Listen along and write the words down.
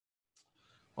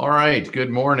All right,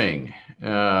 good morning.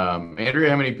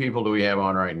 Andrea, how many people do we have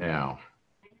on right now?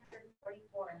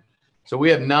 944. So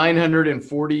we have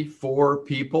 944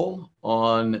 people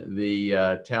on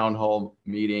the town hall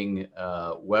meeting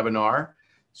webinar.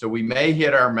 So we may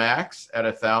hit our max at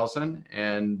 1,000.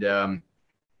 And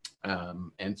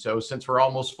so since we're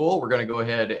almost full, we're going to go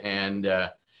ahead and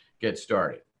get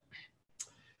started.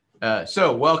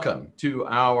 So welcome to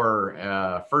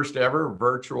our first ever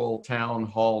virtual town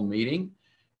hall meeting.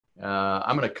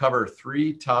 I'm going to cover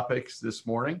 3 topics this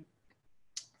morning.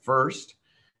 First,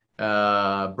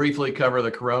 briefly cover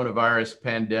the coronavirus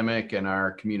pandemic and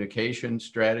our communication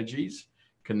strategies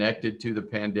connected to the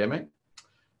pandemic.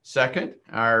 Second,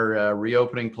 our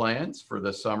reopening plans for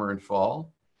the summer and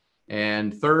fall.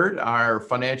 And third, our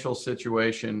financial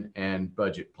situation and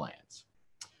budget plans.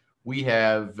 We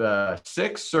have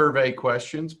 6 survey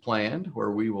questions planned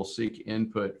where we will seek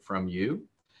input from you.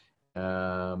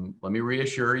 Let me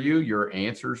reassure you, your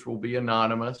answers will be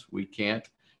anonymous. We can't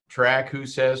track who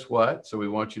says what, so we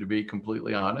want you to be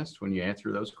completely honest when you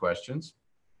answer those questions.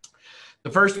 The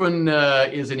first one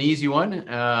is an easy one,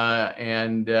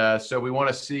 so we want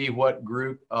to see what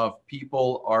group of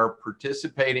people are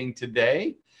participating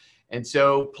today. And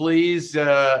so please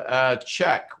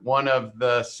check one of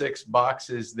the 6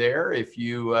 boxes there. If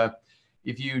you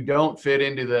don't fit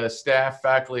into the staff,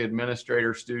 faculty,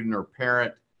 administrator, student, or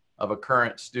parent of a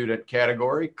current student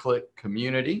category, click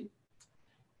community.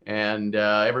 And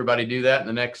everybody do that in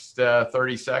the next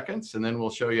 30 seconds, and then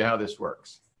we'll show you how this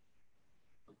works.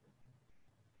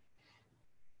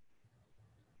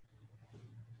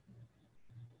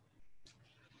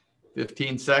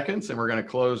 "15 seconds, and we're going to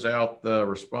close out the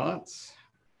response.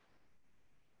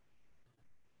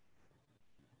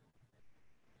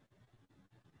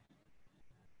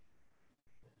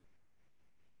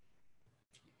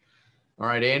 All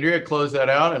right, Andrea, close that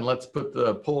out and let's put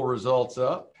the poll results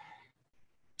up.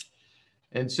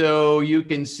 And so you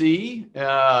can see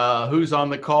who's on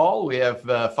the call. We have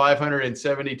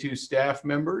 572 staff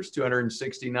members,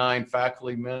 269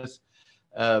 faculty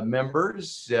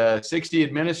members, 60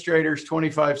 administrators,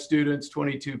 25 students,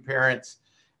 22 parents,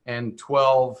 and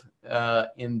 12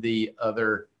 in the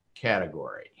other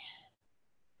category.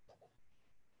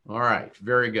 All right,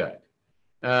 very good.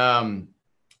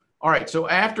 All right, so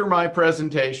after my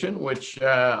presentation, which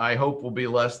I hope will be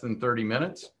less than 30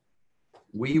 minutes,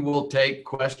 we will take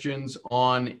questions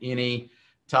on any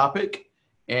topic.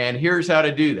 And here's how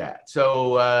to do that.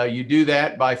 So you do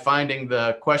that by finding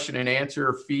the question and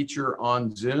answer feature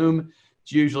on Zoom.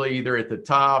 It's usually either at the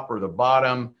top or the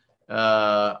bottom.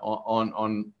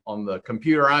 On the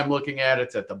computer I'm looking at,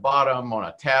 it's at the bottom. On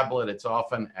a tablet, it's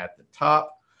often at the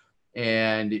top.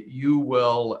 And you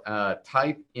will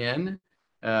type in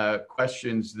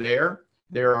questions there.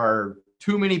 There are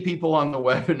too many people on the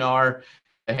webinar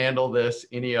to handle this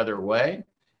any other way.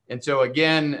 And so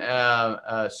again,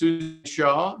 Susan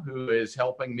Shaw, who is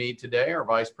helping me today, our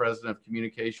Vice President of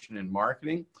Communication and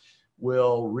Marketing,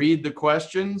 will read the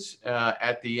questions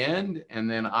at the end, and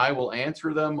then I will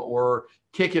answer them or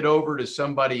kick it over to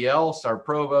somebody else, our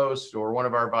provost or one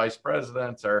of our vice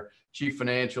presidents, our chief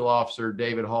financial officer,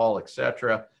 David Hall,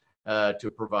 etc.,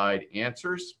 to provide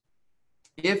answers.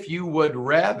 If you would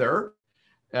rather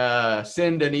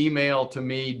send an email to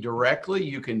me directly,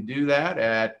 you can do that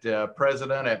at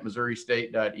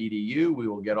president@missouri-state.edu. We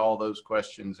will get all those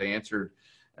questions answered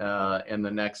in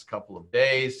the next couple of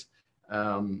days.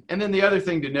 And then the other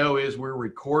thing to know is we're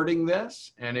recording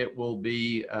this, and it will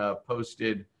be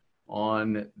posted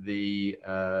on the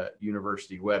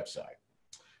university website.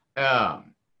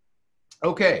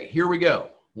 Okay, here we go.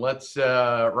 Let's,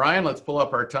 Ryan, let's pull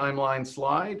up our timeline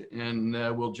slide, and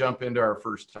we'll jump into our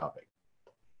first topic.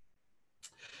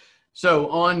 So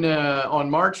on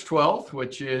March 12th,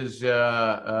 which is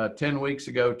 10 weeks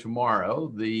ago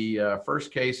tomorrow, the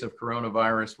first case of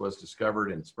coronavirus was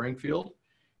discovered in Springfield,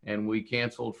 and we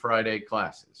canceled Friday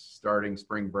classes, starting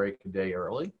spring break a day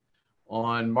early.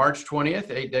 On March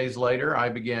 20th, 8 days later, I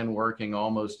began working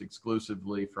almost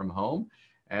exclusively from home,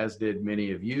 as did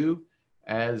many of you,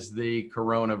 as the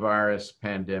coronavirus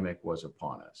pandemic was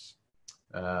upon us.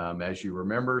 As you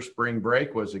remember, spring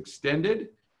break was extended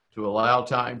to allow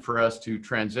time for us to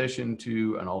transition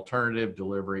to an alternative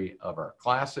delivery of our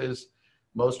classes.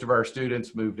 Most of our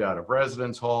students moved out of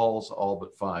residence halls, all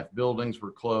but 5 buildings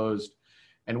were closed,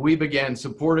 and we began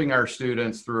supporting our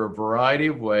students through a variety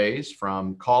of ways,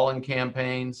 from call-in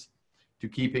campaigns to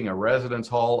keeping a residence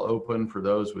hall open for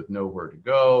those with nowhere to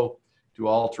go, to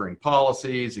altering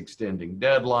policies, extending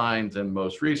deadlines, and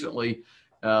most recently,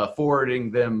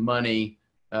 forwarding them money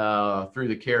through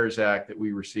the CARES Act that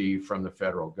we received from the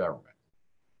federal government.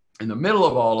 In the middle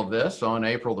of all of this, on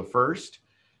April the 1st,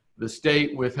 the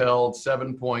state withheld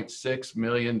 $7.6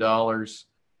 million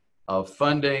of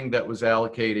funding that was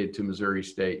allocated to Missouri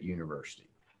State University.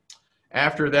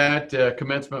 After that,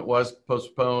 commencement was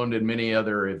postponed and many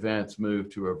other events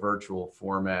moved to a virtual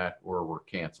format or were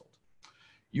canceled.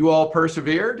 You all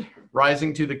persevered,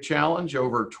 rising to the challenge.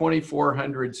 Over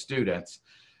 2,400 students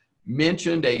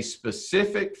mentioned a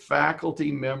specific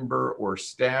faculty member or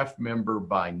staff member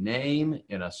by name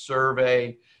in a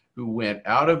survey who went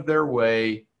out of their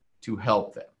way to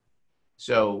help them.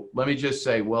 So let me just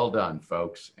say, well done,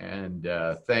 folks, and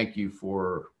thank you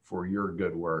for your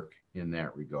good work in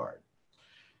that regard.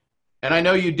 And I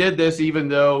know you did this even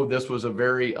though this was a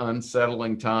very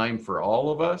unsettling time for all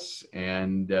of us.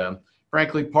 And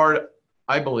frankly,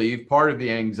 I believe part of the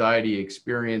anxiety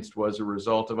experienced was a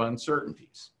result of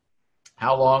uncertainties.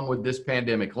 How long would this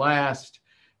pandemic last?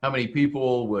 How many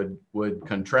people would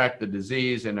contract the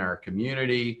disease in our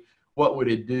community? What would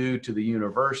it do to the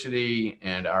university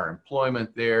and our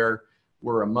employment there?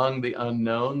 Were among the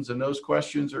unknowns, and those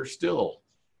questions are still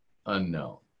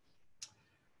unknown.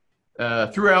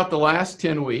 Throughout the last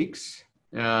 10 weeks,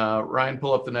 Ryan,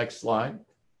 pull up the next slide.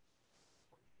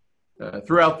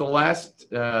 Throughout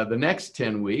the next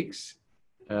 10 weeks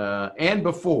and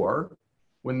before,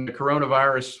 when the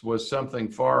coronavirus was something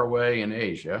far away in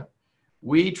Asia,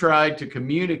 we tried to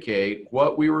communicate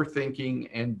what we were thinking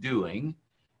and doing,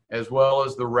 as well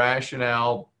as the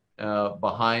rationale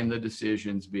behind the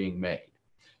decisions being made.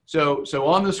 So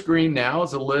on the screen now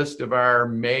is a list of our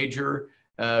major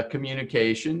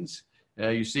communications.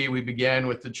 You see we began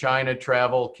with the China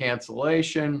travel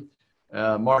cancellation,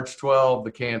 March 12,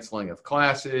 the canceling of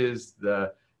classes,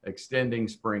 the extending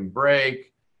spring break.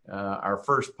 Our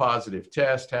first positive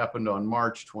test happened on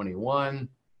March 21.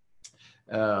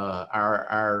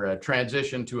 Our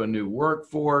transition to a new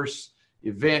workforce,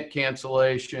 event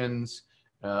cancellations,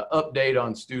 update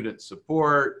on student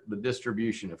support, the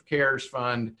distribution of CARES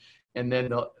Fund, and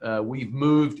then we've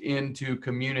moved into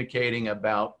communicating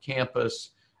about campus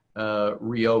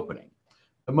reopening.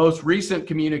 The most recent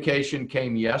communication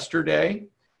came yesterday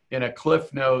in a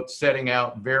cliff note setting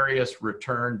out various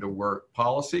return to work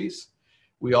policies.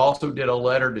 We also did a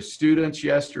letter to students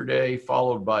yesterday,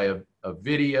 followed by a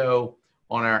video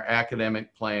on our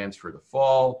academic plans for the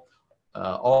fall.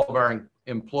 All of our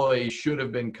employees should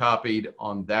have been copied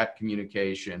on that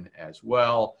communication as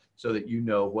well, so that you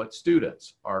know what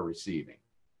students are receiving.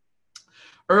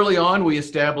 Early on, we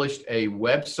established a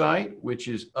website which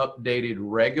is updated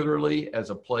regularly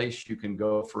as a place you can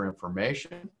go for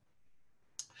information.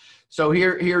 So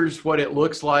here's what it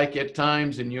looks like at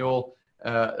times, and you'll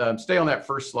stay on that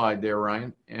first slide there,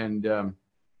 Ryan, and go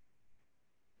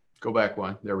back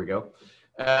one. There we go.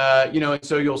 And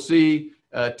so you'll see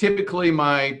typically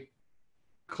my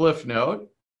cliff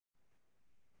note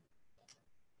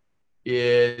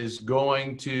is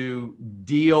going to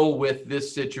deal with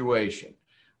this situation,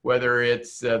 whether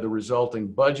it's the resulting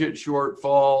budget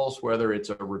shortfalls, whether it's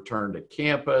a return to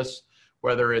campus,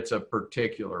 whether it's a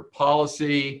particular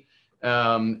policy.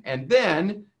 And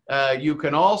then you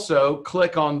can also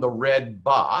click on the red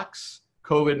box,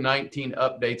 COVID-19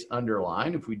 updates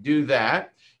underline. If we do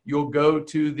that, you'll go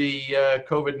to the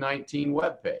COVID-19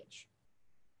 webpage.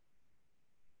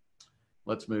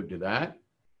 Let's move to that.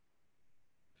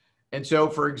 And so,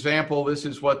 for example, this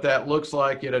is what that looks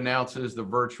like. It announces the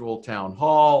virtual town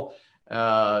hall,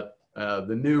 the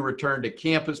new return to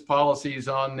campus policies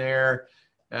on there.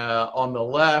 On the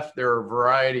left, there are a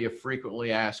variety of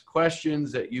frequently asked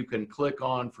questions that you can click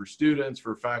on for students,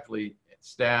 for faculty,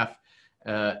 staff,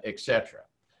 etc.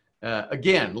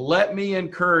 Again, let me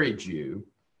encourage you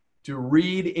to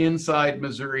read Inside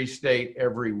Missouri State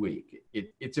every week.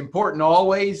 It's important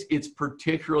always. It's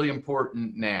particularly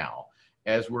important now,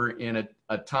 as we're in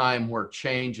a time where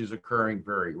change is occurring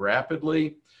very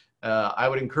rapidly. I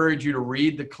would encourage you to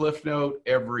read the Cliff Note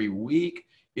every week.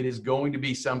 It is going to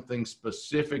be something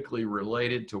specifically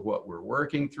related to what we're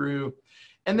working through.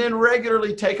 And then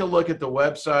regularly take a look at the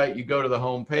website. You go to the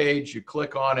home page, you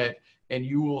click on it, and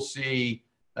you will see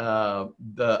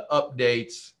the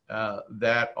updates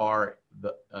that are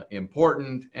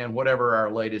important and whatever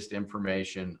our latest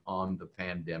information on the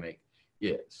pandemic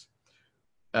is.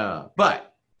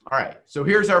 But all right, so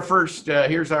here's our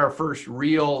first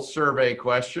real survey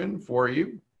question for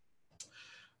you.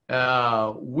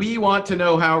 We want to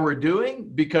know how we're doing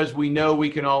because we know we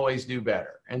can always do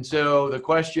better. And so the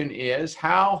question is,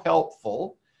 how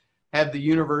helpful have the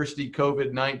university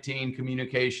COVID-19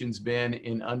 communications been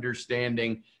in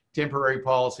understanding temporary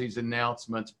policies,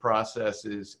 announcements,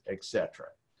 processes, etc.?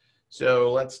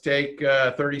 So let's take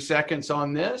 30 seconds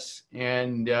on this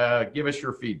and give us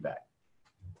your feedback.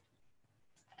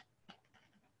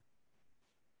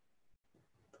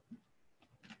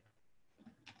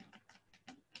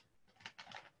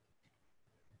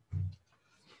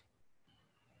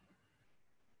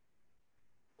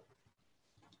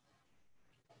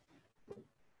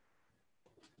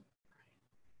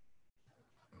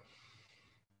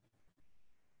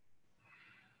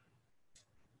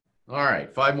 All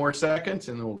right, 5 more seconds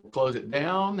and then we'll close it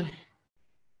down.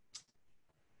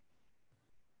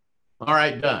 All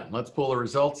right, done. Let's pull the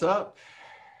results up.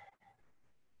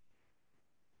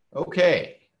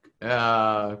 Okay,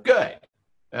 good.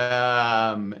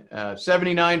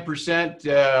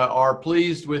 79% are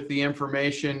pleased with the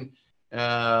information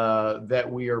that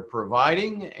we are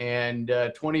providing, and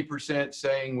 20%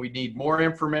 saying we need more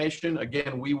information.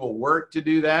 Again, we will work to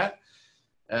do that.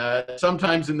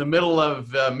 Sometimes in the middle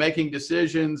of making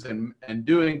decisions and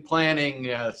doing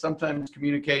planning, sometimes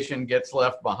communication gets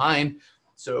left behind.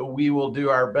 So we will do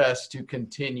our best to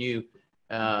continue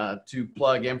to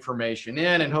plug information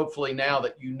in. And hopefully now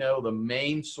that you know the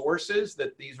main sources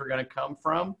that these are going to come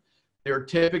from, they're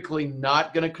typically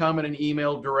not going to come in an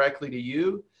email directly to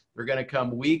you. They're going to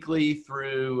come weekly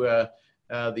through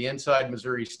the Inside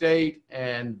Missouri State,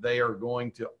 and they are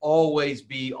going to always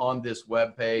be on this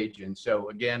webpage. And so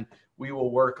again, we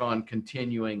will work on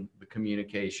continuing the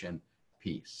communication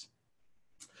piece.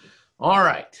 All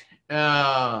right,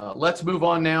 let's move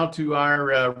on now to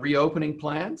our reopening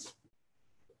plans.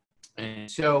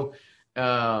 And so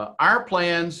our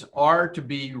plans are to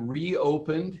be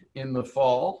reopened in the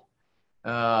fall,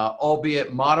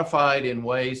 albeit modified in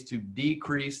ways to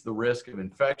decrease the risk of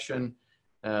infection.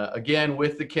 Again,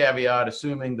 with the caveat,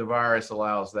 assuming the virus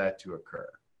allows that to occur.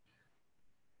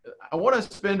 I want to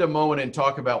spend a moment and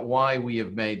talk about why we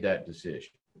have made that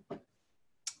decision.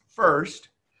 First,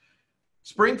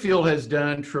 Springfield has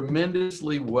done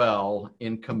tremendously well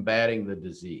in combating the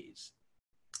disease.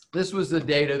 This was the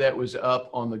data that was up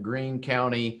on the Greene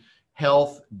County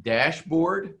Health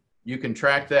Dashboard. You can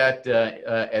track that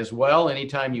as well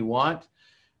anytime you want.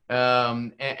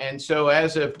 And so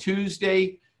as of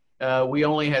Tuesday, we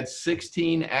only had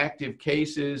 16 active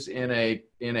cases in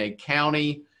a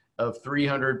county of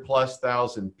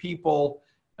 300,000+ people.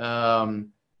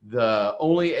 The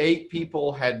only 8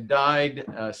 people had died.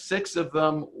 6 of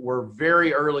them were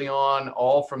very early on,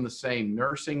 all from the same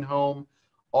nursing home.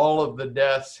 All of the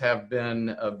deaths have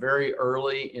been very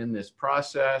early in this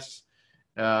process.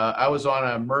 I was on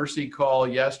a Mercy call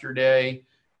yesterday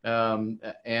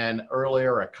and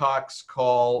earlier a Cox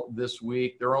call this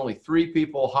week. There are only 3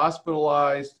 people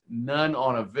hospitalized, none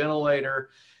on a ventilator.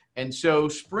 And so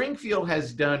Springfield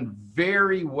has done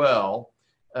very well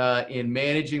in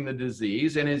managing the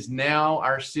disease, and is now,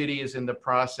 our city is in the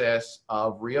process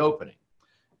of reopening.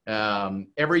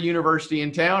 Every university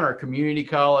in town, our community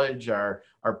college, our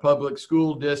public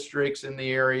school districts in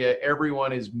the area,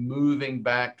 everyone is moving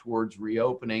back towards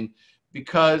reopening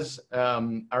because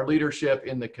our leadership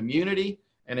in the community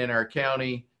and in our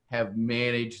county have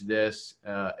managed this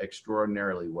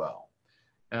extraordinarily well.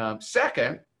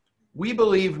 Second, we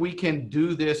believe we can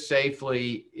do this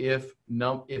safely if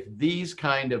these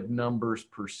kind of numbers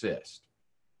persist.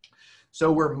 So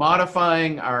we're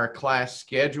modifying our class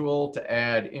schedule to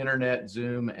add internet,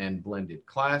 Zoom, and blended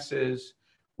classes.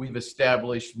 We've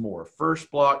established more first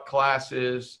block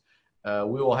classes.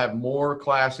 We will have more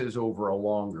classes over a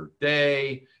longer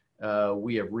day.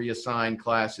 We have reassigned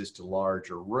classes to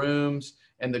larger rooms.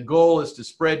 And the goal is to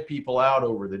spread people out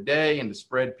over the day and to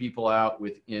spread people out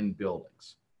within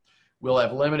buildings. We'll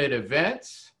have limited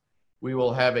events. We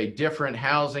will have a different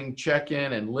housing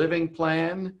check-in and living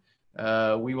plan.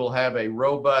 We will have a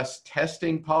robust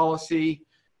testing policy.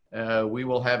 We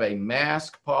will have a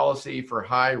mask policy for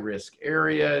high-risk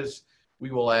areas.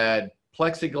 We will add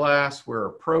plexiglass where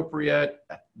appropriate.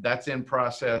 That's in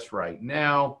process right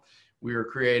now. We are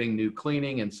creating new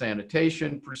cleaning and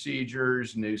sanitation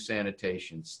procedures, new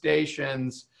sanitation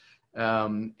stations,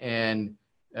 and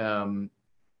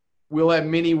we'll have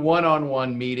many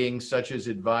one-on-one meetings, such as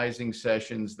advising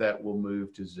sessions, that will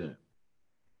move to Zoom.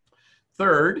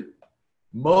 Third,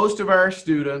 most of our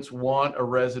students want a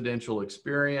residential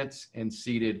experience and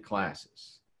seated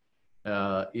classes.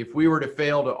 If we were to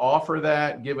fail to offer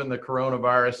that, given the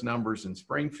coronavirus numbers in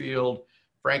Springfield,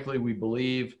 frankly, we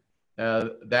believe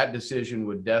that decision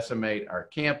would decimate our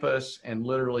campus and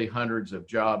literally hundreds of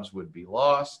jobs would be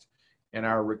lost, and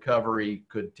our recovery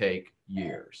could take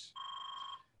years.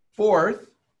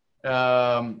 Fourth,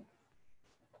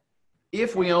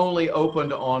 if we only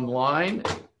opened online,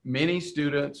 many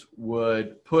students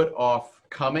would put off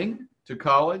coming to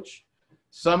college.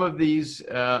 Some of these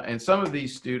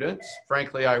students,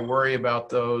 frankly, I worry about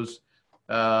those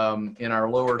in our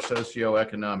lower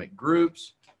socioeconomic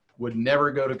groups, would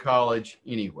never go to college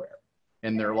anywhere,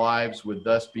 and their lives would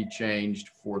thus be changed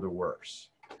for the worse.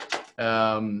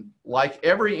 Like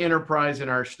every enterprise in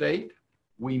our state,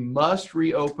 we must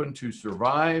reopen to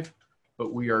survive,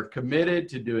 but we are committed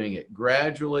to doing it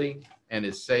gradually and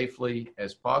as safely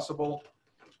as possible.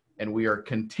 And we are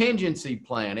contingency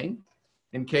planning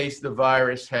in case the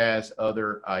virus has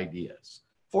other ideas.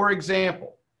 For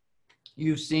example,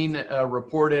 you've seen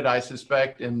reported, I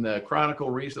suspect, in the Chronicle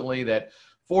recently that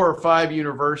 4 or 5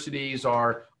 universities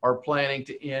are planning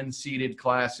to end seated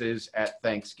classes at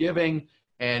Thanksgiving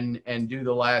and do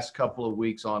the last couple of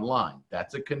weeks online.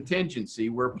 That's a contingency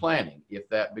we're planning if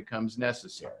that becomes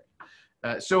necessary.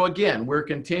 So again, we're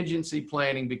contingency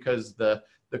planning because the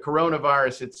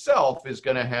coronavirus itself is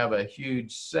going to have a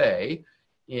huge say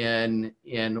in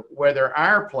whether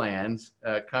our plans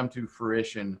come to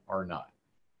fruition or not.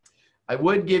 I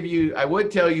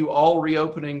would tell you all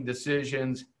reopening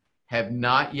decisions have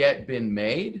not yet been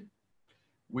made.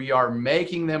 We are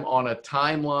making them on a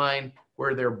timeline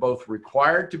where they're both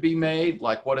required to be made,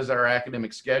 like what does our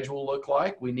academic schedule look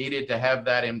like? We needed to have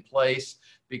that in place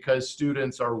because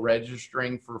students are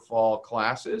registering for fall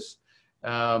classes.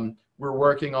 We're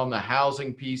working on the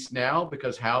housing piece now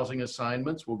because housing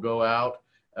assignments will go out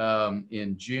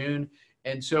in June.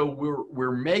 And so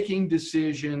we're making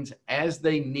decisions as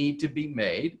they need to be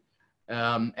made,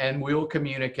 and we'll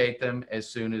communicate them as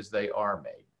soon as they are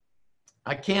made.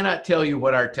 I cannot tell you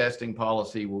what our testing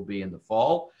policy will be in the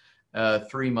fall,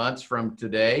 3 months from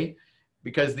today,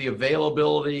 because the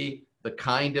availability, the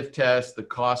kind of tests, the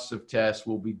costs of tests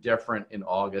will be different in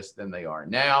August than they are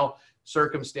now.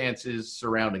 Circumstances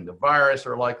surrounding the virus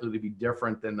are likely to be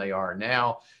different than they are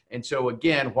now. And so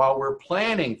again, while we're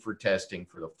planning for testing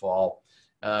for the fall,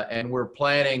 and we're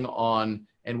planning on,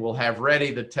 and we'll have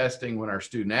ready the testing when our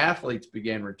student athletes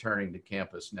begin returning to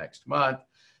campus next month,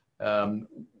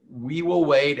 we will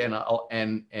wait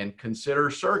and consider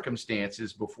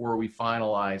circumstances before we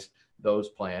finalize those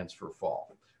plans for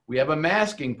fall. We have a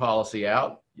masking policy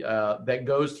out that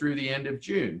goes through the end of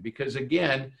June because,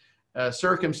 again,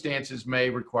 circumstances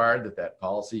may require that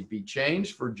policy be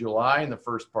changed for July and the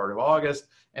first part of August,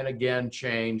 and again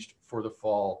changed for the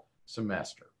fall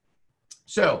semester.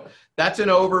 So that's an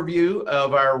overview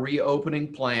of our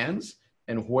reopening plans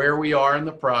and where we are in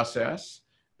the process.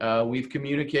 We've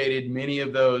communicated many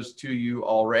of those to you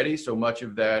already, so much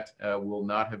of that will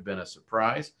not have been a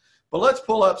surprise. But let's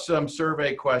pull up some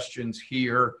survey questions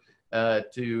here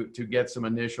to get some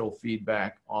initial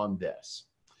feedback on this.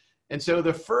 And so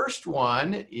the first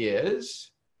one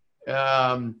is,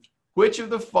 which of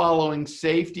the following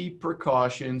safety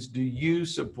precautions do you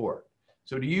support?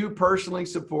 So do you personally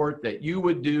support that you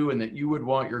would do and that you would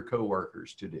want your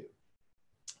coworkers to do?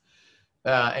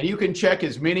 And you can check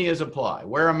as many as apply.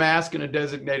 Wear a mask in a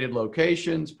designated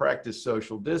locations, practice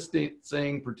social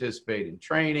distancing, participate in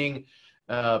training,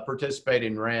 participate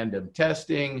in random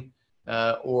testing,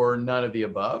 or none of the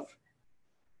above.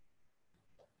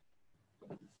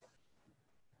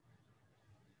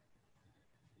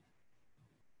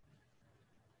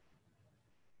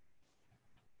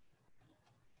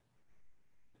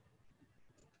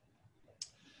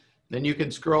 Then you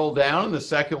can scroll down, and the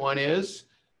second one is,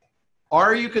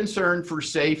 are you concerned for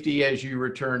safety as you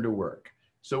return to work?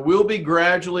 So we'll be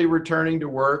gradually returning to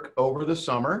work over the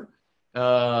summer.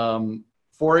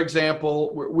 For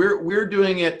example, we're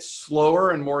doing it slower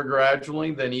and more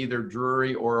gradually than either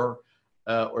Drury or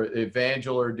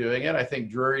Evangel are doing it. I think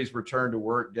Drury's return to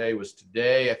work day was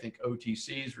today. I think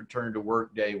OTC's return to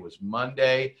work day was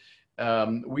Monday.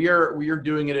 We are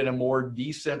doing it in a more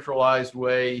decentralized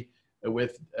way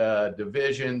with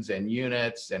divisions and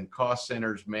units and cost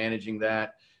centers managing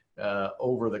that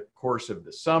over the course of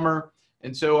the summer.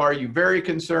 And so are you very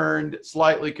concerned,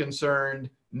 slightly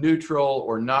concerned, neutral,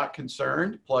 or not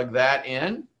concerned? Plug that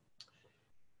in.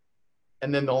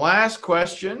 And then the last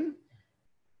question,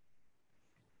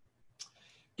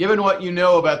 given what you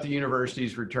know about the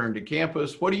university's return to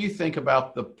campus, what do you think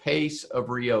about the pace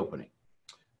of reopening?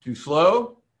 Too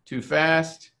slow, too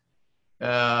fast,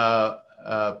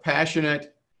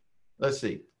 passionate, let's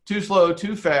see, too slow,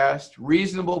 too fast,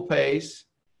 reasonable pace.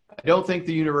 I don't think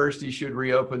the university should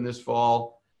reopen this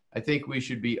fall. I think we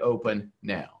should be open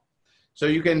now. So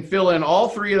you can fill in all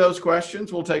 3 of those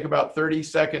questions. We'll take about 30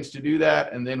 seconds to do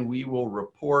that, and then we will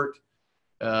report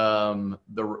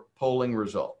the polling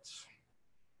results.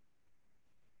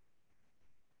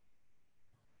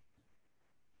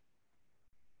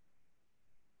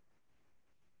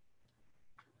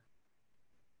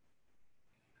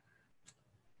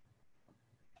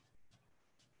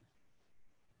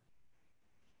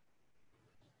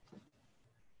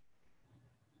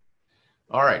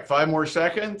 All right, 5 more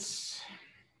seconds.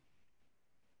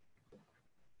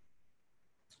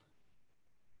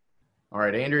 All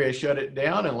right, Andrea, shut it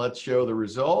down and let's show the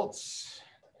results.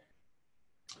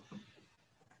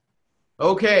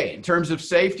 Okay, in terms of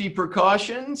safety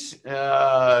precautions,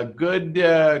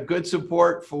 good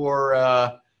support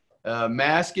for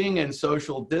masking and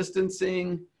social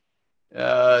distancing, 60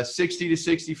 to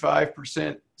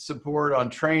 65% support on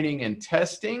training and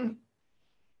testing.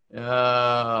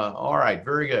 All right,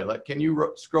 very good. Can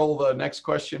you scroll the next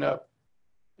question up,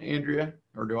 Andrea,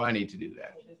 or do I need to do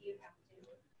that?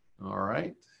 All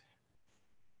right.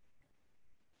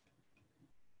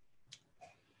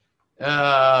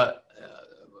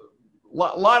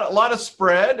 Lot of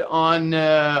spread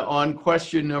on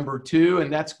question number 2,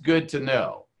 and that's good to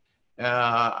know.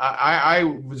 I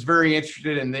was very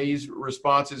interested in these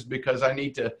responses because I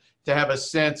need to have a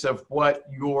sense of what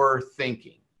you're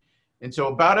thinking. And so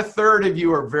about a third of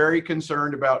you are very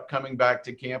concerned about coming back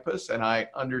to campus, and I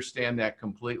understand that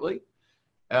completely.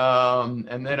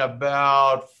 And then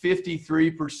about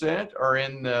 53% are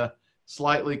in the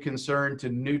slightly concerned to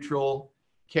neutral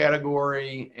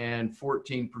category, and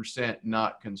 14%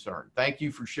 not concerned. Thank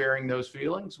you for sharing those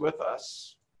feelings with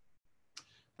us.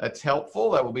 That's helpful.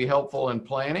 That will be helpful in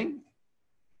planning.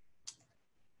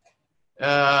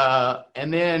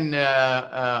 And then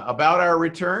about our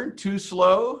return, too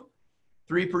slow,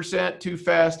 3%, too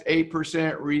fast,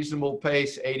 8%, reasonable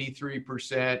pace,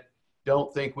 83%.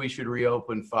 Don't think we should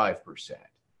reopen, 5%.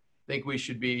 Think we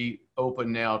should be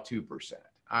open now, 2%.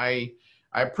 I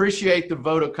appreciate the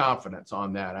vote of confidence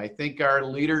on that. I think our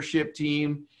leadership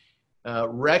team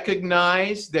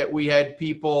recognized that we had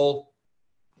people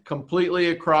completely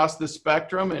across the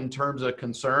spectrum in terms of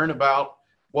concern about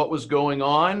what was going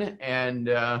on, and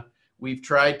we've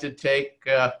tried to take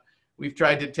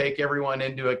everyone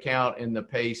into account in the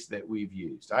pace that we've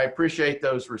used. I appreciate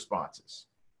those responses.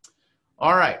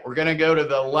 All right, we're going to go to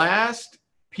the last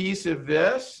piece of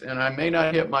this, and I may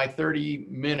not hit my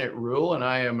 30-minute rule, and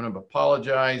I am going to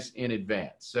apologize in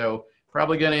advance. So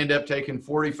probably going to end up taking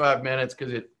 45 minutes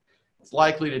because it's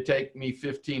likely to take me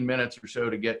 15 minutes or so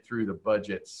to get through the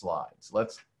budget slides.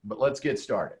 But let's get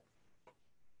started.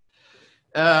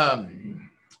 All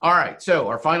right, so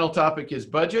our final topic is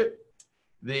budget.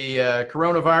 The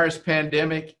coronavirus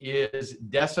pandemic is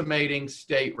decimating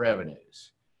state revenues.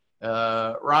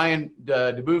 Ryan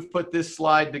DeBoof put this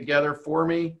slide together for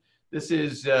me. This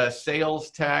is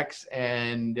sales tax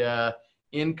and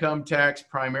income tax,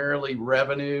 primarily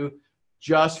revenue,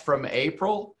 just from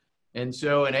April. And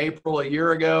so in April a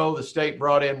year ago, the state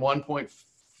brought in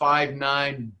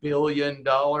 $1.59 billion.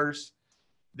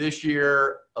 This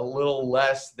year, a little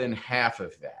less than half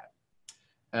of that.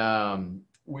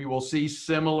 We will see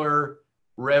similar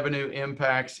revenue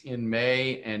impacts in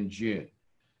May and June.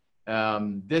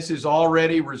 This has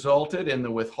already resulted in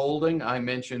the withholding I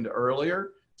mentioned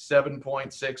earlier,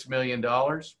 $7.6 million.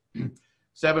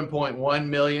 $7.1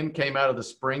 million came out of the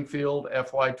Springfield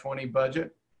FY20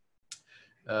 budget.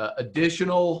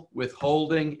 Additional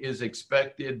withholding is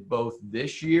expected both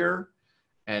this year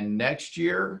and next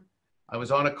year. I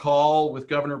was on a call with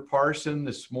Governor Parson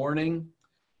this morning,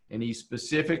 and he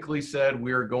specifically said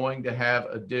we're going to have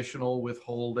additional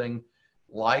withholding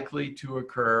likely to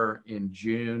occur in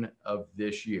June of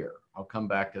this year. I'll come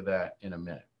back to that in a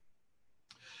minute.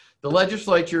 The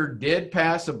legislature did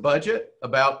pass a budget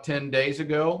about 10 days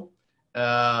ago.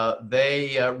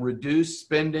 They reduced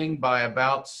spending by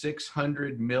about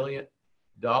 $600 million,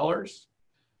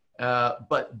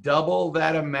 but double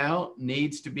that amount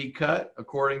needs to be cut,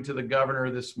 according to the governor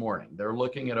this morning. They're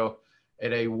looking at a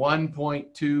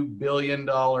 $1.2 billion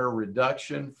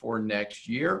reduction for next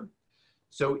year.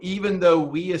 So even though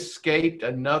we escaped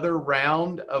another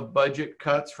round of budget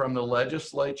cuts from the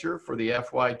legislature for the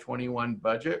FY21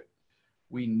 budget,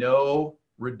 we know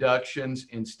reductions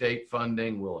in state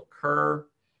funding will occur.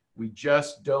 We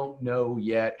just don't know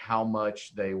yet how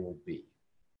much they will be.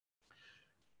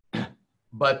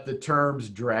 But the terms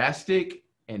drastic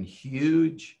and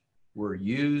huge were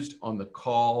used on the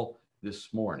call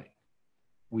this morning.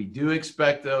 We do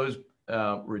expect those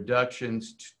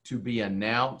reductions to be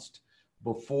announced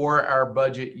before our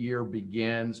budget year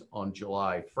begins on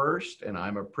July 1st, and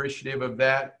I'm appreciative of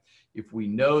that. If we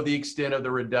know the extent of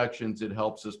the reductions, it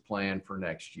helps us plan for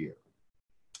next year.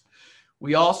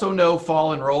 We also know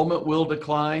fall enrollment will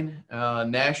decline.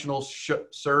 National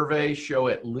surveys show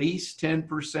at least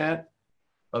 10%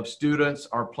 of students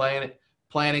are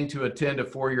planning to attend a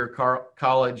four-year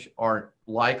college are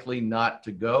likely not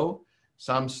to go.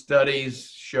 Some studies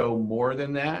show more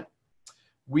than that.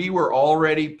 We were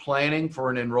already planning for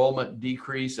an enrollment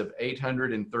decrease of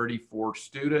 834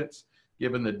 students,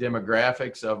 given the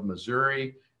demographics of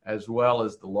Missouri, as well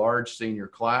as the large senior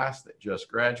class that just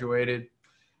graduated.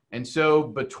 And so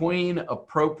between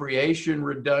appropriation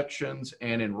reductions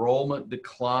and enrollment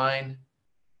decline,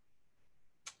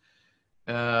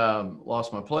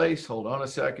 lost my place, hold on a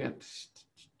second.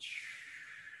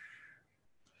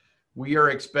 We are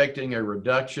expecting a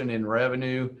reduction in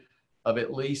revenue of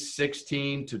at least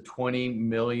 $16 to $20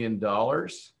 million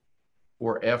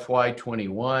for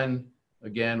FY21,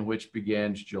 again, which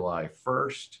begins July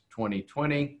 1st,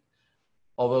 2020.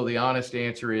 Although the honest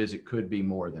answer is it could be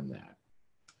more than that.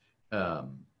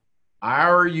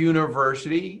 Our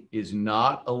university is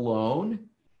not alone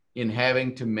in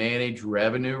having to manage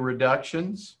revenue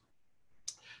reductions.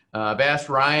 I've asked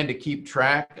Ryan to keep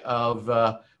track of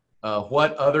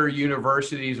what other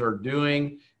universities are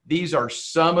doing. These are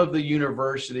some of the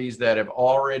universities that have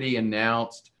already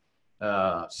announced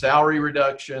salary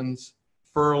reductions,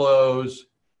 furloughs,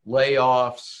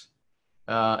 layoffs,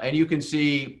 and you can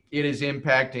see it is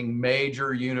impacting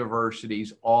major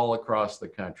universities all across the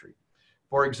country.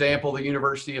 For example, the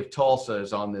University of Tulsa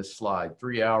is on this slide,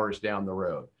 3 hours down the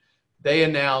road. They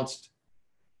announced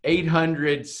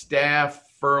 800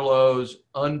 staff furloughs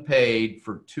unpaid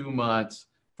for 2 months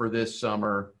for this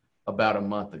summer about a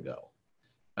month ago.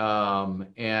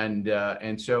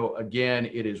 And so again,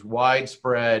 it is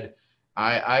widespread.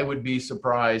 I would be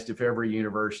surprised if every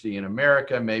university in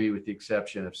America, maybe with the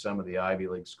exception of some of the Ivy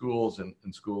League schools and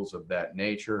schools of that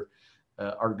nature,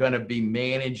 are going to be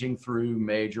managing through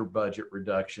major budget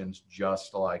reductions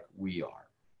just like we are.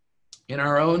 In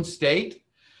our own state,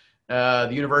 the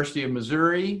University of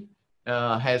Missouri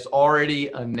has already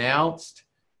announced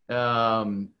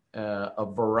a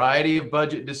variety of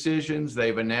budget decisions.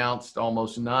 They've announced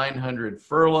almost 900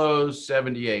 furloughs,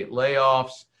 78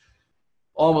 layoffs,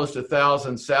 almost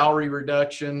 1,000 salary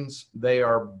reductions. They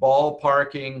are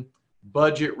ballparking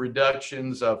budget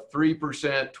reductions of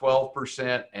 3%,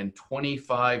 12%, and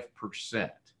 25%.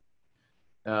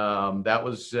 That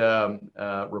was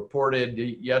reported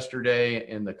yesterday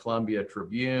in the Columbia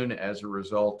Tribune as a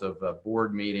result of a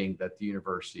board meeting that the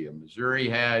University of Missouri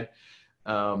had.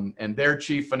 And their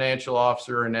chief financial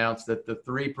officer announced that the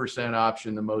 3%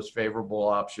 option, the most favorable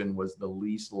option, was the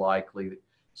least likely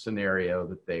scenario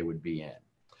that they would be in.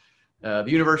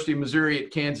 The University of Missouri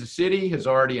at Kansas City has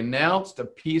already announced a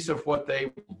piece of what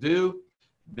they will do.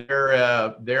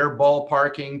 They're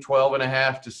ballparking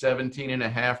 12.5% to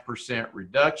 17.5%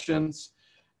 reductions.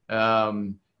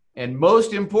 And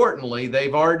most importantly,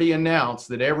 they've already announced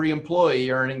that every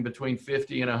employee earning between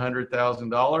 $50,000 and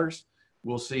 $100,000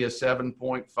 will see a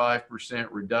 7.5%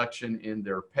 reduction in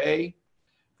their pay.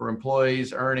 For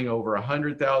employees earning over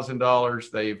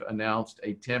 $100,000, they've announced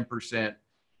a 10%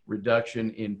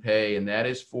 reduction in pay, and that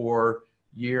is for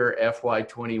year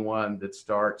FY21 that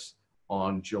starts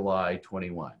on July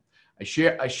 21. I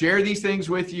share these things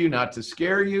with you not to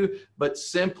scare you, but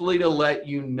simply to let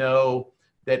you know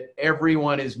that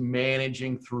everyone is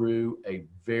managing through a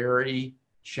very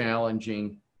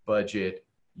challenging budget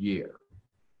year.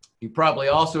 You probably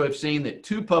also have seen that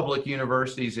 2 public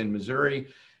universities in Missouri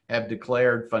have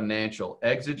declared financial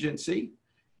exigency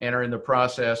and are in the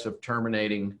process of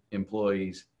terminating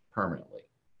employees permanently.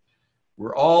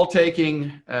 We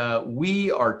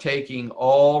are taking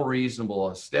all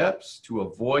reasonable steps to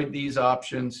avoid these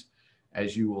options.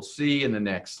 As you will see in the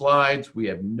next slides, we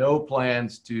have no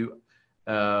plans to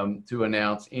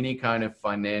announce any kind of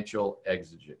financial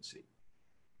exigency.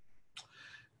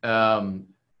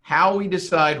 How we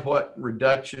decide what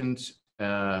reductions,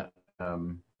 so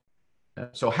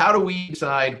how do we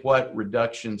decide what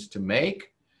reductions to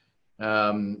make?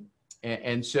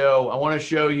 And so I want to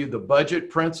show you the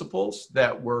budget principles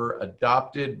that were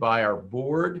adopted by our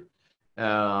board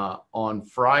on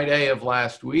Friday of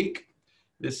last week.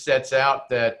 This sets out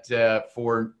that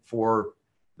for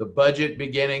the budget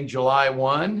beginning July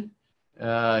 1,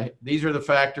 these are the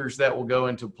factors that will go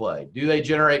into play. Do they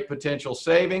generate potential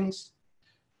savings?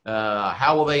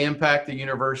 How will they impact the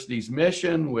university's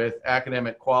mission, with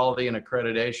academic quality and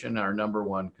accreditation our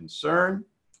 #1 concern?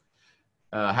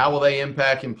 How will they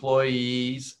impact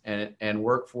employees and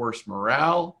workforce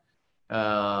morale?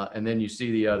 And then you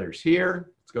see the others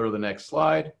here. Let's go to the next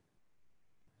slide.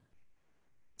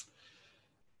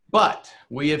 But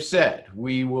we have said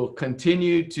we will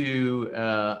continue to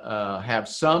have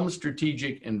some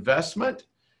strategic investment.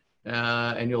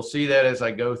 And you'll see that as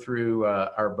I go through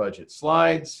our budget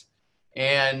slides.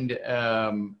 And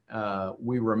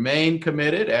we remain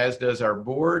committed, as does our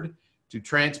board, to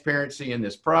transparency in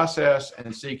this process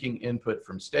and seeking input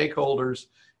from stakeholders.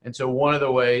 And so one of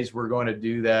the ways we're going to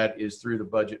do that is through the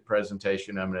budget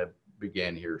presentation I'm going to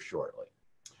begin here shortly.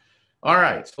 All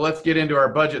right, so let's get into our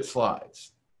budget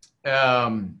slides.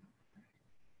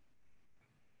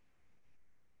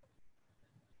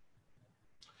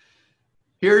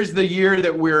 Here's the year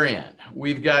that we're in.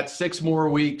 We've got 6 more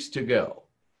weeks to go.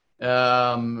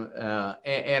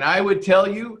 And I would tell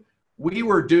you, we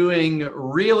were doing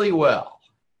really well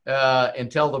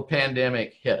until the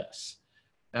pandemic hit us.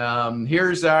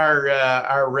 Here's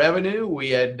our revenue. We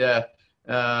had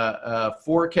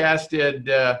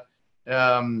forecasted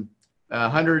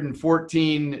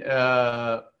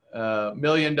 $114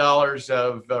 million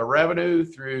of revenue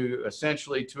through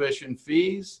essentially tuition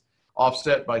fees,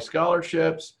 offset by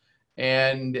scholarships,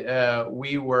 and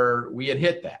we had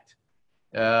hit that.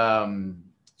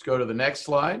 Let's go to the next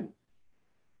slide.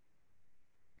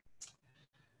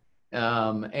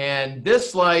 And this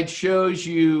slide shows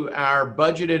you our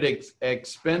budgeted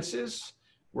expenses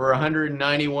were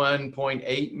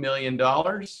 $191.8 million.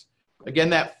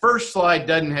 Again, that first slide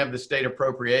doesn't have the state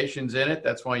appropriations in it.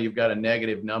 That's why you've got a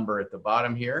negative number at the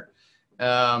bottom here.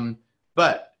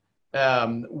 But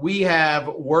we have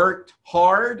worked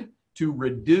hard to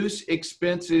reduce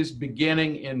expenses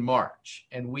beginning in March,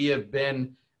 and we have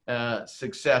been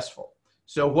successful.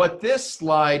 So what this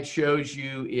slide shows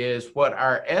you is what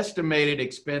our estimated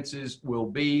expenses will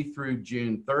be through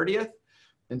June 30th.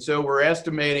 And so we're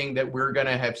estimating that we're going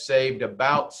to have saved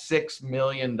about $6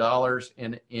 million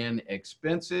in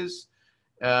expenses.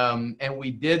 And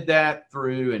we did that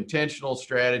through intentional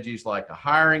strategies like a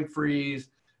hiring freeze,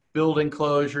 building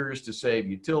closures to save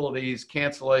utilities,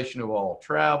 cancellation of all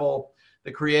travel,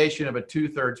 the creation of a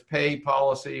 2/3 pay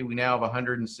policy. We now have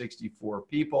 164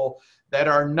 people that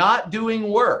are not doing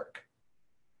work.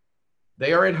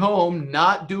 They are at home,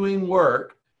 not doing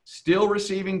work, still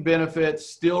receiving benefits,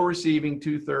 still receiving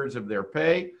 2/3 of their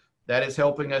pay. That is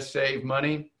helping us save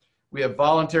money. We have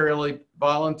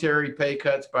voluntary pay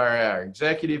cuts by our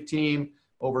executive team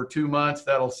over 2 months.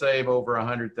 That'll save over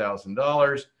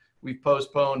 $100,000. We've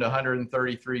postponed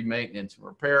 133 maintenance and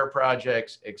repair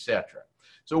projects, etc.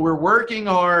 So we're working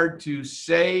hard to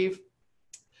save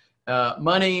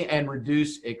money and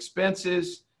reduce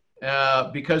expenses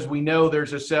because we know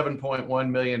there's a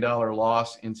 $7.1 million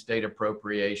loss in state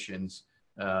appropriations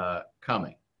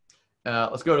coming.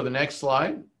 Let's go to the next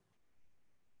slide.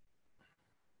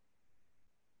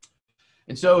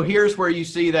 And so here's where you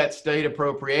see that state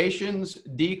appropriations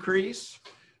decrease.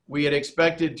 We had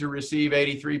expected to receive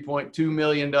 $83.2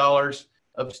 million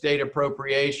of state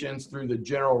appropriations through the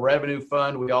General Revenue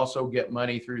Fund. We also get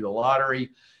money through the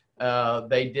lottery.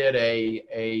 They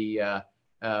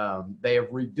have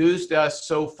reduced us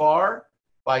so far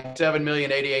by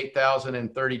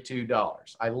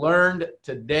 $7,088,032. I learned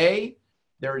today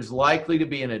there is likely to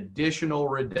be an additional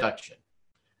reduction.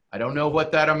 I don't know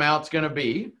what that amount's going to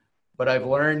be, but I've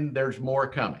learned there's more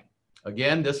coming.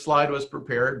 Again, this slide was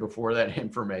prepared before that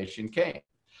information came.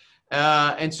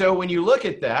 And so when you look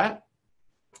at that,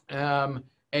 and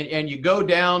you go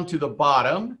down to the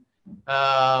bottom,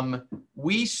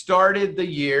 we started the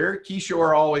year,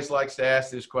 Kishore always likes to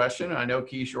ask this question. I know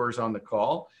Kishore's on the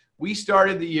call. We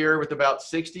started the year with about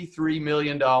 $63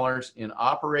 million in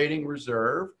operating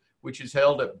reserve, which is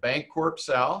held at Bancorp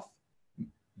South,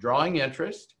 drawing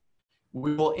interest.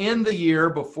 We will end the year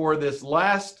before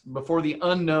the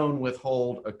unknown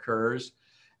withhold occurs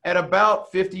at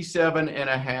about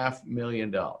 $57.5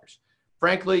 million.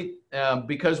 Frankly,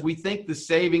 because we think the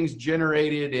savings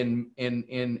generated in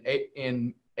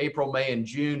April, May, and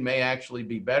June may actually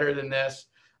be better than this.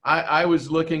 I was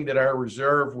looking that our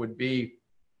reserve would be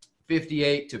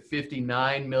 $58 to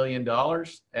 $59 million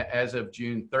as of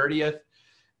June 30th.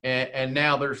 And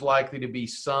now there's likely to be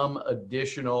some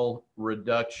additional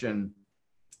reduction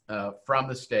from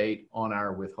the state on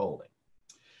our withholding.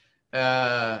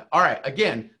 All right,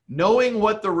 again, knowing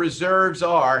what the reserves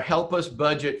are help us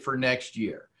budget for next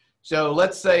year. So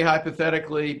let's say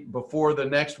hypothetically before the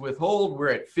next withhold,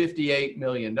 we're at $58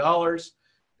 million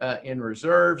in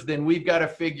reserves. Then we've got to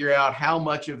figure out how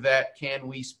much of that can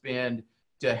we spend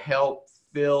to help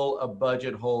fill a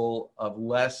budget hole of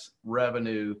less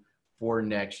revenue for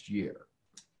next year.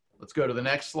 Let's go to the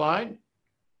next slide.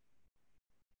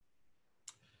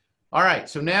 All right,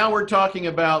 so now we're talking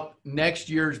about next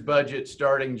year's budget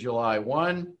starting July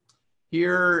 1.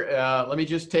 Here, let me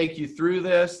just take you through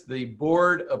this. The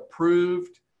board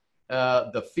approved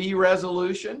the fee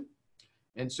resolution.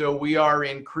 And so we are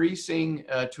increasing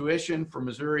tuition for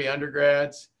Missouri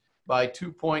undergrads by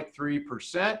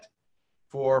 2.3%,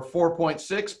 for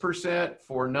 4.6%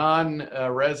 for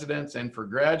non-residents and for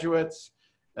graduates.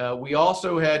 We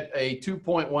also had a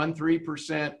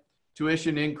 2.13%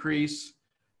 tuition increase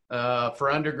for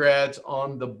undergrads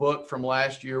on the book from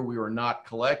last year we were not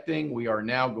collecting. We are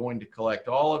now going to collect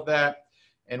all of that.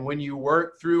 And when you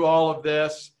work through all of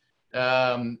this,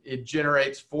 it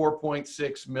generates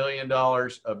 $4.6 million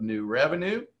of new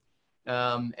revenue.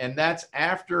 And that's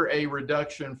after a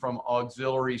reduction from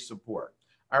auxiliary support.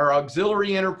 Our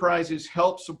auxiliary enterprises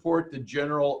help support the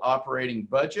general operating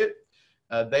budget.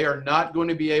 They are not going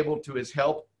to be able to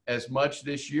help as much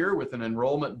this year with an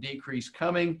enrollment decrease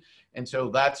coming. And so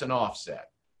that's an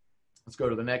offset. Let's go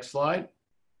to the next slide.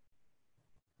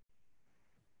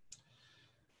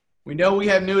 We know we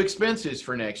have new expenses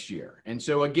for next year. And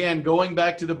so again, going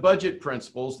back to the budget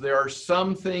principles, there are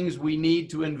some things we need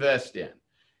to invest in.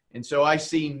 And so I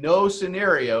see no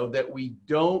scenario that we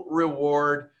don't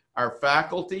reward our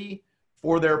faculty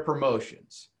for their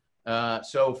promotions.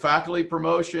 So faculty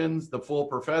promotions, the full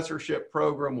professorship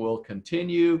program will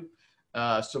continue.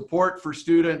 Support for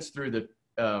students through the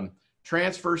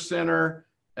Transfer Center,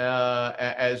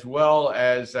 as well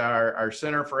as our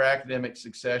Center for Academic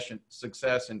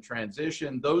Success and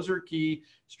Transition. Those are key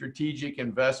strategic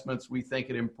investments we think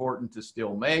it important to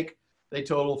still make. They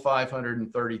total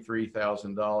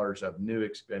 $533,000 of new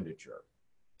expenditure.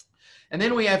 And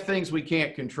then we have things we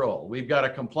can't control. We've got a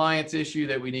compliance issue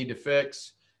that we need to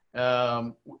fix.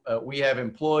 We have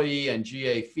employee and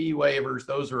GA fee waivers.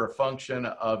 Those are a function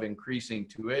of increasing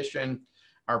tuition.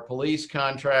 Our police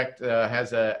contract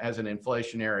has an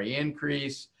inflationary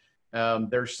increase.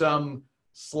 There's some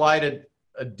slight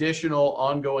additional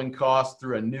ongoing costs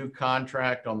through a new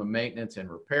contract on the maintenance and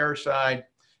repair side.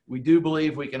 We do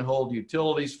believe we can hold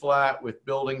utilities flat with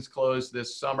buildings closed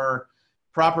this summer.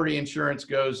 Property insurance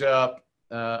goes up.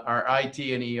 Our IT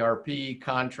and ERP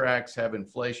contracts have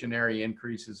inflationary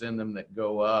increases in them that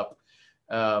go up.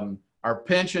 Our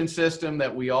pension system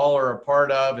that we all are a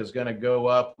part of is going to go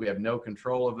up. We have no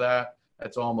control of that.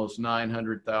 That's almost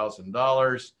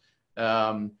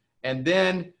 $900,000. And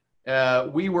then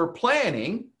we were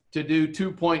planning to do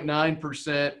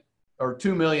 2.9% or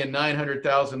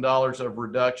 $2,900,000 of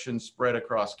reduction spread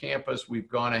across campus. We've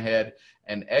gone ahead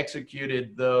and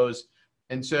executed those.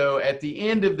 And so at the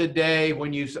end of the day,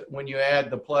 when you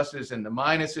add the pluses and the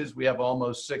minuses, we have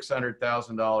almost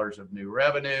 $600,000 of new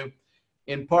revenue,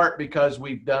 in part because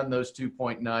we've done those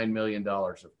 $2.9 million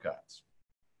of cuts.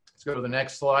 Let's go to the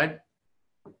next slide.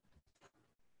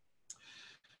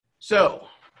 So,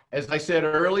 as I said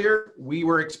earlier, we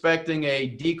were expecting a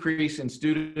decrease in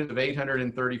students of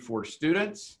 834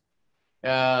 students.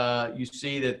 You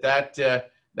see that's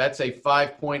a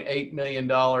 $5.8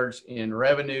 million in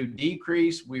revenue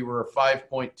decrease. We were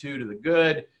 5.2 to the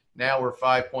good. Now we're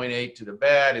 5.8 to the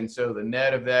bad. And so the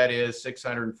net of that is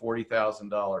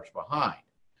 $640,000 behind.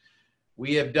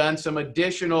 We have done some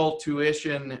additional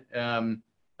tuition,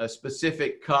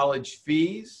 specific college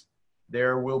fees.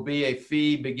 There will be a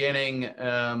fee beginning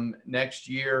next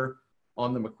year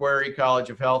on the Macquarie College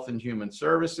of Health and Human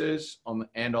Services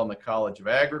and on the College of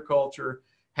Agriculture.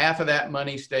 Half of that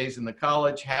money stays in the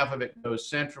college. Half of it goes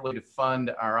centrally to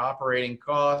fund our operating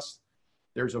costs.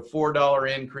 There's a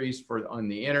 $4 increase on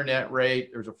the internet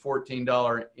rate. There's a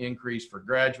 $14 increase for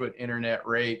graduate internet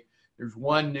rate. There's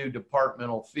one new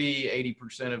departmental fee.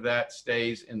 80% of that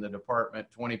stays in the department.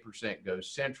 20%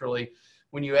 goes centrally.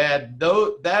 When you add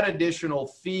that additional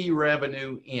fee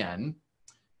revenue in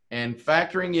and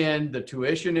factoring in the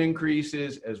tuition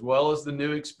increases as well as the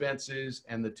new expenses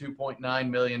and the $2.9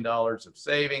 million of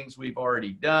savings we've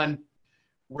already done,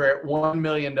 we're at $1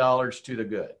 million to the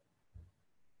good.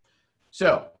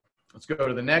 So let's go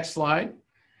to the next slide.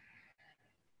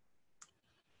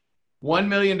 $1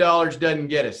 million doesn't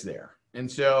get us there.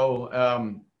 And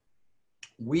so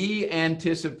we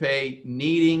anticipate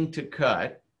needing to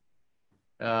cut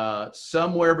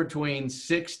somewhere between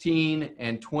 $16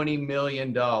 and $20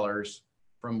 million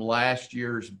from last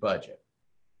year's budget.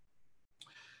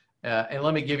 And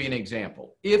let me give you an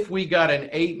example. If we got an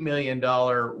 $8 million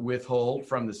withhold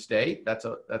from the state, that's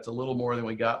a little more than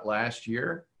we got last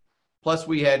year. Plus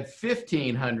we had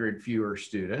 1,500 fewer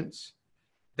students.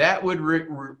 That would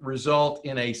result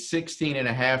in a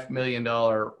 $16.5 million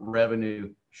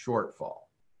revenue shortfall.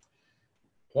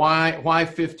 Why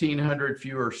 1,500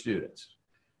 fewer students?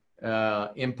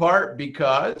 In part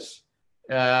because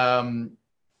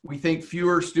we think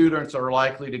fewer students are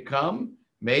likely to come,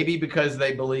 maybe because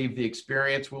they believe the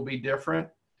experience will be different,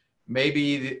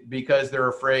 maybe because they're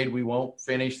afraid we won't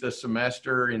finish the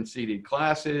semester in seated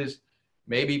classes,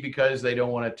 maybe because they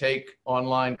don't want to take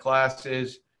online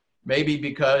classes, maybe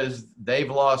because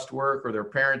they've lost work or their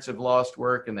parents have lost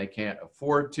work and they can't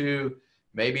afford to.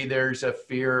 Maybe there's a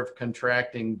fear of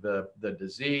contracting the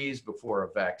disease before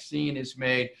a vaccine is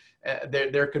made.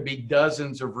 there could be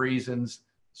dozens of reasons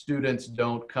students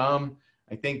don't come.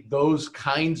 I think those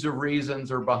kinds of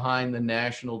reasons are behind the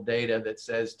national data that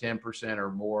says 10%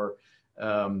 or more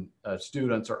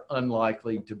students are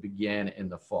unlikely to begin in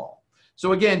the fall.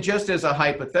 So again, just as a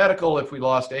hypothetical, if we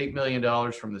lost $8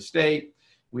 million from the state,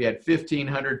 we had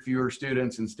 1,500 fewer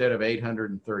students instead of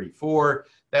 834,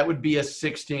 that would be a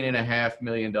 $16.5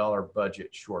 million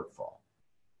budget shortfall.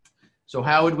 So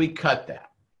how would we cut that?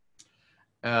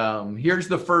 Here's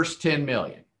the first 10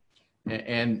 million.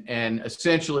 And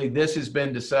essentially this has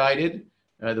been decided.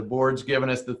 The board's given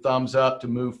us the thumbs up to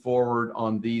move forward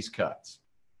on these cuts.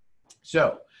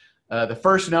 So the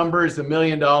first number is the $1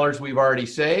 million we've already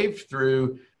saved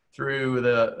through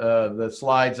the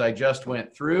slides I just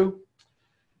went through.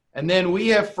 And then we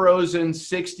have frozen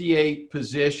 68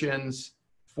 positions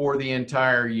for the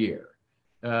entire year.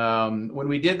 When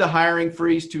we did the hiring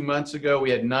freeze 2 months ago, we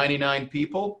had 99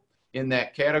 people in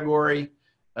that category.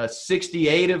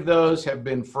 68 of those have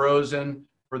been frozen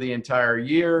for the entire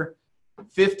year.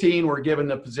 15 were given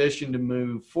the position to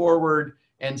move forward,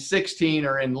 and 16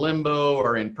 are in limbo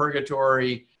or in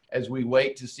purgatory as we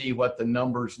wait to see what the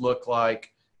numbers look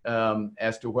like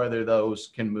as to whether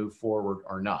those can move forward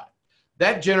or not.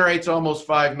 That generates almost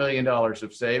 $5 million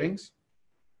of savings.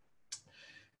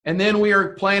 And then we are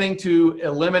planning to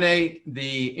eliminate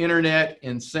the internet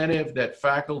incentive that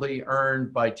faculty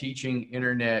earned by teaching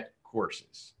internet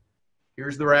courses.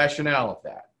 Here's the rationale of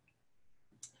that.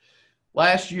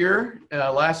 Last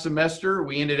semester,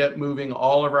 we ended up moving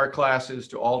all of our classes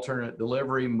to alternate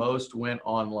delivery. Most went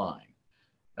online.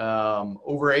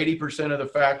 Over 80% of the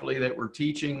faculty that were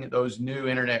teaching those new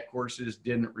internet courses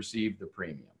didn't receive the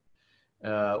premium.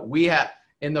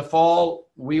 In the fall,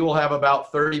 we will have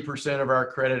about 30% of our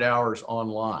credit hours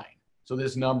online. So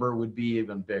this number would be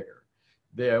even bigger.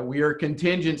 We are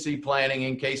contingency planning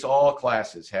in case all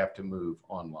classes have to move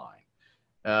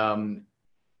online.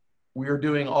 We are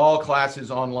doing all classes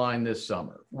online this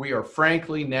summer. We are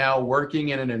frankly now working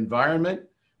in an environment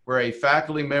where a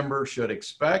faculty member should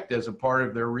expect, as a part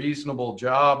of their reasonable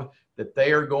job, that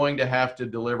they are going to have to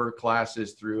deliver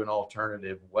classes through an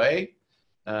alternative way,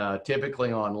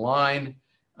 typically online.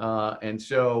 And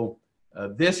so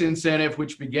this incentive,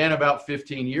 which began about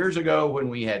 15 years ago when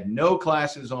we had no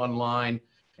classes online,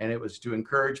 and it was to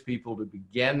encourage people to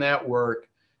begin that work,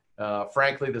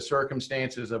 frankly, the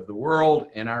circumstances of the world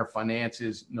and our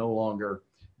finances no longer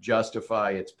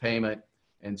justify its payment,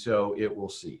 and so it will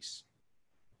cease.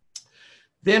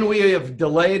 Then we have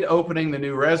delayed opening the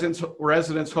new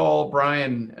residence hall.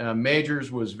 Brian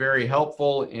Majors was very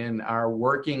helpful in our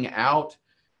working out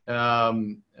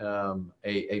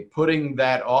putting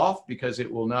that off because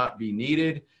it will not be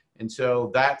needed. And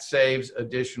so that saves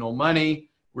additional money.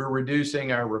 We're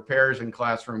reducing our repairs and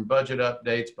classroom budget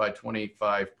updates by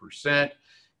 25%.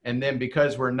 And then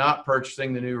because we're not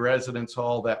purchasing the new residence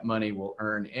hall, that money will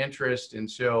earn interest. And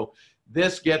so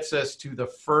this gets us to the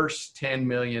first $10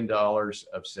 million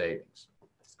of savings.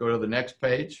 Let's go to the next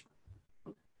page.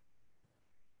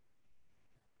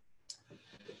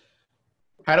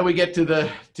 How do we get to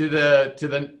the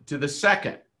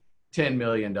second $10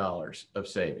 million of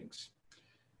savings?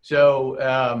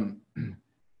 So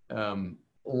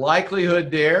likelihood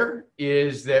there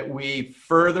is that we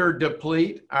further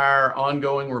deplete our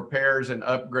ongoing repairs and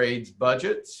upgrades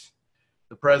budgets.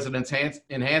 The President's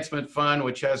Enhancement Fund,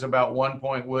 which has about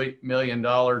 $1.1 million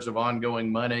of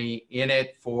ongoing money in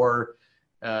it for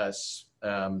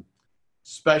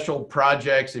special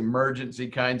projects, emergency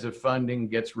kinds of funding,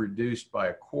 gets reduced by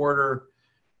a quarter.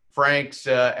 Frank's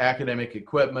academic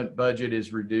equipment budget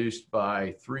is reduced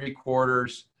by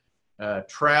 3/4.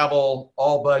 Travel,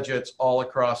 all budgets all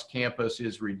across campus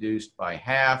is reduced by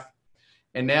half.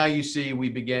 And now you see we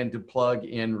begin to plug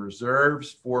in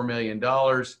reserves, $4 million.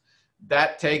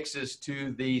 That takes us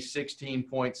to the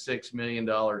 $16.6 million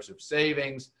of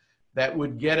savings. That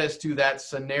would get us to that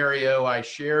scenario I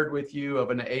shared with you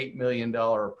of an $8 million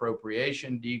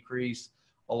appropriation decrease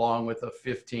along with a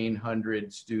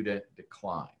 1,500 student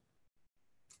decline.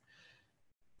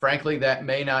 Frankly, that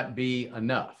may not be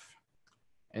enough.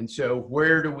 And so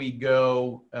where do we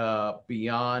go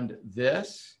beyond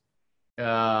this?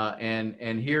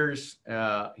 And here's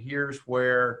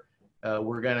where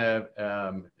we're gonna,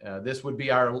 this would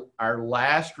be our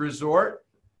last resort.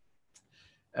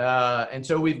 And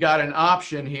so we've got an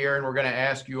option here, and we're gonna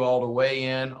ask you all to weigh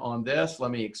in on this.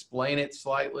 Let me explain it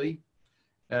slightly.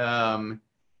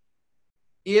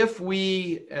 If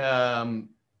we,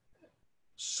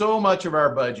 so much of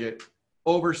our budget,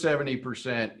 over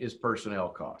 70% is personnel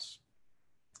costs.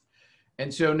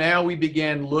 And so now we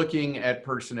began looking at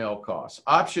personnel costs.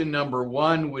 Option number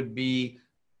one would be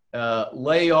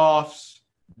layoffs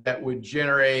that would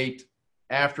generate,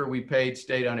 after we paid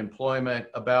state unemployment,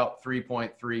 about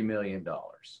 $3.3 million.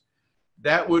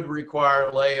 That would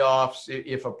require layoffs.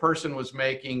 If a person was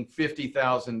making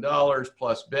 $50,000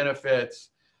 plus benefits,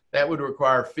 that would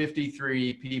require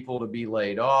 53 people to be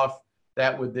laid off.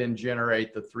 That would then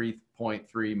generate the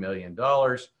 $3.3 million.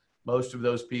 Most of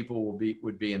those people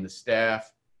would be in the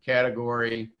staff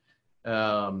category.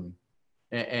 And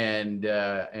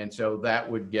so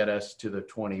that would get us to the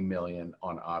 20 million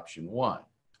on option one.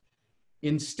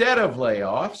 Instead of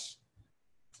layoffs,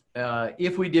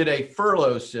 if we did a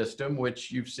furlough system,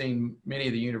 which you've seen many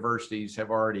of the universities have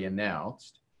already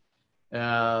announced,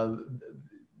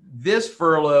 this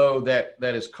furlough that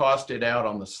is costed out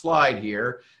on the slide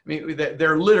here, I mean,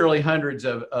 there are literally hundreds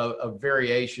of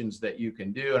variations that you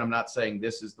can do, and I'm not saying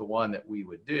this is the one that we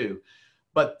would do,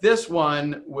 but this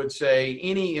one would say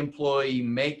any employee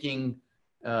making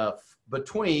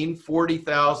between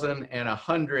 $40,000 and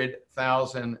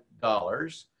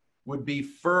 $100,000 would be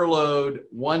furloughed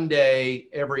 1 day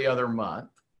every other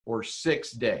month, or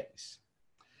 6 days.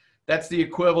 That's the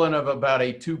equivalent of about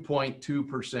a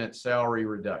 2.2% salary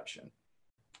reduction.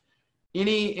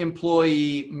 Any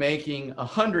employee making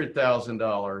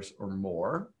 $100,000 or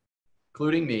more,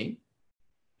 including me,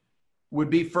 would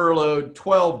be furloughed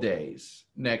 12 days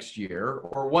next year,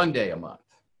 or 1 day a month.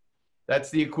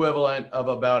 That's the equivalent of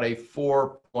about a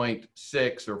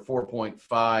 4.6 or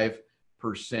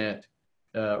 4.5%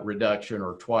 reduction,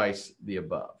 or twice the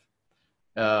above.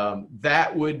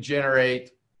 That would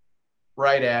generate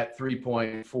right at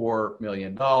 $3.4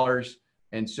 million.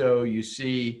 And so you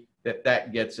see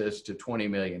that gets us to $20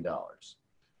 million.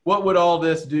 What would all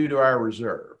this do to our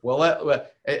reserve? Well,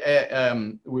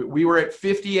 we were at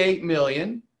 58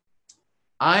 million.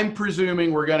 I'm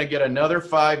presuming we're going to get another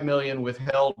 5 million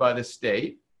withheld by the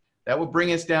state. That would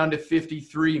bring us down to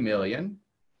 53 million.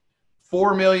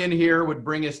 4 million here would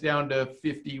bring us down to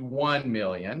 51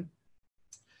 million.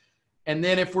 And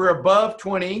then if we're above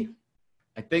 20,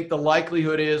 I think the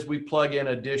likelihood is we plug in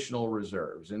additional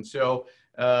reserves. And so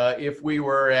if we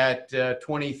were at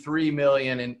 23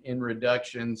 million in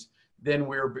reductions, then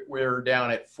we're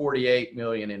down at 48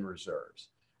 million in reserves.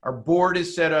 Our board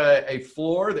has set a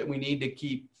floor that we need to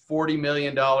keep $40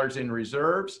 million in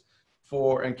reserves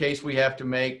for in case we have to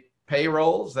make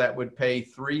payrolls. That would pay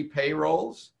 3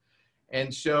 payrolls.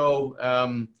 And so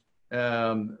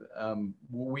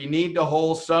we need to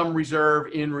hold some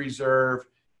reserve in reserve,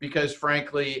 because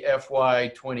frankly,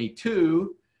 FY22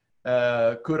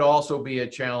 could also be a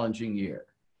challenging year.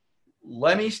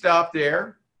 Let me stop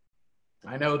there.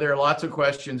 I know there are lots of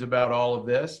questions about all of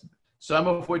this, some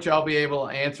of which I'll be able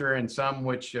to answer and some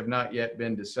which have not yet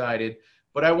been decided,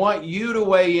 but I want you to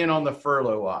weigh in on the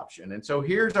furlough option. And so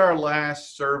here's our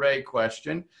last survey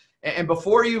question. And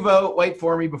before you vote, wait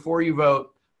for me, before you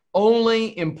vote,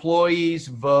 only employees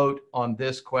vote on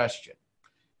this question.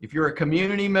 If you're a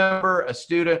community member, a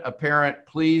student, a parent,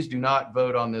 please do not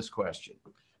vote on this question.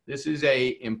 This is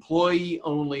a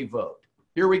employee-only vote.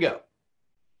 Here we go.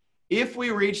 If we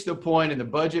reach the point in the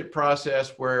budget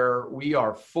process where we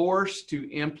are forced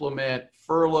to implement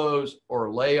furloughs or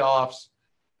layoffs,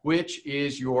 which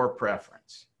is your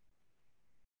preference?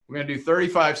 We're going to do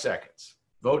 35 seconds.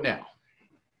 Vote now.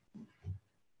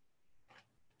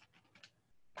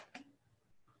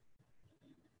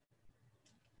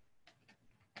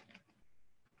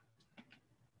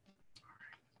 All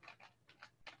right.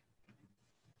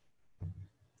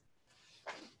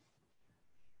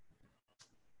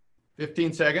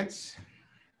 15 seconds.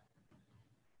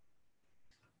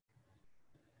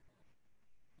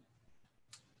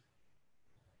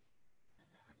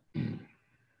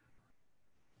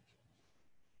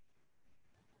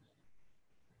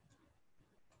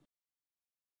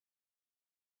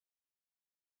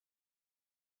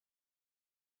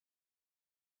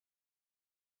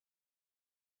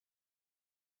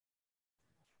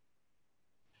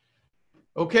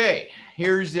 Okay,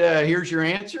 here's your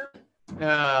answer.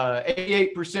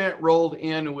 88% rolled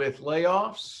in with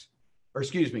layoffs, or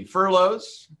excuse me,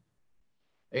 furloughs.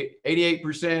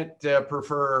 88%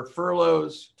 prefer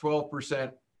furloughs,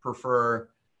 12% prefer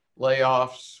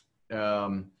layoffs.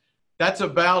 That's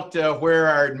about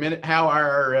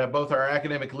where both our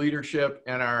academic leadership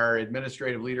and our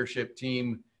administrative leadership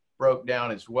team broke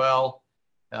down as well.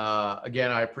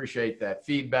 Again, I appreciate that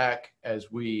feedback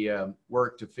as we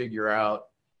work to figure out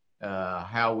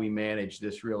how we manage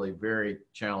this really very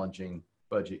challenging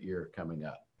budget year coming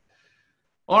up.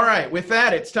 All right, with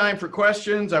that, it's time for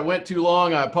questions. I went too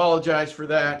long. I apologize for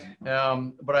that,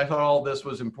 but I thought all this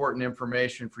was important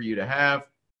information for you to have.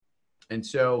 And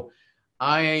so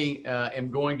I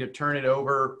am going to turn it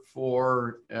over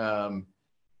for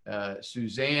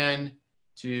Suzanne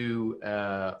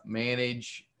to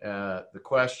manage the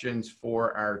questions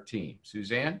for our team.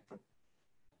 Suzanne?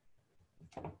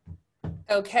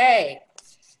 Okay.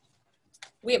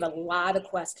 We have a lot of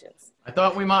questions. I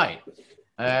thought we might.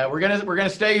 We're gonna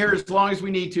stay here as long as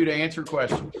we need to answer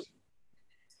questions.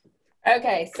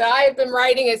 Okay, so I've been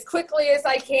writing as quickly as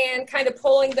I can, kind of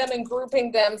pulling them and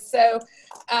grouping them. So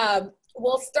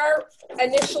we'll start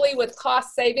initially with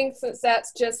cost savings, since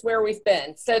that's just where we've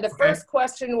been. So the first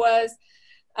question was,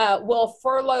 will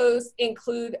furloughs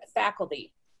include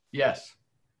faculty? Yes.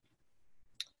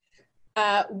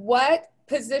 What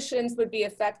positions would be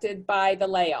affected by the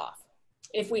layoff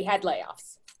if we had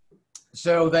layoffs?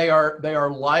 So they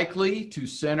are likely to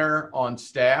center on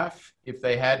staff if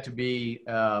they had to be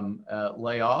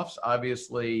layoffs.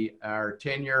 Obviously, our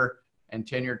tenure and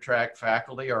tenure track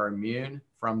faculty are immune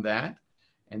from that.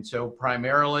 And so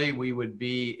primarily we would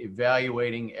be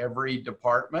evaluating every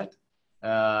department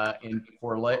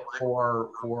for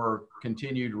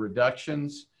continued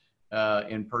reductions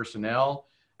in personnel.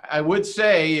 I would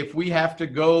say if we have to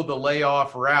go the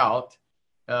layoff route,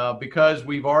 because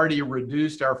we've already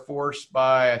reduced our force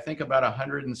by, I think, about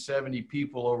 170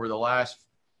 people over the last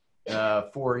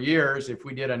 4 years. If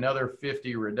we did another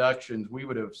 50 reductions, we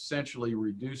would have essentially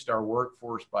reduced our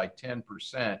workforce by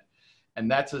 10%. And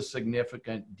that's a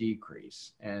significant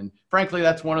decrease. And frankly,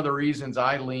 that's one of the reasons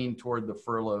I lean toward the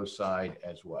furlough side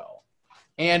as well.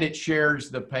 And it shares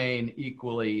the pain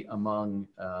equally among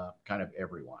kind of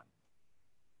everyone.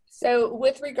 So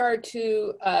with regard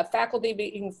to faculty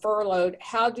being furloughed,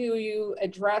 how do you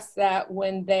address that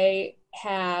when they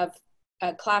have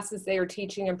classes they are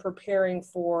teaching and preparing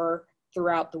for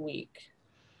throughout the week?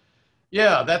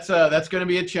 Yeah, that's going to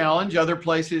be a challenge. Other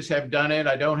places have done it.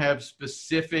 I don't have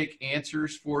specific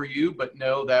answers for you, but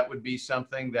no, that would be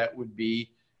something that would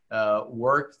be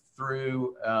worked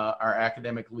through our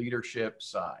academic leadership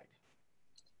side.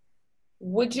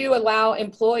 Would you allow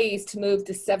employees to move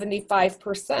to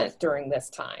 75% during this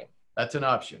time? That's an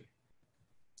option.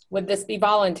 Would this be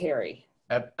voluntary?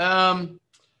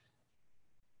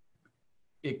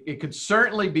 It could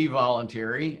certainly be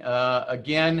voluntary.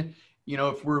 Again, you know,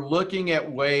 if we're looking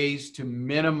at ways to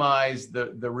minimize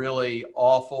the really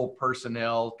awful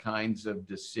personnel kinds of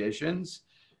decisions,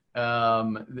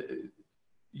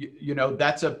 you know,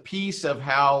 that's a piece of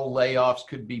how layoffs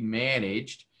could be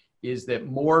managed, is that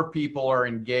more people are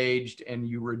engaged and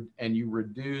you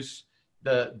reduce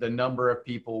the number of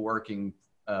people working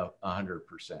 100%.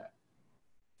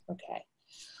 Okay.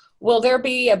 Will there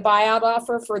be a buyout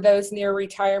offer for those near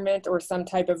retirement or some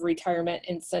type of retirement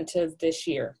incentive this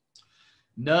year?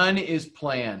 None is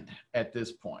planned at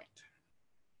this point.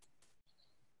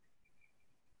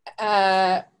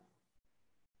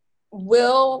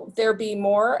 Will there be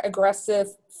more aggressive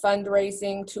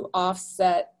fundraising to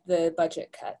offset the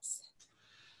budget cuts?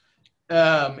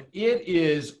 It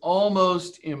is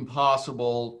almost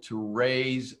impossible to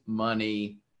raise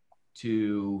money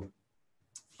to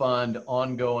fund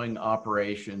ongoing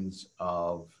operations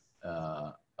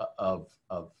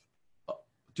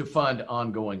to fund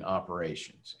ongoing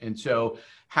operations. And so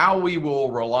how we will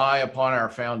rely upon our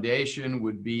foundation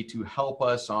would be to help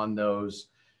us on those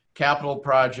capital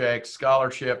projects,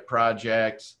 scholarship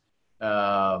projects,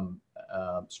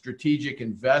 strategic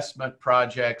investment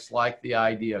projects like the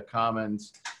Idea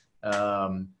Commons,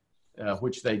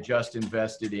 which they just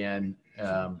invested in.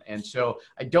 And so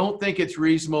I don't think it's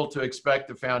reasonable to expect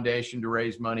the foundation to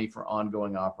raise money for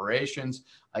ongoing operations.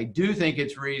 I do think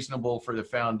it's reasonable for the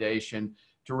foundation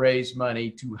to raise money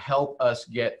to help us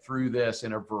get through this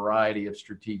in a variety of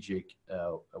strategic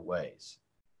ways.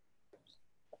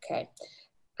 Okay.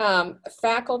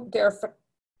 Faculty, there are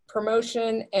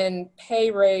promotion and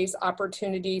pay raise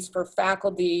opportunities for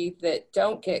faculty that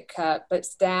don't get cut, but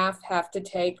staff have to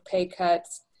take pay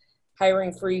cuts,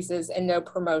 hiring freezes, and no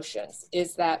promotions.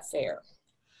 Is that fair?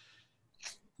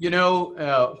 You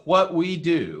know, what we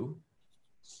do,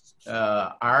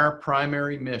 our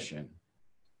primary mission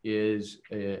is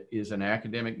an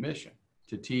academic mission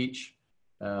to teach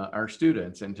our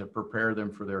students and to prepare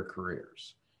them for their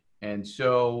careers. And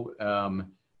so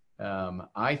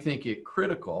I think it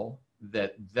critical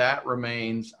that that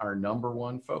remains our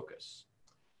 #1 focus.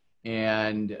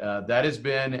 And that has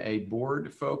been a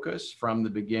board focus from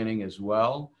the beginning as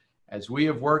well. As we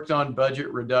have worked on budget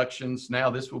reductions,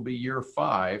 now this will be year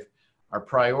 5, our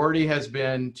priority has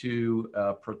been to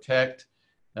protect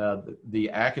the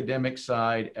academic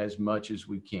side as much as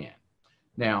we can.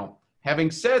 Now,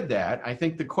 having said that, I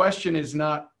think the question is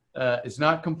not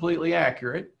completely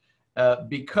accurate.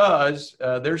 because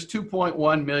there's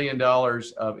 $2.1 million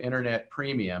of internet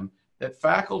premium that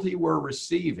faculty were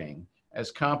receiving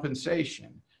as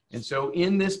compensation. And so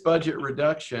in this budget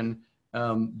reduction,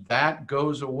 that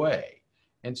goes away.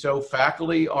 And so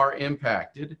faculty are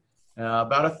impacted.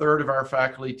 About a third of our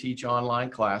faculty teach online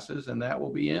classes, and that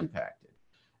will be impacted.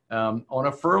 On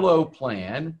a furlough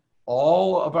plan,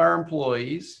 all of our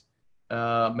employees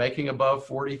making above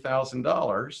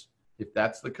 $40,000, if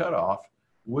that's the cutoff,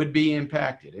 would be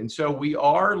impacted. And so we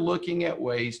are looking at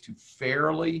ways to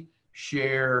fairly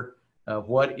share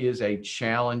what is a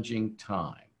challenging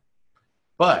time.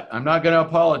 But I'm not going to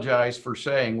apologize for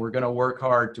saying we're going to work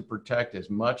hard to protect as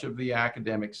much of the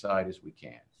academic side as we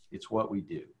can. It's what we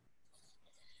do.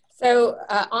 So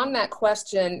on that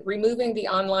question, removing the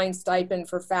online stipend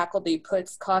for faculty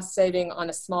puts cost saving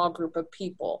on a small group of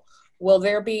people. Will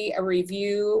there be a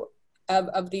review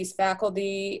of these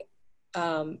faculty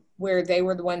where they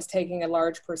were the ones taking a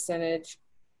large percentage,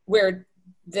 where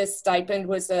this stipend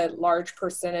was a large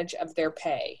percentage of their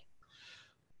pay?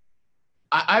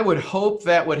 I would hope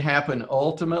that would happen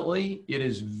ultimately. It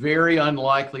is very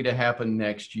unlikely to happen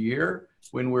next year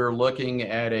when we're looking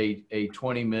at a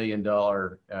 $20 million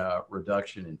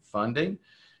reduction in funding.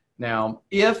 Now,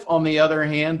 if on the other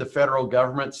hand, the federal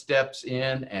government steps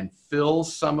in and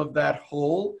fills some of that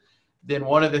hole, then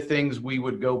one of the things we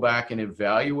would go back and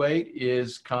evaluate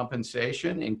is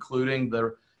compensation, including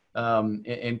those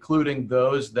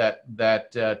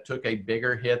that took a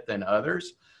bigger hit than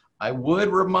others. I would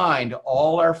remind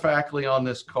all our faculty on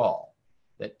this call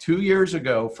that 2 years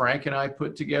ago, Frank and I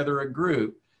put together a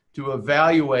group to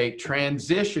evaluate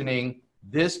transitioning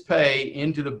this pay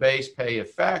into the base pay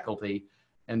of faculty,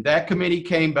 and that committee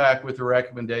came back with a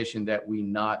recommendation that we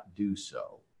not do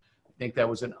so. I think that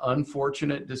was an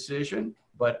unfortunate decision,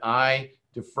 but I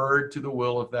deferred to the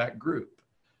will of that group.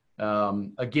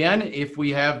 Again, if we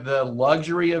have the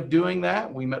luxury of doing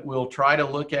that, we'll try to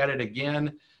look at it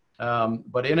again.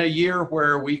 But in a year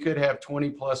where we could have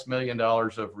 $20+ million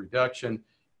of reduction,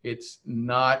 it's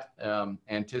not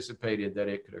anticipated that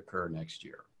it could occur next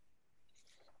year.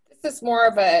 This is more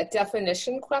of a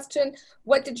definition question.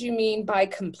 What did you mean by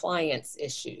compliance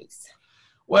issues?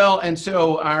 Well, and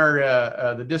so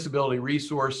our the Disability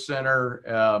Resource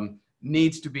Center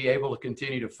needs to be able to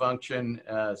continue to function,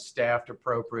 staffed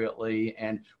appropriately,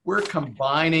 and we're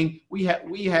combining. We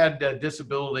had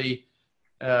disability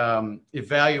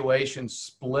evaluation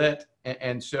split,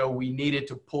 and so we needed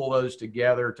to pull those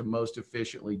together to most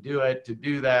efficiently do it. To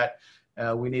do that,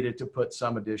 we needed to put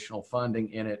some additional funding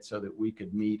in it so that we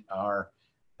could meet our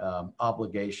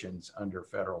obligations under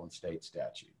federal and state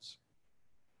statutes.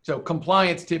 So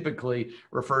compliance typically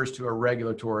refers to a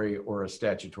regulatory or a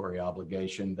statutory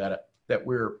obligation that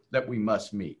we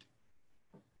must meet.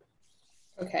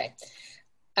 Okay,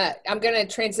 I'm going to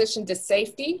transition to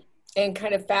safety and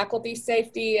kind of faculty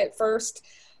safety at first.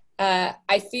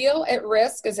 I feel at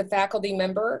risk as a faculty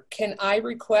member. Can I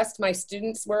request my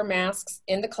students wear masks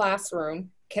in the classroom?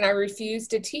 Can I refuse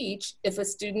to teach if a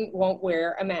student won't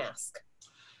wear a mask?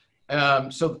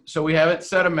 So we haven't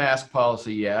set a mask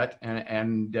policy yet,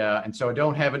 and so I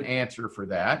don't have an answer for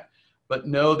that, but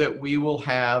know that we will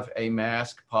have a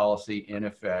mask policy in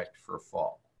effect for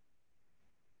fall.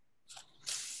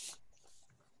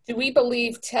 Do we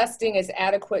believe testing is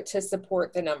adequate to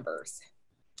support the numbers?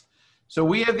 So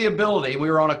we have the ability, we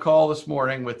were on a call this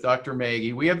morning with Dr.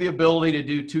 Maggie, we have the ability to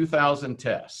do 2,000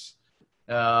 tests.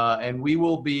 And we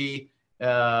will be,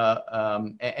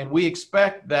 and we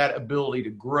expect that ability to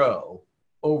grow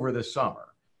over the summer.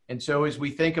 And so as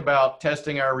we think about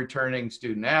testing our returning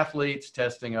student athletes,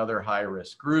 testing other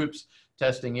high-risk groups,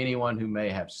 testing anyone who may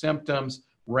have symptoms,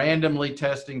 randomly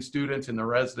testing students in the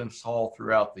residence hall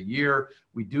throughout the year,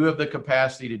 we do have the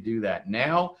capacity to do that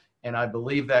now, and I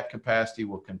believe that capacity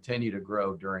will continue to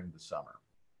grow during the summer.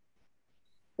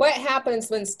 What happens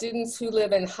when students who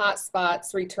live in hot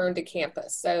spots return to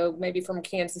campus? So maybe from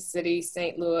Kansas City,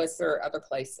 St. Louis, or other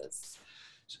places.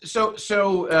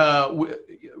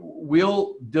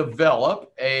 We'll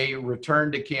develop a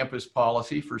return to campus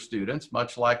policy for students,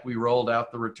 much like we rolled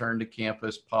out the return to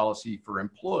campus policy for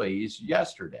employees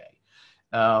yesterday.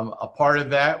 A part of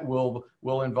that will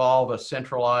involve a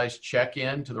centralized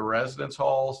check-in to the residence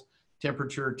halls,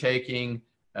 temperature taking,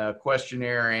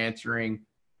 questionnaire answering,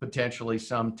 potentially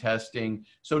some testing.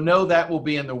 So know that will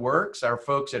be in the works. Our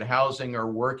folks at Housing are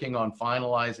working on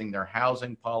finalizing their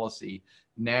housing policy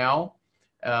now.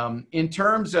 In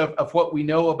terms of what we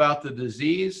know about the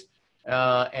disease,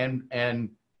 and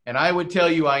I would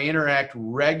tell you I interact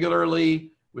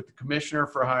regularly with the Commissioner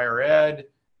for Higher Ed,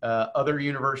 other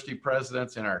university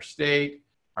presidents in our state,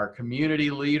 our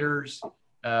community leaders,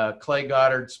 Clay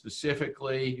Goddard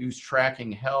specifically, who's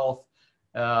tracking health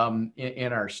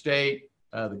in our state,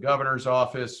 the governor's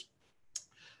office.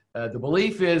 The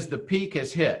belief is the peak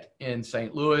has hit in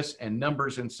St. Louis, and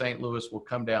numbers in St. Louis will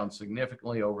come down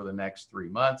significantly over the next 3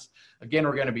 months. Again,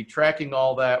 we're going to be tracking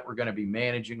all that. We're going to be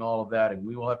managing all of that, and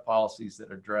we will have policies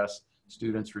that address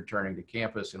students returning to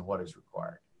campus and what is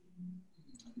required.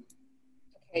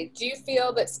 Okay. Do you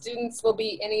feel that students will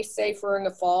be any safer in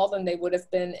the fall than they would have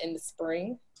been in the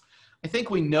spring? I think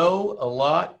we know a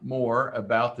lot more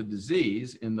about the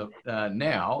disease in the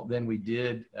now than we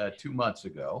did 2 months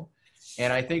ago.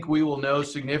 And I think we will know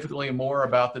significantly more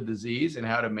about the disease and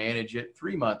how to manage it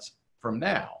 3 months from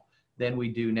now than we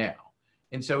do now.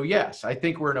 And so, yes, I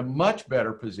think we're in a much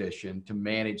better position to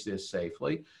manage this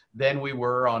safely than we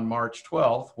were on March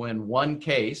 12th, when one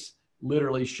case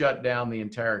literally shut down the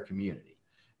entire community.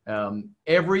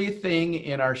 Everything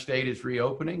in our state is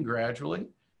reopening gradually.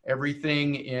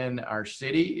 Everything in our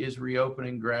city is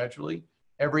reopening gradually.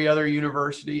 Every other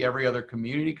university, every other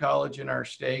community college in our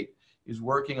state is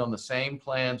working on the same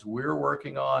plans we're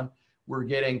working on. We're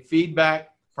getting feedback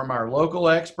from our local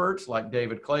experts like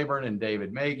David Claiborne and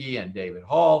David Magee and David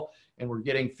Hall, and we're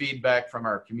getting feedback from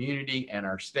our community and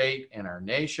our state and our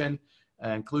nation,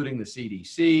 including the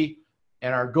CDC.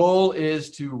 And our goal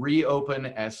is to reopen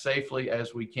as safely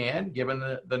as we can, given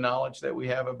the knowledge that we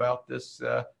have about this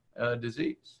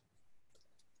disease.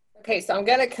 Okay, so I'm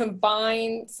going to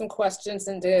combine some questions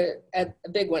into a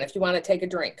big one if you want to take a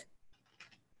drink.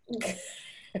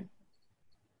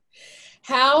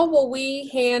 How will we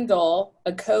handle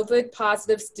a COVID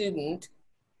positive student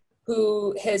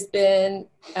who has been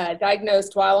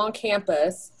diagnosed while on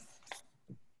campus?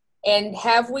 And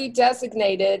have we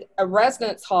designated a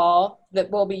residence hall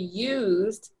that will be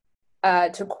used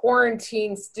to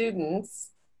quarantine students?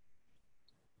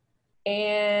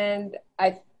 And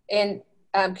can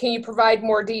you provide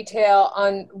more detail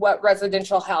on what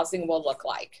residential housing will look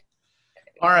like?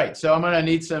 All right, so I'm going to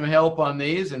need some help on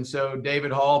these. And so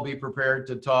David Hall, be prepared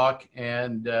to talk,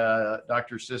 and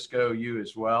Dr. Cisco, you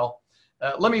as well.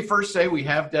 Let me first say we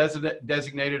have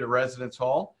designated a residence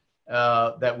hall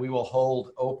that we will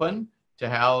hold open to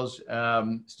house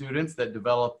students that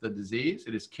develop the disease.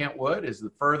 It is Kentwood, is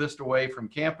the furthest away from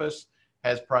campus,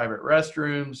 has private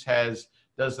restrooms,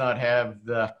 does not have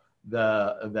the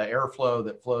airflow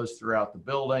that flows throughout the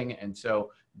building. And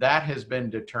so that has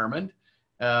been determined.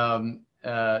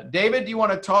 David, do you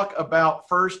want to talk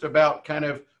first about kind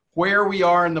of where we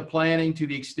are in the planning to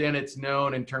the extent it's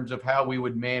known in terms of how we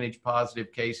would manage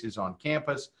positive cases on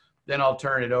campus? Then I'll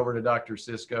turn it over to Dr.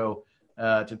 Cisco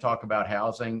to talk about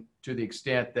housing to the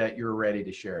extent that you're ready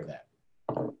to share that.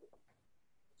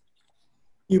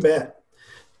 You bet.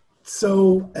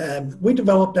 So we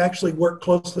actually worked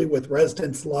closely with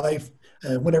Residence Life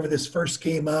whenever this first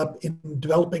came up, in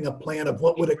developing a plan of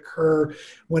what would occur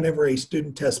whenever a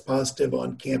student tests positive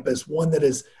on campus, one that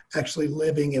is actually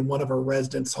living in one of our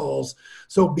residence halls.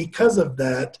 So because of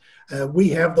that, we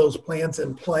have those plans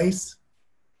in place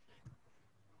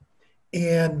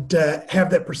and have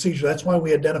that procedure. That's why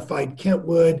we identified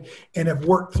Kentwood and have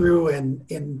worked through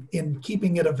in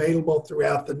keeping it available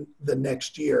throughout the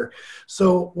next year.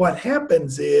 So what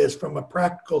happens is, from a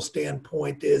practical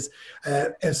standpoint, is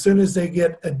as soon as they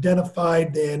get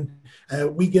identified, then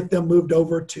we get them moved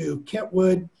over to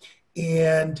Kentwood,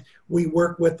 and we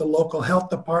work with the local health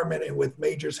department and with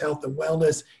Majors Health and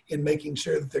Wellness in making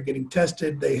sure that they're getting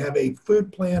tested. They have a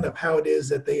food plan of how it is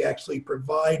that they actually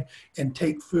provide and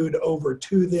take food over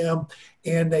to them.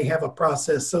 And they have a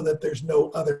process so that there's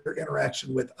no other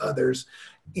interaction with others.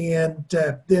 And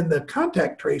then the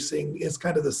contact tracing is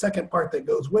kind of the second part that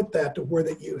goes with that, to where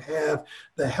that you have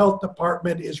the health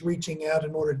department is reaching out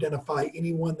in order to identify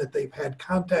anyone that they've had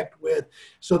contact with,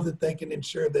 so that they can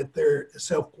ensure that they're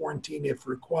self-quarantine if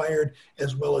required,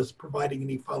 as well as providing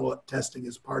any follow-up testing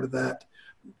as part of that.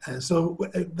 So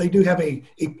they do have a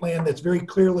plan that's very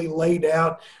clearly laid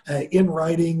out in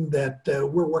writing, that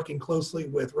we're working closely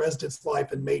with Residence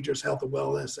Life and Majors Health and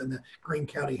Wellness and the Greene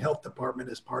County Health Department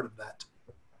as part of that.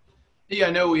 Yeah, I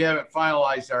know we haven't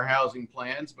finalized our housing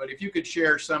plans, but if you could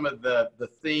share some of the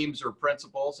themes or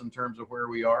principles in terms of where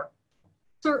we are.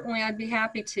 Certainly, I'd be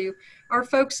happy to. Our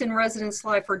folks in Residence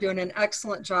Life are doing an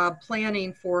excellent job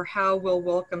planning for how we'll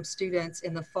welcome students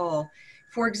in the fall.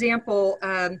 For example,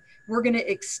 we're going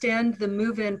to extend the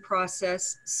move-in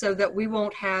process so that we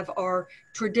won't have our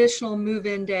traditional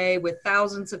move-in day with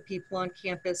thousands of people on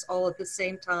campus all at the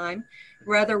same time.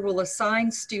 Rather, we'll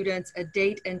assign students a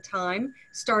date and time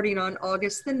starting on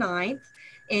August the 9th,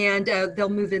 and they'll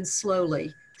move in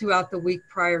slowly throughout the week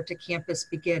prior to campus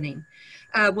beginning.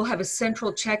 We'll have a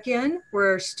central check-in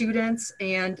where students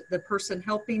and the person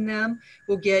helping them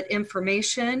will get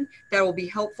information that will be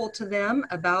helpful to them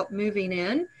about moving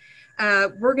in.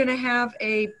 We're going to have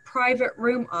a private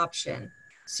room option.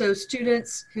 So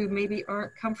students who maybe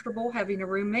aren't comfortable having a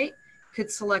roommate could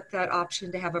select that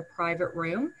option to have a private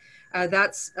room.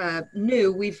 That's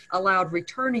new. We've allowed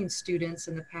returning students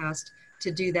in the past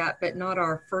to do that, but not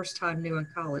our first-time new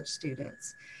and college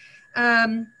students.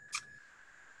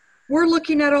 We're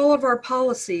looking at all of our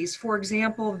policies, for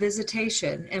example,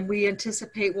 visitation, and we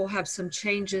anticipate we'll have some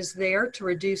changes there to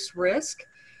reduce risk.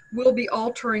 We'll be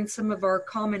altering some of our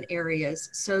common areas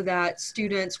so that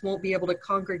students won't be able to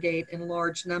congregate in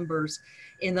large numbers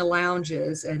in the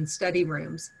lounges and study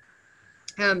rooms.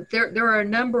 There are a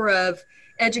number of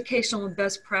educational and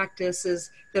best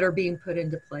practices that are being put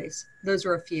into place. Those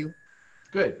are a few.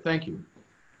 Good, thank you.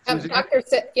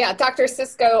 Dr.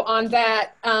 Cisco, on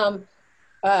that,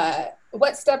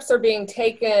 what steps are being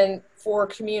taken for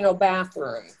communal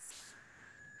bathrooms?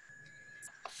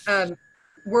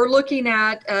 We're looking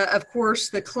at, of course,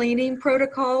 the cleaning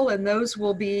protocol, and those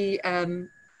will be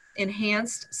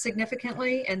enhanced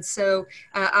significantly. And so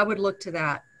I would look to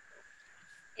that.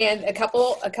 And a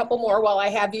couple more while I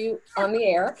have you on the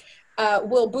air.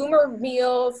 Will Boomer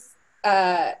Meals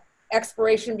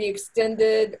expiration be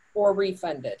extended or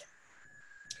refunded?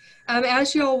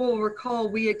 As you all will recall,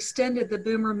 we extended the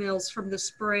Boomer Meals from the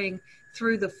spring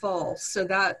through the fall. So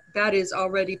that is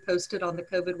already posted on the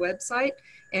COVID website,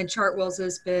 and Chartwells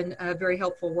has been very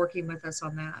helpful working with us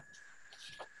on that.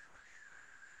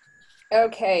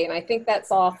 Okay, and I think that's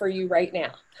all for you right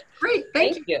now. Great,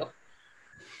 thank you.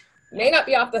 May not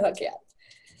be off the hook yet.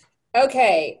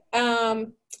 Okay,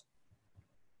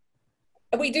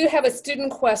 we do have a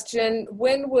student question.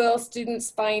 When will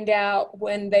students find out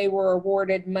when they were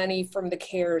awarded money from the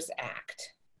CARES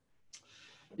Act?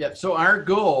 Yeah, so our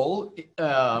goal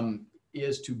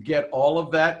is to get all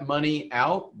of that money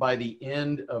out by the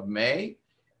end of May.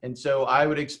 And so I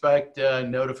would expect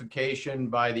notification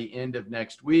by the end of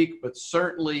next week, but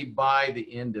certainly by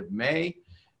the end of May.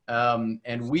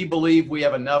 And we believe we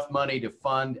have enough money to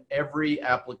fund every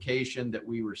application that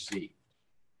we receive.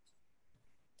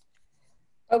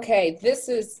 Okay, this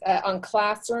is on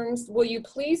classrooms. Will you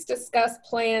please discuss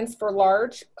plans for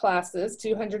large classes,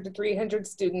 200 to 300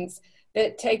 students,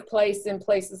 that take place in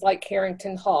places like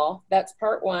Carrington Hall? That's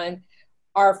part one.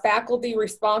 Are faculty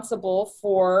responsible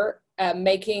for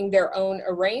making their own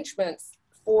arrangements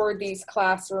for these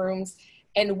classrooms?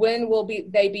 And when will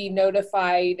they be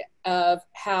notified of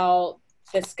how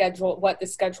the schedule, what the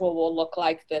schedule will look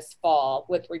like this fall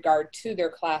with regard to their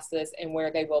classes and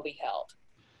where they will be held?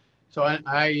 So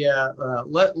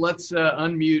let's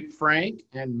unmute Frank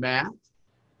and Matt.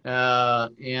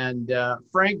 Frank,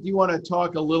 do you want to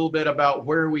talk a little bit about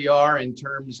where we are in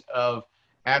terms of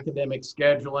academic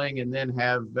scheduling, and then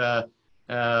have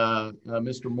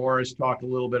Mr. Morris talk a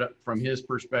little bit from his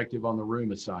perspective on the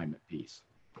room assignment piece?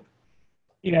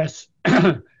 Yes,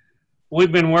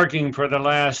 we've been working for the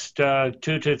last 2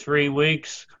 to 3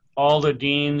 weeks, all the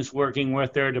deans working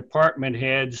with their department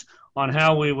heads on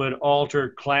how we would alter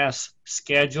class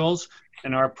schedules.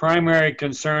 And our primary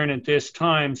concern at this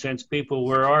time, since people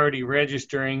were already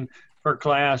registering for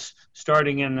class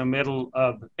starting in the middle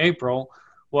of April,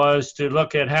 was to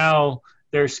look at how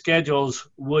their schedules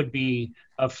would be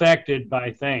affected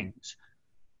by things.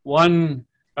 One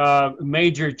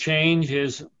major change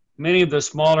is many of the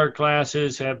smaller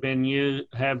classes have been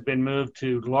moved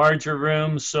to larger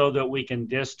rooms so that we can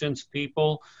distance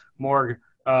people more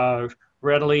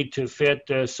readily to fit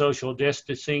social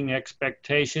distancing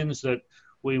expectations that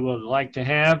we would like to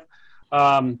have.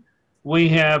 We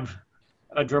have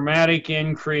a dramatic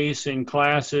increase in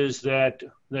classes that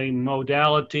the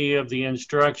modality of the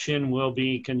instruction will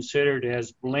be considered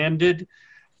as blended.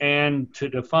 And to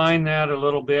define that a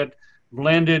little bit,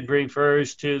 blended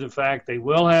refers to the fact they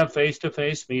will have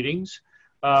face-to-face meetings.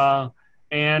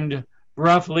 And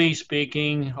roughly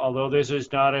speaking, although this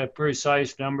is not a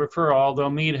precise number for all, they'll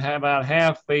meet about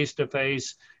half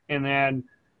face-to-face, and then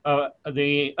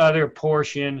the other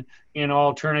portion in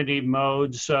alternative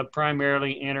modes,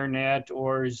 primarily internet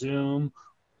or Zoom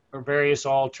or various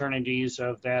alternatives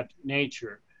of that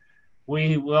nature.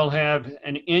 We will have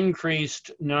an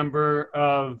increased number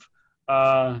of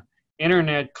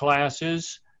internet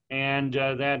classes, and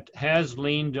that has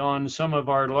leaned on some of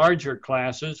our larger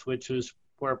classes, which is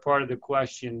where part of the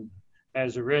question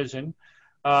has arisen.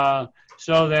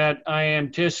 So that I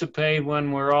anticipate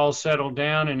when we're all settled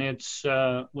down and it's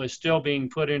was still being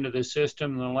put into the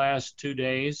system in the last 2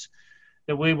 days,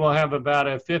 that we will have about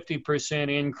a 50%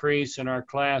 increase in our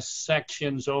class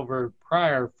sections over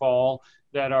prior fall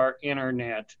that are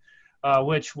internet,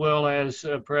 which will, as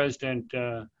President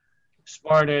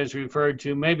Sparta has referred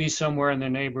to, maybe somewhere in the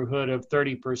neighborhood of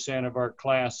 30% of our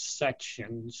class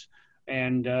sections,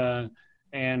 and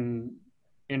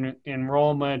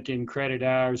enrollment in credit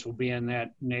hours will be in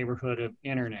that neighborhood of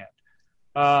internet.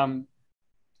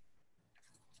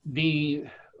 The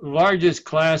largest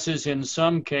classes in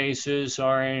some cases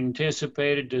are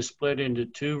anticipated to split into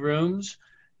 2 rooms,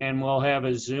 and we'll have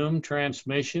a Zoom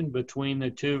transmission between the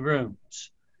 2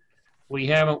 rooms. We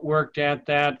haven't worked at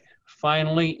that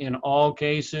finally in all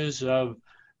cases of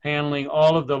handling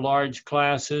all of the large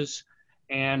classes,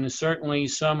 and certainly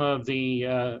some of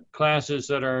the classes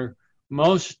that are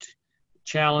most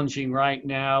challenging right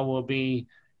now will be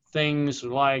things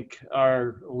like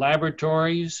our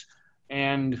laboratories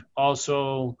and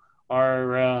also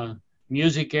our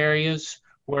music areas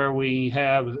where we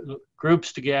have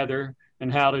groups together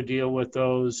and how to deal with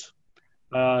those.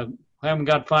 Haven't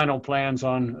got final plans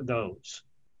on those.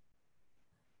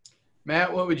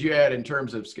 Matt, what would you add in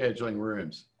terms of scheduling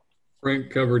rooms? Frank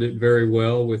covered it very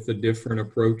well with the different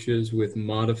approaches with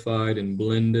modified and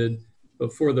blended.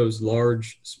 But for those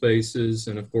large spaces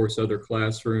and of course other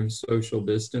classrooms, social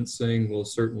distancing will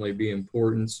certainly be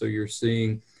important. So you're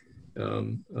seeing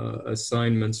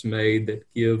assignments made that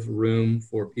give room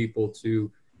for people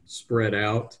to spread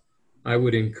out. I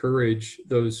would encourage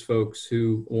those folks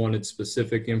who wanted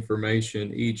specific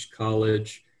information. Each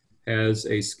college has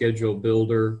a schedule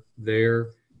builder there,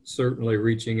 certainly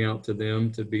reaching out to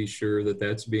them to be sure that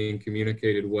that's being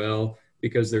communicated well,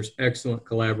 because there's excellent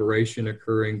collaboration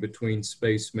occurring between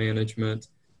space management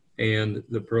and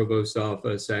the Provost's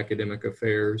Office, Academic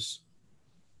Affairs.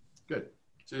 Good.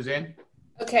 Suzanne?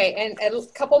 Okay, and a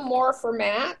couple more for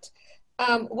Matt.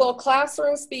 Will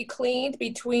classrooms be cleaned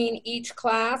between each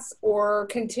class or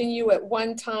continue at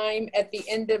one time at the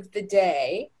end of the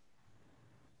day?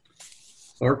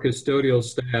 Our custodial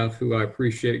staff, who I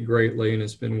appreciate greatly and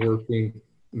has been working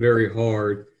very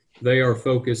hard, they are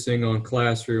focusing on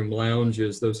classroom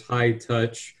lounges, those high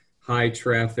touch, high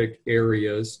traffic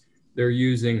areas. They're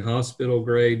using hospital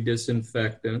grade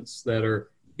disinfectants that are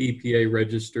EPA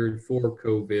registered for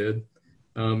COVID.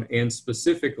 And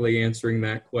specifically answering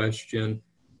that question,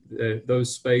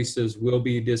 those spaces will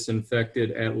be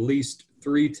disinfected at least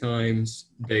 3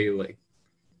 times daily.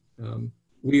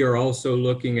 We are also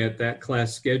looking at that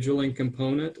class scheduling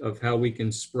component of how we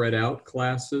can spread out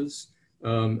classes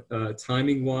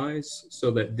timing wise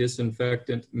so that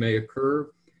disinfectant may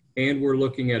occur. And we're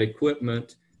looking at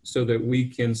equipment so that we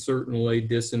can certainly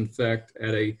disinfect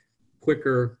at a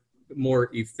quicker, more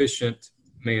efficient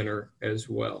manner as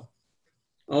well.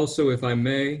 Also, if I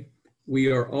may, we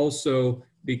are also,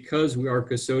 because our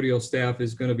custodial staff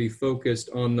is going to be focused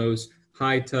on those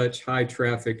high touch, high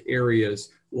traffic areas,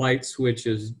 light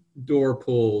switches, door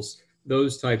pulls,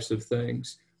 those types of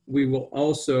things. We will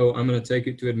also, I'm going to take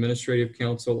it to Administrative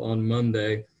Council on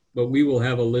Monday, but we will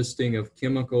have a listing of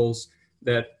chemicals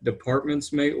that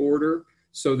departments may order.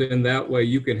 So then that way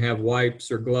you can have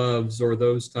wipes or gloves or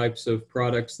those types of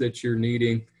products that you're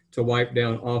needing to wipe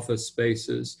down office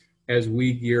spaces as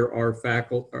we gear our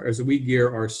faculty, as we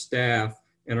gear our staff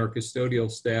and our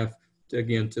custodial staff to,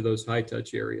 again, to those high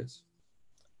touch areas.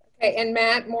 Okay, and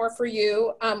Matt, more for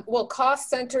you. Will cost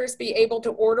centers be able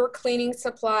to order cleaning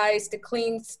supplies to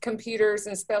clean computers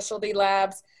and specialty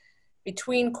labs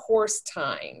between course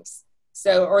times?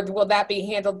 So, or will that be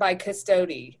handled by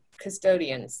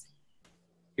custodians?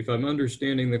 If I'm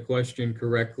understanding the question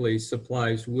correctly,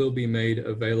 supplies will be made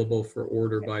available for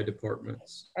order by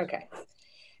departments. Okay.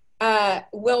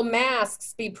 Will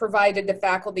masks be provided to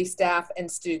faculty, staff,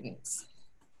 and students?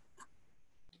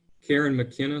 Karen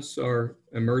McInnes, our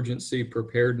emergency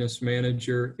preparedness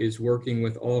manager, is working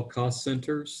with all cost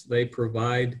centers. They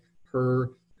provide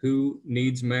her who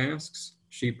needs masks.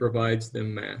 She provides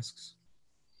them masks.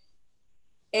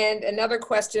 And another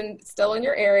question still in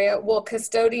your area, will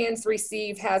custodians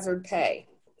receive hazard pay?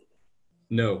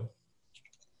 No.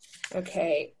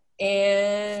 Okay,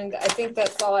 and I think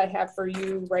that's all I have for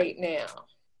you right now.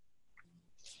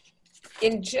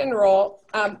 In general,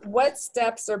 what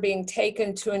steps are being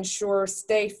taken to ensure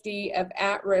safety of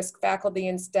at-risk faculty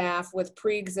and staff with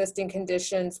pre-existing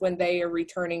conditions when they are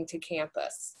returning to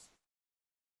campus?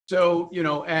 So, you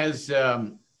know, as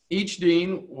each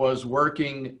dean was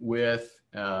working with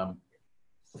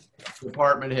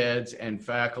department heads and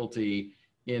faculty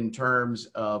in terms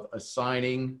of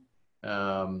assigning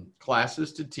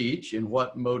classes to teach in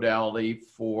what modality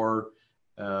for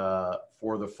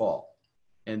the fall.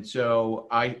 And so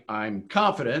I'm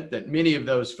confident that many of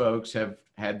those folks have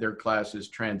had their classes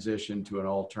transition to an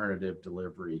alternative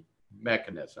delivery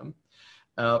mechanism.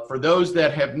 For those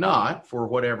that have not, for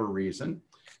whatever reason,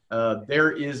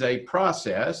 there is a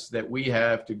process that we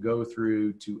have to go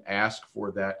through to ask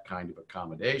for that kind of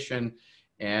accommodation.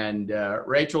 And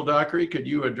Rachel Dockery, could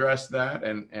you address that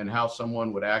and how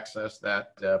someone would access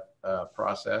that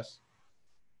process?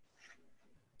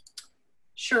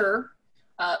 Sure.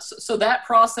 So that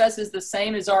process is the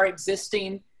same as our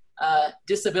existing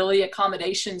disability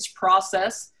accommodations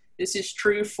process. This is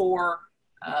true for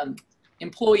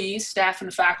employees, staff,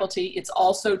 and faculty. It's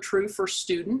also true for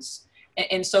students.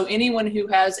 And so anyone who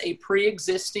has a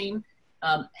pre-existing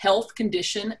health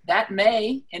condition, that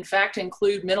may in fact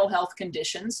include mental health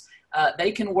conditions,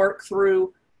 they can work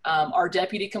through our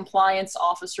Deputy Compliance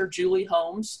Officer, Julie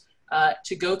Holmes,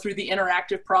 to go through the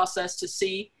interactive process to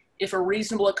see if a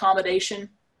reasonable accommodation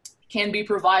can be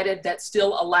provided that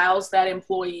still allows that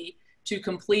employee to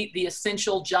complete the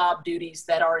essential job duties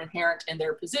that are inherent in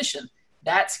their position.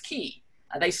 That's key.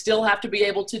 They still have to be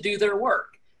able to do their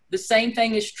work. The same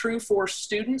thing is true for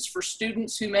students. For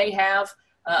students who may have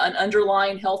an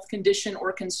underlying health condition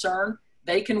or concern,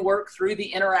 they can work through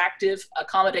the interactive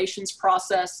accommodations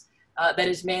process that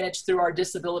is managed through our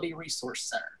Disability Resource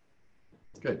Center.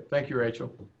 Good. Thank you,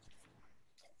 Rachel.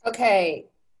 Okay.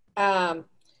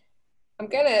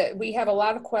 We have a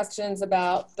lot of questions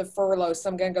about the furlough, so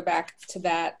I'm going to go back to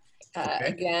that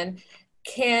again.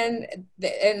 And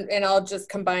I'll just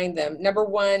combine them. Number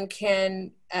one,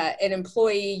 can an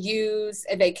employee use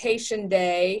a vacation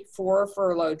day for a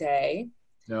furlough day?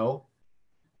 No.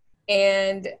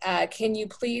 And can you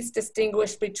please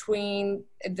distinguish between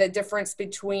the difference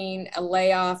between a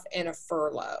layoff and a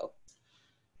furlough?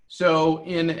 So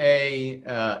in a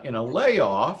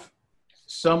layoff,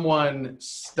 someone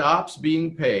stops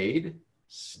being paid,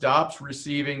 stops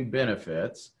receiving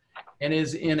benefits, and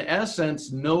is in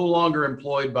essence no longer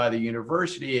employed by the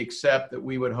university, except that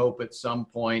we would hope at some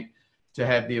point to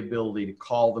have the ability to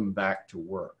call them back to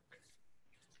work.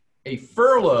 A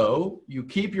furlough, you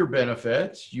keep your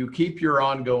benefits, you keep your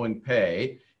ongoing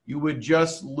pay, you would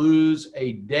just lose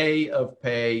a day of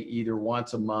pay either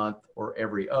once a month or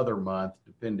every other month,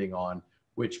 depending on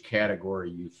which category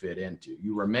you fit into.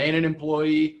 You remain an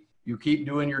employee, you keep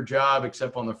doing your job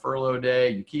except on the furlough day,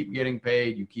 you keep getting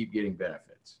paid, you keep getting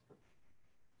benefits.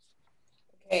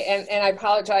 Okay, and I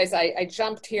apologize, I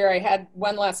jumped here. I had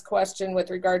one last question with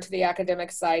regard to the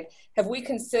academic side. Have we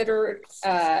considered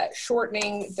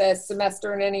shortening the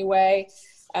semester in any way?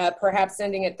 Perhaps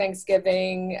ending at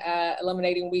Thanksgiving,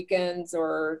 eliminating weekends,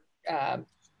 or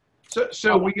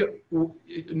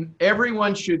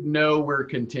Everyone should know we're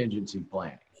contingency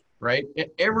planning, right?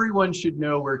 Everyone should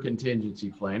know we're contingency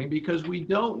planning because we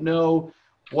don't know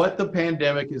what the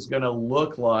pandemic is going to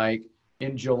look like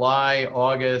in July,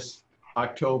 August,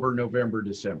 October, November,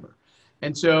 December.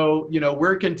 And so,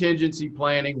 we're contingency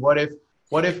planning. What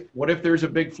if there's a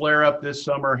big flare up this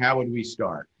summer? How would we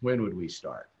start? When would we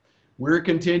start? We're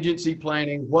contingency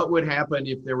planning. What would happen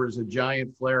if there was a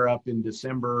giant flare up in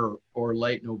December or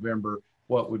late November?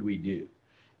 What would we do?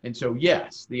 And so,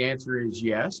 yes, the answer is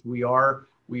yes. We are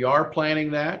planning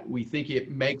that. We think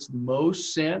it makes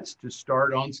most sense to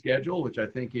start on schedule, which I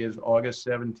think is August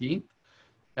 17th.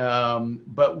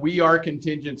 But we are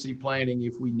contingency planning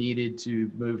if we needed to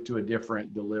move to a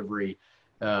different delivery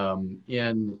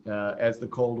as the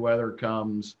cold weather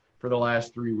comes for the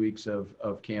last 3 weeks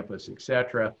of campus, et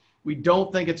cetera. We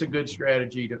don't think it's a good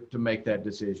strategy to make that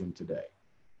decision today.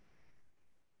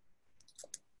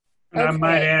 And I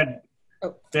might add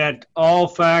that all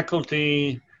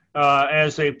faculty,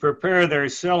 as they prepare their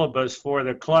syllabus for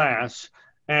the class,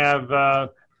 have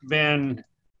been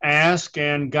asked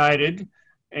and guided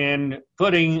in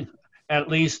putting at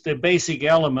least the basic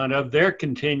element of their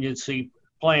contingency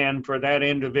plan for that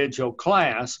individual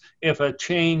class. If a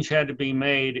change had to be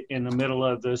made in the middle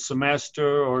of the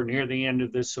semester or near the end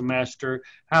of the semester,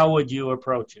 how would you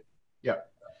approach it? Yeah.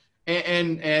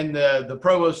 And the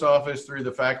Provost Office through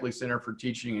the Faculty Center for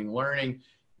Teaching and Learning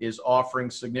is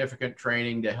offering significant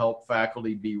training to help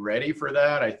faculty be ready for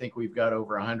that. I think we've got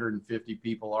over 150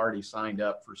 people already signed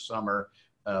up for summer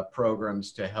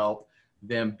programs to help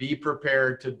them be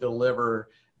prepared to deliver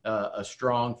a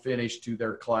strong finish to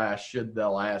their class should the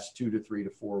last 2 to 3 to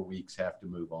 4 weeks have to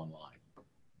move online.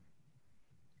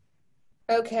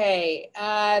 Okay,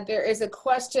 there is a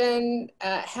question,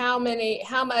 how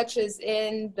much is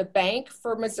in the bank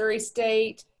for Missouri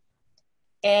State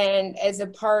and as a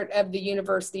part of the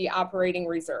university operating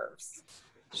reserves?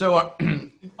 So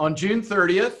on June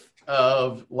 30th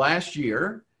of last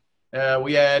year,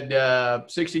 We had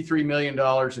 $63 million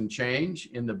in change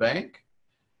in the bank.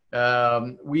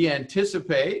 We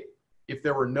anticipate if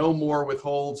there were no more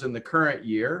withholds in the current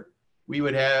year, we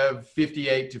would have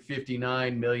 $58 to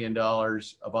 $59 million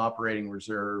of operating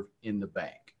reserve in the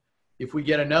bank. If we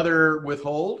get another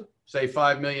withhold, say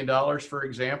 $5 million, for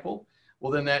example,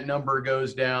 well, then that number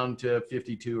goes down to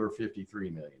 $52 or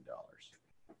 $53 million.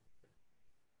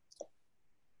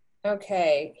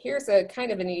 Okay, here's a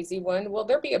kind of an easy one. Will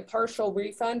there be a partial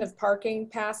refund of parking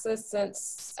passes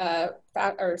since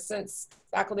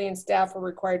faculty and staff are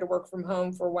required to work from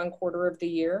home for 1/4 of the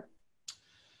year?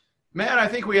 Matt, I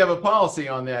think we have a policy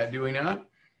on that, do we not?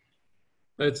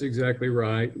 That's exactly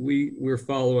right. We're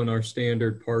following our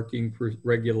standard parking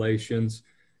regulations.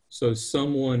 So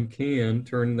someone can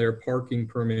turn their parking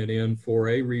permit in for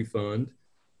a refund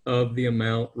of the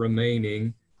amount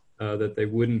remaining that they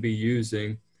wouldn't be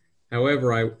using.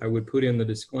 However, I would put in the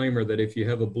disclaimer that if you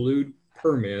have a blue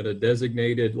permit, a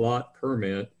designated lot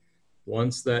permit,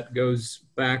 once that goes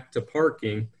back to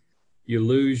parking, you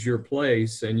lose your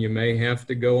place and you may have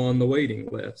to go on the waiting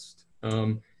list.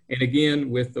 And again,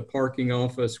 with the parking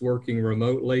office working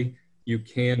remotely, you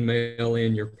can mail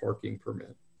in your parking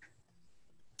permit.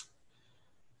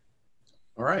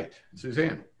 All right,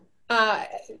 Suzanne.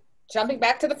 Jumping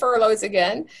back to the furloughs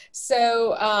again.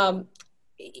 So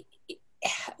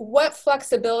what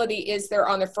flexibility is there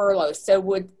on the furloughs? So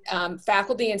would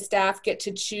faculty and staff get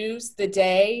to choose the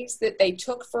days that they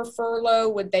took for furlough?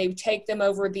 Would they take them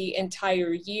over the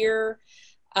entire year?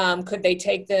 Could they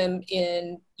take them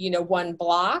in, one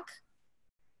block?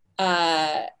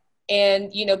 And,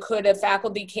 could a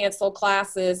faculty cancel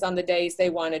classes on the days they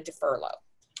wanted to furlough?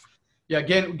 Yeah,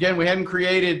 again, we hadn't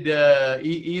created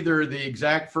either the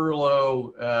exact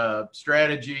furlough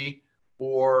strategy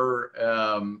or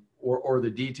the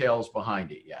details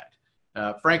behind it yet.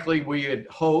 Frankly, we had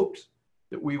hoped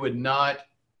that we would not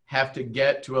have to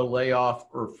get to a layoff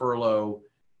or furlough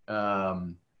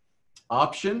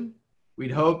option.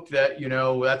 We'd hoped that,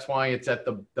 that's why it's at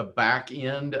the back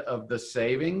end of the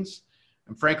savings.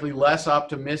 I'm frankly less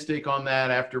optimistic on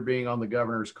that after being on the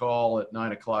governor's call at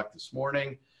 9 o'clock this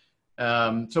morning.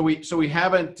 So we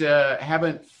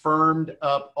haven't firmed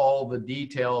up all the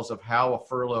details of how a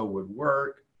furlough would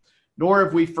work, nor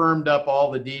have we firmed up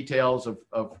all the details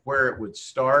of where it would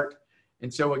start.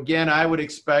 And so again, I would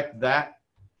expect that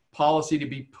policy to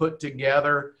be put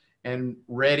together and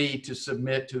ready to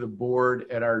submit to the board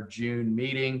at our June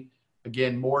meeting.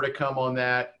 Again, more to come on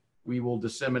that. We will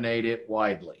disseminate it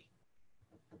widely.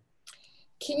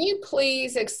 Can you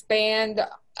please expand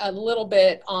a little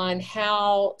bit on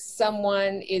how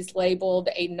someone is labeled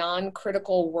a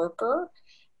non-critical worker?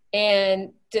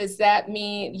 And does that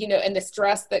mean, and the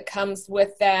stress that comes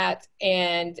with that,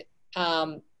 and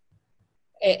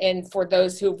for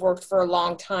those who've worked for a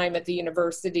long time at the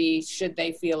university, should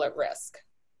they feel at risk?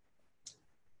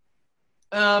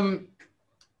 And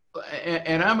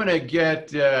I'm going to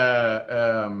get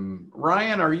Ryan.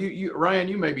 Ryan?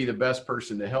 You may be the best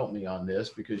person to help me on this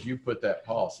because you put that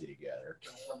policy together.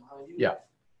 Yeah.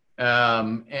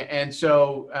 And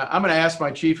so I'm going to ask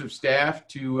my chief of staff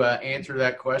to answer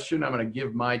that question. I'm going to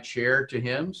give my chair to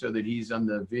him so that he's on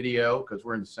the video because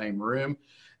we're in the same room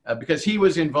because he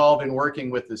was involved in working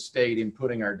with the state in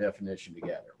putting our definition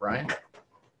together. Ryan?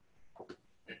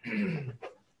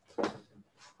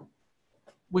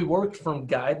 We worked from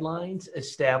guidelines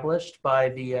established by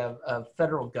the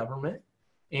federal government,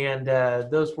 and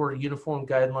those were uniform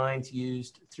guidelines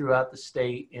used throughout the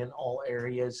state in all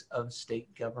areas of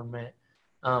state government.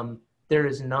 There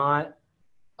is not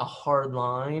a hard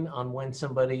line on when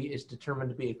somebody is determined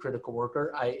to be a critical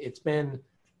worker. It's been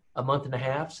a month and a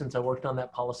half since I worked on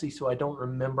that policy, so I don't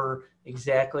remember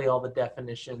exactly all the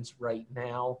definitions right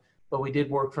now, but we did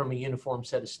work from a uniform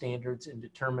set of standards in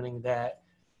determining that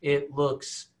it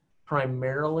looks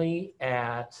primarily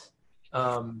at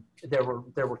there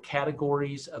were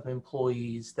categories of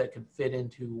employees that could fit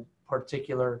into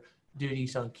particular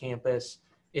duties on campus.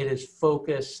 It is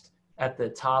focused at the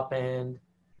top end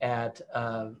at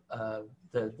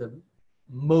the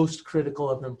most critical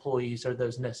of employees are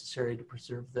those necessary to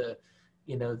preserve the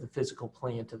physical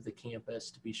plant of the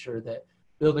campus, to be sure that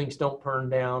buildings don't burn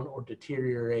down or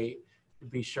deteriorate, to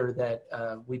be sure that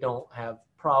we don't have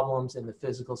problems in the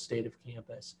physical state of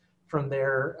campus. From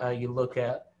there, you look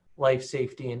at life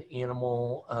safety and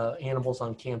animals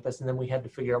on campus, and then we had to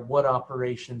figure out what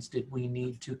operations did we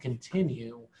need to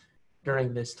continue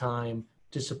during this time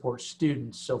to support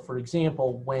students. So for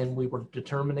example, when we were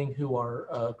determining who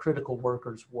our critical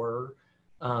workers were,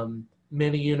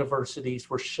 many universities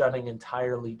were shutting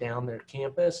entirely down their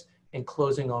campus and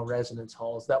closing all residence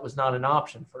halls. That was not an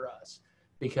option for us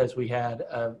because we had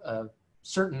a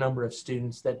certain number of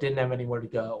students that didn't have anywhere to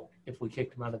go if we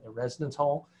kicked them out of the residence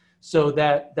hall. So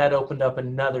that opened up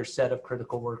another set of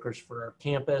critical workers for our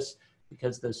campus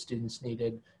because those students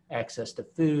needed access to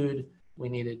food. We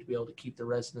needed to be able to keep the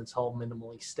residence hall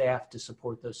minimally staffed to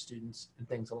support those students and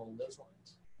things along those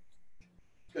lines.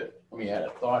 Good. Let me add a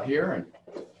thought here.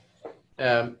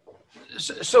 And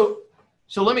so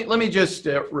let me just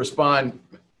respond,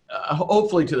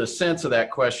 hopefully to the sense of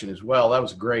that question as well. That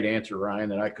was a great answer, Ryan,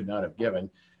 that I could not have given.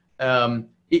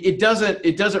 It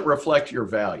doesn't reflect your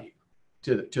value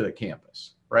to the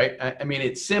campus, right? I mean,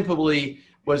 it simply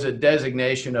was a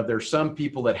designation of there's some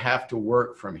people that have to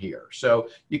work from here. So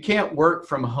you can't work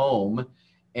from home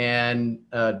and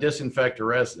disinfect a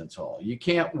residence hall. You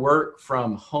can't work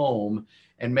from home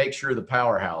and make sure the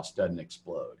powerhouse doesn't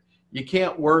explode. You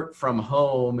can't work from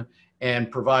home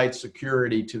and provide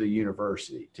security to the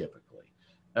university typically.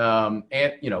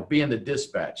 And, you know, be in the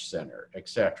dispatch center, et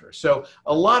cetera. So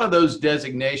a lot of those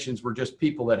designations were just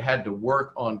people that had to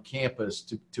work on campus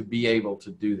to be able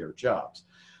to do their jobs.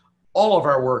 All of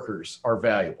our workers are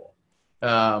valuable.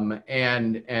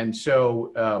 And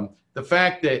so the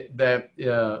fact that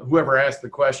whoever asked the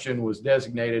question was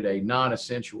designated a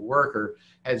non-essential worker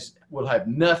will have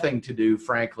nothing to do,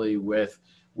 frankly, with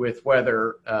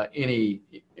whether any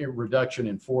reduction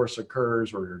in force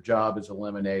occurs or your job is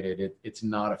eliminated. It's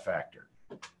not a factor.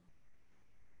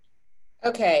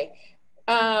 Okay.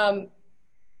 We're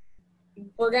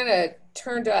going to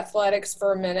turn to athletics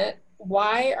for a minute.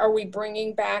 Why are we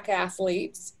bringing back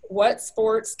athletes? What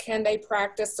sports can they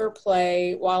practice or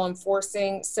play while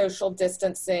enforcing social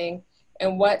distancing?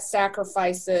 And what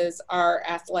sacrifices are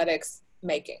athletics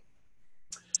making?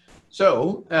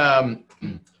 So,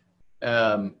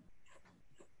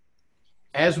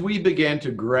 as we begin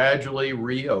to gradually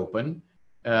reopen,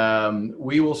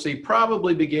 we will see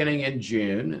probably beginning in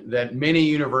June that many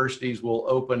universities will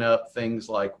open up things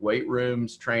like weight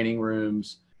rooms, training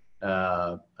rooms,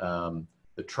 the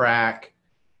track,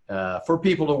 for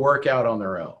people to work out on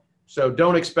their own. So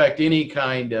don't expect any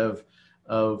kind of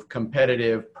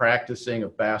competitive practicing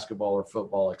of basketball or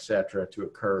football, et cetera, to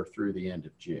occur through the end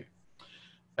of June.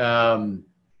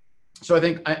 So I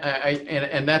think,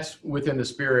 and that's within the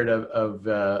spirit of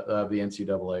the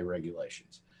NCAA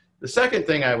regulations. The second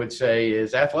thing I would say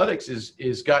is athletics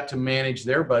is got to manage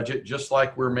their budget just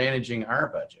like we're managing our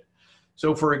budget.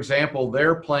 So for example,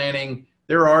 they're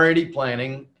already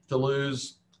planning to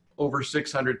lose over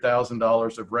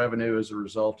 $600,000 of revenue as a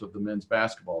result of the men's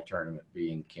basketball tournament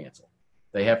being canceled.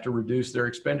 They have to reduce their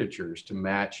expenditures to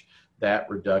match that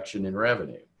reduction in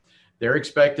revenue. They're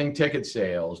expecting ticket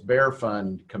sales, Bear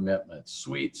Fund commitments,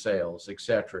 suite sales, et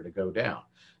cetera, to go down.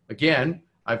 Again,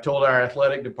 I've told our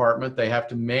athletic department they have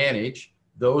to manage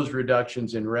those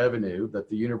reductions in revenue, that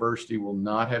the university will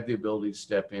not have the ability to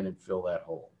step in and fill that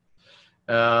hole.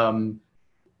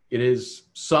 It is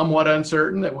somewhat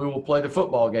uncertain that we will play the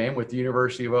football game with the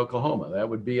University of Oklahoma. That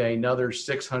would be another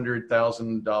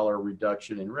 $600,000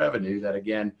 reduction in revenue that,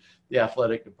 again, the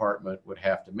athletic department would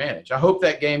have to manage. I hope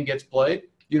that game gets played.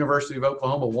 University of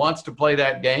Oklahoma wants to play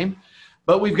that game,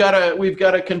 but we've got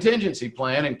a contingency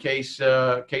plan in case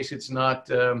it's not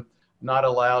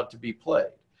allowed to be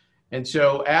played. And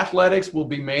so athletics will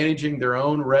be managing their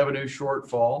own revenue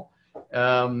shortfall,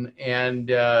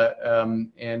 and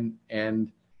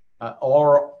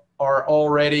are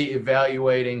already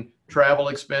evaluating travel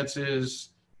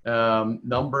expenses,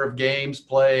 number of games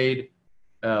played,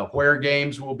 where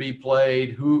games will be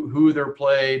played, who they're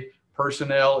played,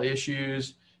 personnel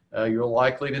issues. You're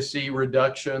likely to see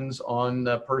reductions on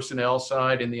the personnel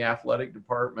side in the athletic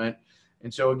department.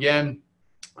 And so again,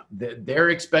 they're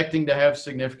expecting to have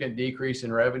significant decrease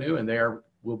in revenue, and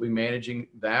will be managing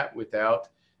that without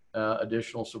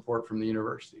additional support from the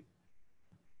university.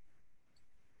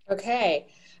 Okay.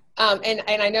 And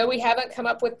I know we haven't come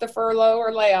up with the furlough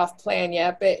or layoff plan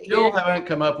yet, but Still haven't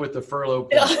come up with the furlough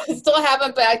plan. Still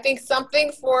haven't, but I think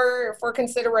something for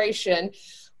consideration.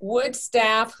 Would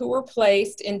staff who were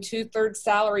placed in 2/3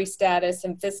 salary status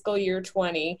in fiscal year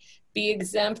 20 be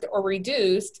exempt or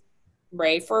reduced,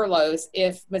 furloughs,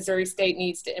 if Missouri State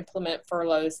needs to implement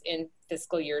furloughs in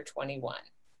fiscal year 21?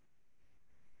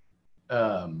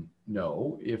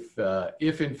 No,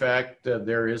 if in fact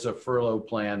there is a furlough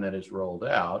plan that is rolled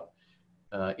out,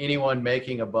 anyone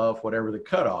making above whatever the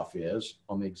cutoff is,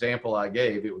 on the example I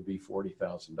gave, it would be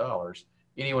 $40,000.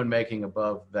 Anyone making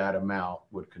above that amount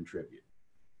would contribute.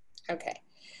 Okay.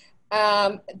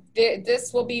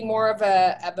 This will be more of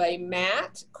a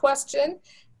Matt question.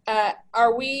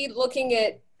 Are we looking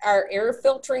at our air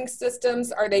filtering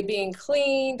systems, are they being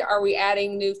cleaned? Are we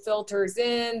adding new filters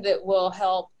in that will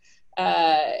help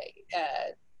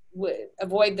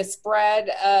avoid the spread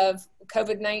of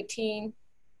COVID-19?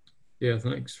 Yeah,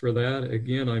 thanks for that.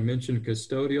 Again, I mentioned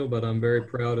custodial, but I'm very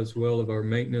proud as well of our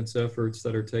maintenance efforts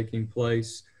that are taking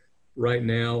place right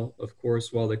now. Of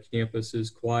course, while the campus is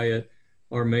quiet,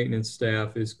 our maintenance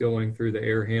staff is going through the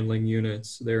air handling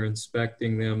units. They're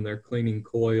inspecting them, they're cleaning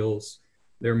coils,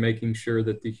 they're making sure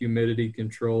that the humidity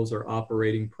controls are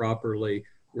operating properly.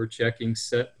 We're checking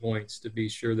set points to be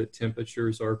sure that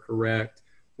temperatures are correct.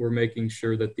 We're making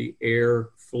sure that the air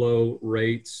flow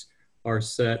rates are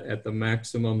set at the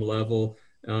maximum level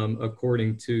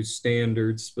according to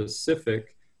standards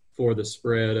specific for the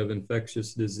spread of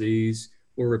infectious disease.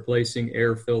 We're replacing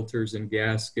air filters and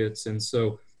gaskets. And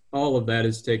so all of that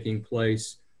is taking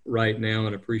place right now,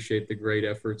 and appreciate the great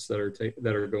efforts that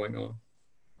are going on.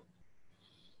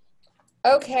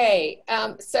 Okay,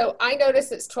 so I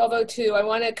noticed it's 12:02. I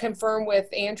want to confirm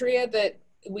with Andrea that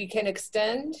we can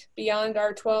extend beyond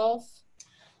our 12.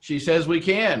 She says we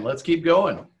can. Let's keep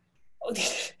going.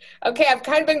 Okay, I've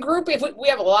kind of been grouping. We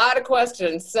have a lot of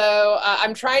questions, so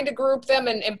I'm trying to group them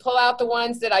and pull out the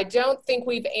ones that I don't think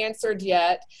we've answered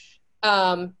yet.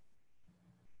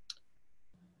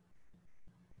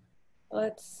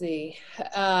 Let's see.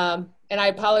 And I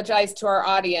apologize to our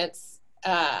audience.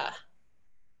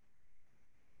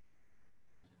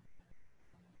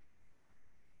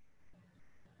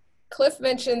 Cliff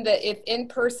mentioned that if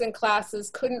in-person classes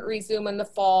couldn't resume in the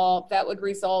fall, that would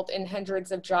result in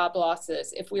hundreds of job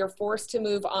losses. If we are forced to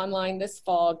move online this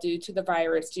fall due to the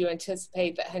virus, do you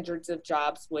anticipate that hundreds of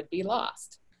jobs would be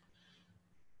lost?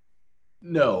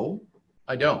 No,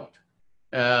 I don't.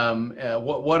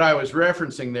 What I was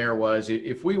referencing there was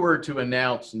if we were to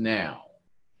announce now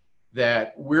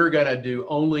that we're going to do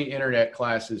only internet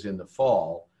classes in the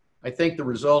fall, I think the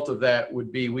result of that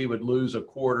would be we would lose a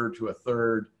quarter to a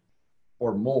third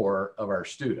or more of our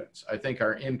students. I think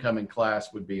our incoming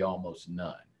class would be almost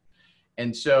none.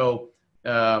 And so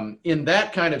in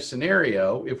that kind of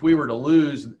scenario, if we were to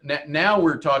lose, now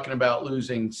we're talking about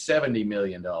losing $70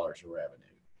 million of revenue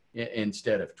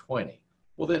instead of 20.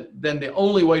 Well, then the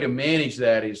only way to manage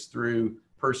that is through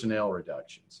personnel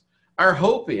reductions. Our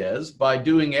hope is by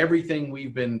doing everything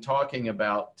we've been talking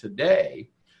about today,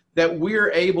 that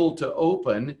we're able to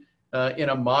open in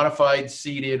a modified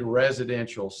seated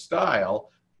residential style,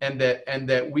 and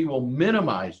that we will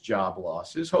minimize job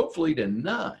losses, hopefully to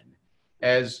none,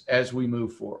 as we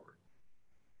move forward.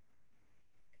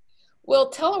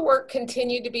 Will telework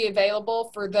continue to be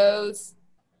available for those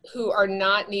who are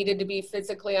not needed to be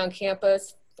physically on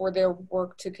campus for their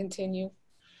work to continue?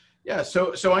 Yeah,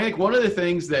 so I think one of the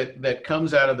things that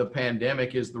comes out of the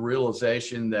pandemic is the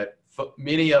realization that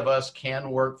many of us can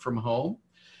work from home.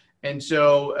 And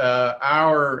so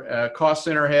our cost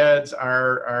center heads,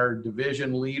 our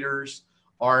division leaders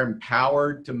are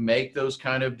empowered to make those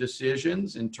kind of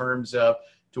decisions in terms of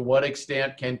to what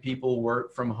extent can people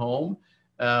work from home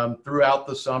throughout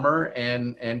the summer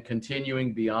and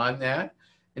continuing beyond that.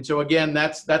 And so again,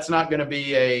 that's not going to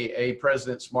be a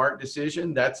President Smart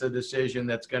decision. That's a decision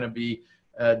that's going to be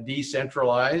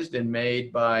decentralized and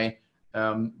made by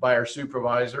our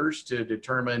supervisors to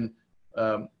determine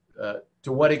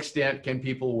to what extent can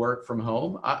people work from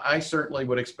home. I certainly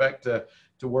would expect to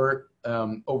work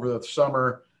over the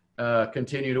summer,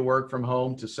 continue to work from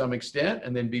home to some extent,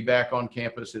 and then be back on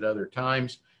campus at other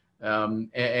times.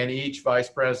 And each vice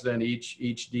president,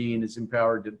 each dean is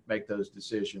empowered to make those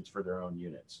decisions for their own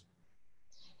units.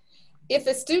 If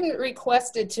a student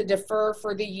requested to defer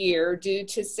for the year due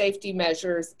to safety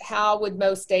measures, how would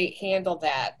Mo State handle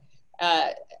that?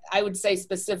 I would say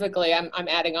specifically, I'm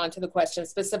adding on to the question,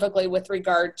 specifically with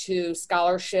regard to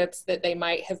scholarships that they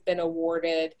might have been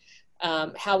awarded.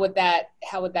 How would that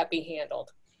be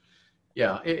handled?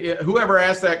 Yeah, whoever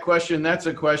asked that question, that's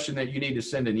a question that you need to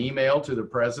send an email to the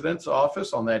president's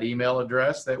office on that email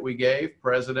address that we gave,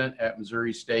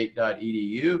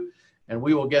 president@missouristate.edu, and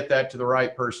we will get that to the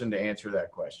right person to answer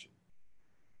that question.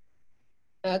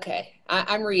 Okay,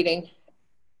 I'm reading.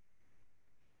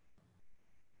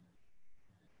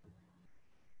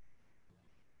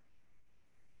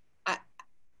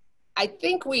 I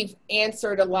think we've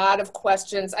answered a lot of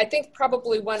questions. I think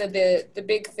probably one of the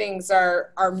big things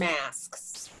are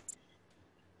masks.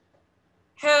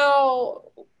 Why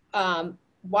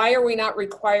are we not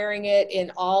requiring it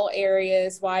in all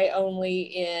areas? Why only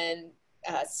in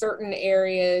certain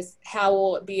areas? How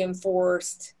will it be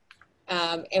enforced?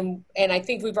 And I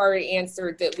think we've already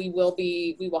answered that we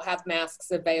will have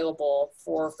masks available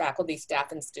for faculty,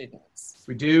 staff, and students.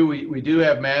 We do. We do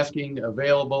have masking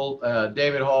available.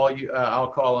 David Hall, I'll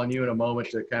call on you in a moment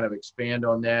to kind of expand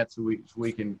on that, so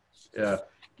we can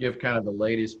give kind of the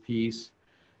latest piece.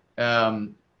 To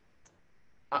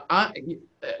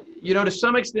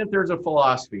some extent, there's a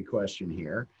philosophy question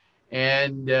here.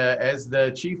 And as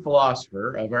the chief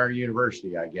philosopher of our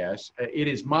university, I guess, it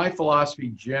is my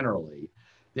philosophy generally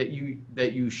that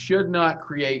you should not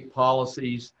create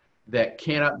policies that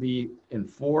cannot be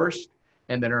enforced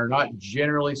and that are not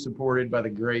generally supported by the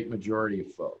great majority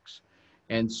of folks.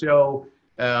 And so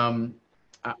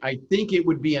I think it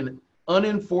would be an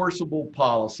unenforceable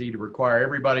policy to require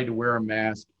everybody to wear a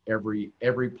mask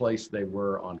every place they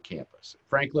were on campus.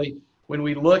 Frankly, when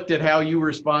we looked at how you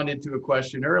responded to a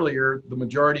question earlier, the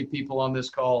majority of people on this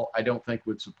call, I don't think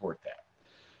would support that.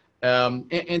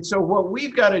 And so what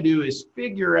we've got to do is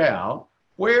figure out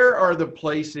where are the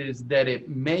places that it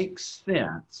makes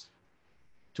sense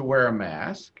to wear a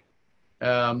mask,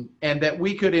 and that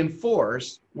we could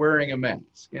enforce wearing a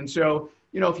mask. And so,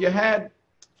 if you had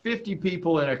 50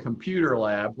 people in a computer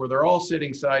lab where they're all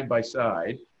sitting side by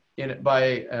side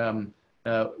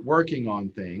working on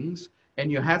things, and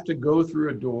you have to go through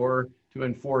a door to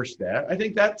enforce that. I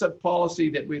think that's a policy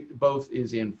that both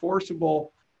is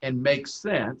enforceable and makes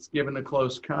sense given the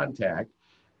close contact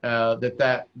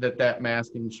that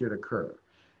masking should occur.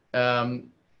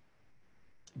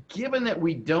 Given that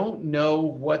we don't know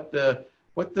what the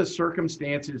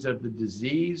circumstances of the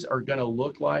disease are going to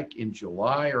look like in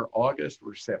July or August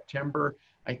or September,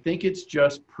 I think it's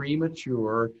just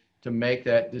premature to make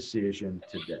that decision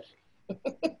today.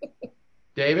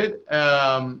 David,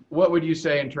 what would you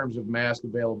say in terms of mask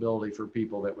availability for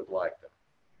people that would like them?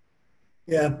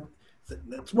 Yeah,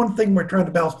 that's one thing we're trying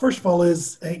to balance. First of all,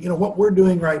 is what we're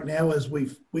doing right now is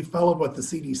we've followed what the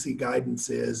CDC guidance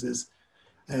is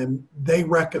they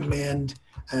recommend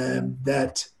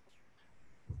that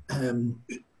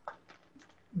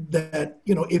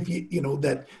if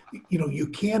you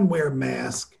can wear a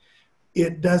mask.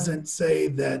 It doesn't say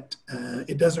that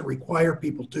it doesn't require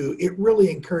people to. It really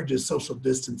encourages social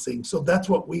distancing. So that's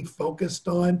what we focused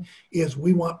on, is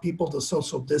we want people to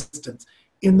social distance.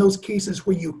 In those cases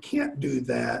where you can't do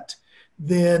that,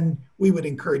 then we would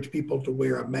encourage people to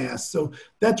wear a mask. So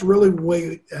that's really the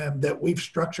way that we've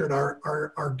structured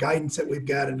our guidance that we've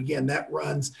got. And again, that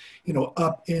runs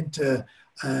up into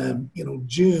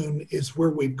June is where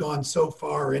we've gone so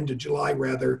far, into July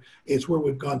rather, is where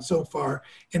we've gone so far.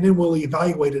 And then we'll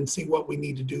evaluate and see what we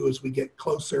need to do as we get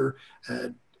closer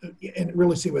and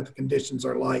really see what the conditions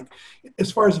are like.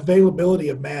 As far as availability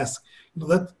of masks,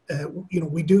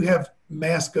 we do have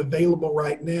masks available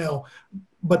right now,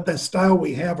 but the style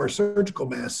we have are surgical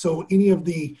masks. So any of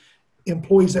the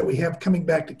employees that we have coming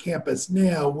back to campus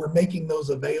now, we're making those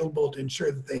available to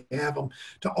ensure that they have them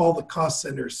to all the cost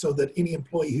centers, so that any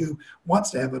employee who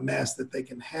wants to have a mask, that they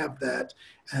can have that.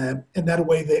 And that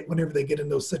way, that whenever they get in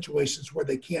those situations where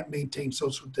they can't maintain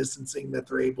social distancing, that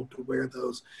they're able to wear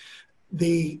those.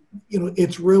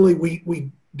 It's really,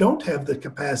 we don't have the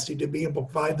capacity to be able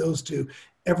to provide those to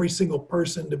every single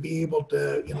person, to be able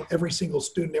to, every single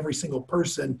student, every single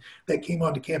person that came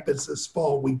onto campus this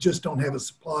fall. We just don't have a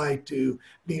supply to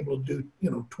be able to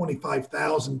do,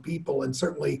 25,000 people, and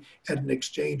certainly at an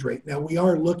exchange rate. Now, we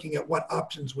are looking at what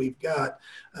options we've got,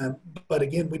 but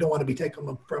again, we don't want to be taking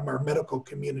them from our medical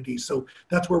community. So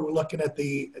that's where we're looking at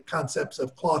the concepts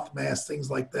of cloth masks,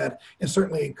 things like that, and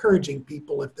certainly encouraging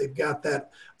people, if they've got that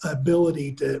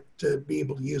ability, to be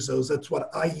able to use those. That's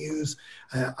what I use.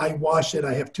 I wash it.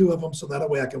 I have 2 of them, so that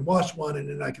way I can wash one and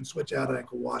then I can switch out and I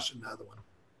can wash another one.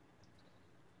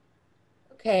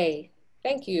 Okay,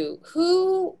 thank you.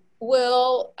 Who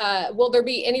will there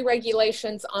be any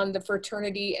regulations on the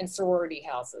fraternity and sorority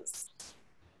houses?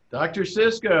 Dr.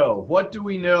 Cisco, what do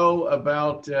we know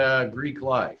about Greek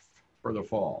life for the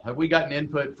fall? Have we gotten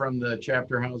input from the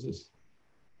chapter houses?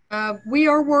 We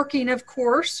are working, of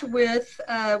course, with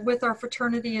our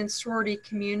fraternity and sorority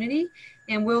community,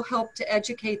 and we'll help to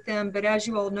educate them. But as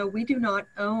you all know, we do not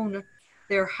own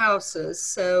their houses.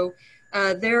 So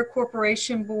their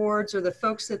corporation boards, or the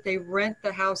folks that they rent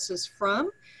the houses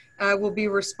from, will be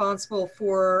responsible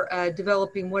for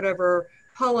developing whatever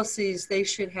policies they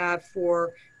should have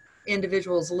for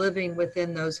individuals living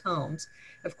within those homes.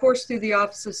 Of course, through the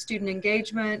Office of Student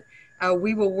Engagement,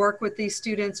 we will work with these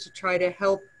students to try to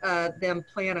help them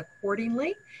plan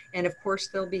accordingly. And of course,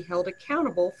 they'll be held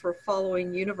accountable for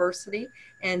following university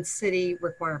and city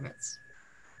requirements.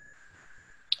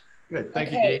 Good,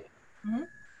 thank you, Dave. Mm-hmm.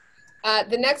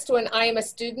 The next one, I am a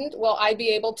student. Will I be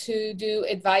able to do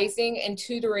advising and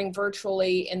tutoring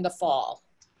virtually in the fall?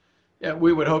 Yeah,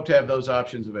 we would hope to have those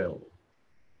options available.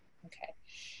 Okay.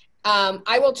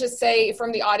 I will just say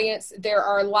from the audience, there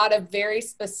are a lot of very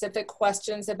specific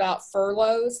questions about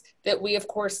furloughs that we, of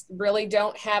course, really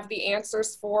don't have the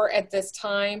answers for at this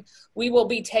time. We will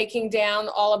be taking down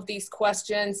all of these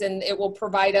questions, and it will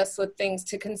provide us with things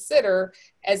to consider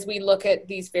as we look at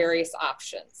these various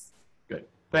options. Good.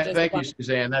 Thank you,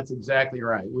 Suzanne. That's exactly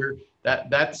right.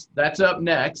 That's up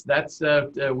next.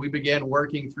 We began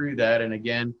working through that, and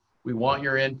again, we want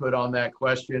your input on that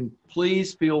question.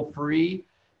 Please feel free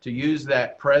to use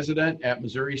that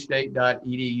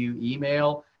president@missouristate.edu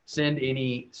email. Send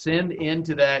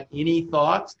into that any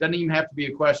thoughts. Doesn't even have to be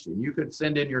a question. You could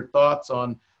send in your thoughts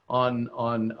on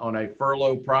a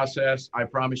furlough process. I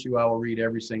promise you I will read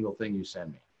every single thing you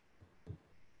send me.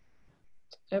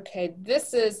 Okay,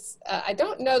 this is, I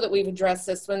don't know that we've addressed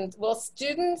this one. Will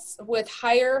students with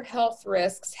higher health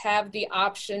risks have the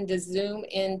option to Zoom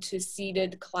into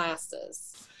seated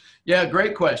classes? Yeah,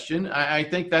 great question. I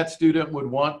think that student would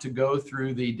want to go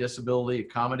through the disability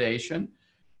accommodation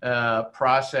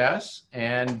process,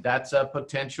 and that's a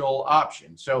potential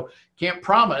option. So can't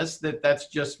promise that that's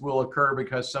just will occur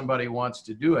because somebody wants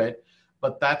to do it,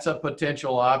 but that's a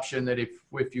potential option that if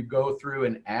you go through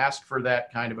and ask for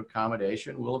that kind of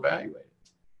accommodation, we'll evaluate it.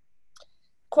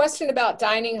 Question about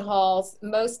dining halls.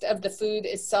 Most of the food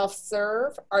is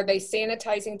self-serve. Are they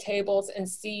sanitizing tables and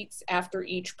seats after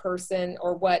each person,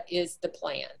 or what is the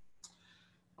plan?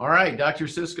 All right, Dr.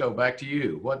 Cisco, back to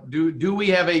you. What do we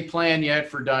have a plan yet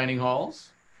for dining halls?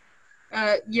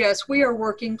 Yes, we are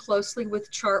working closely with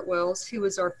Chartwells, who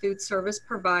is our food service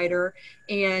provider,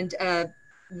 and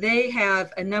they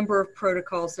have a number of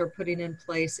protocols they're putting in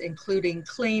place, including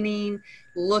cleaning,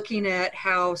 looking at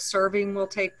how serving will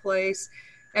take place.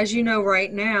 As you know,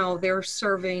 right now, they're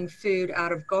serving food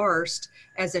out of Garst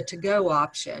as a to-go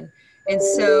option. And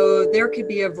so there could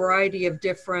be a variety of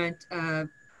different, I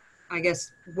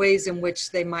guess, ways in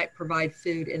which they might provide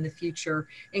food in the future,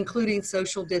 including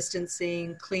social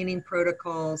distancing, cleaning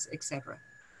protocols, etc.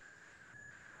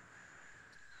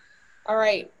 All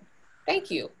right,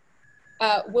 thank you.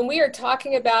 When we are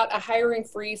talking about a hiring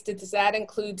freeze, does that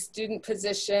include student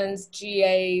positions,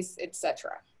 GAs,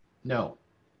 etc.? No.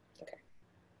 Okay.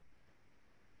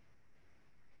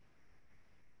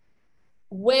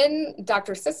 When,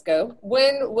 Dr. Cisco,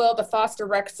 when will the Foster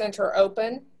Rec Center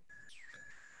open?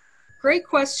 Great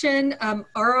question.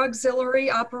 Our auxiliary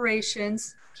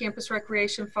operations, Campus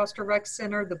Recreation, Foster Rec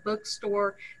Center, the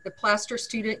bookstore, the Plaster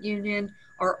Student Union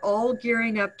are all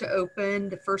gearing up to open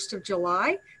the 1st of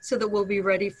July so that we'll be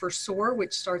ready for SOAR,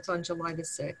 which starts on July the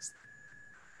 6th.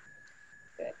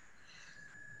 Good.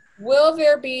 Will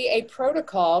there be a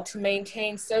protocol to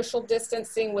maintain social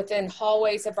distancing within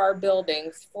hallways of our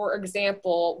buildings? For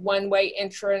example, one-way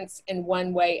entrance and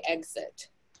one-way exit.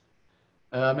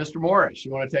 Mr. Morris,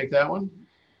 you want to take that one?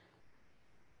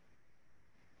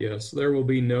 Yes, there will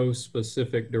be no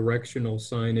specific directional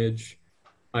signage.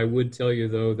 I would tell you,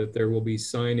 though, that there will be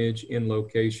signage in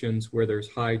locations where there's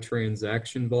high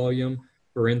transaction volume.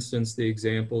 For instance, the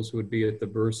examples would be at the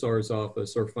bursar's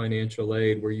office or financial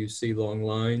aid where you see long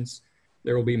lines.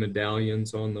 There will be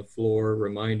medallions on the floor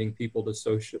reminding people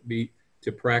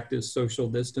to practice social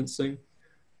distancing.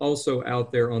 Also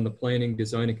out there on the Planning,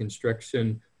 Design, and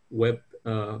Construction web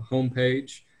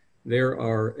homepage, there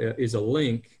is a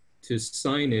link to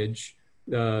signage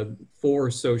for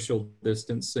social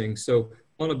distancing. So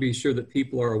I want to be sure that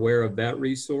people are aware of that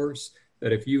resource,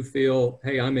 that if you feel,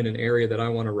 hey, I'm in an area that I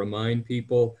want to remind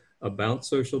people about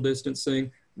social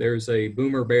distancing, there's a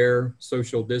Boomer Bear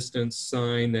social distance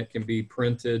sign that can be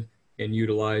printed and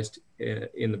utilized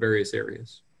in the various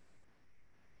areas.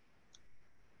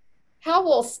 How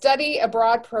will study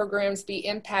abroad programs be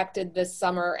impacted this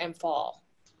summer and fall?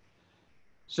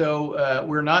 So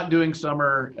we're not doing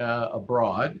summer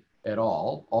abroad at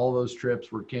all. All those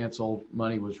trips were canceled.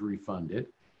 Money was refunded.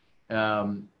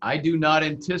 I do not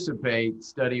anticipate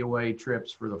study away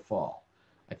trips for the fall.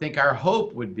 I think our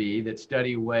hope would be that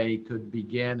study away could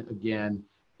begin again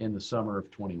in the summer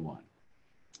of 21.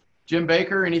 Jim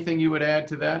Baker, anything you would add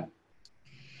to that?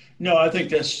 No, I think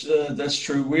that's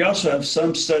true. We also have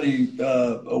some study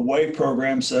away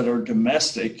programs that are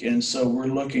domestic, and so we're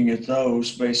looking at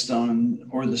those based on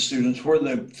where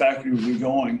the faculty will be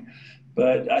going.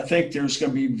 But I think there's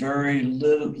going to be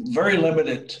very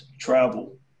limited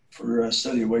travel for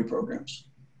study away programs.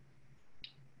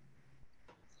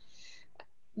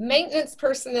 Maintenance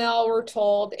personnel were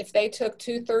told if they took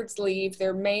 2/3 leave,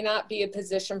 there may not be a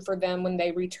position for them when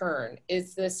they return.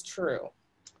 Is this true?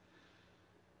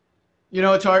 You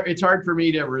know, it's hard for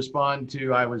me to respond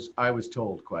to I was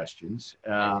told questions.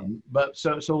 But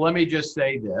so let me just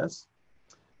say this.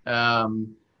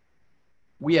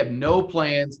 We have no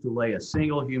plans to lay a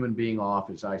single human being off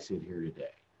as I sit here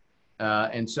today.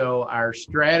 And so our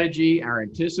strategy, our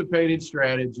anticipated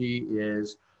strategy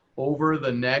is over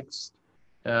the next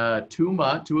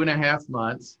 2.5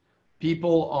 months,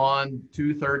 people on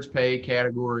 2/3 pay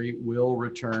category will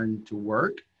return to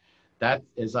work. That,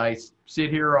 as I sit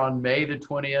here on May the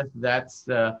 20th,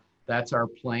 that's our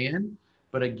plan.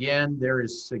 But again, there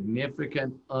is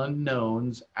significant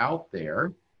unknowns out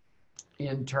there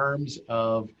in terms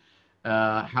of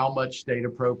how much state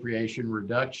appropriation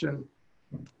reduction,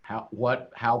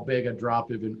 how big a drop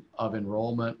of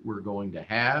enrollment we're going to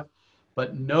have.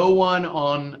 But no one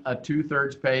on a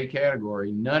 2/3 pay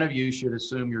category, none of you should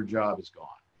assume your job is gone.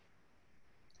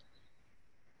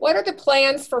 What are the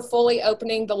plans for fully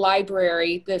opening the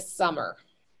library this summer?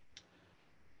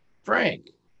 Frank,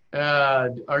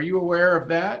 are you aware of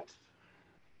that?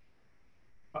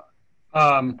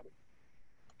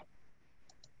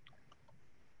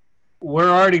 We're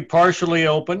already partially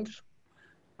opened.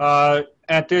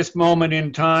 At this moment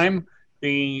in time,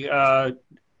 the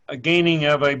gaining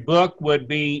of a book would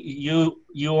be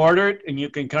you order it and you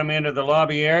can come into the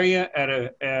lobby area at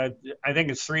I think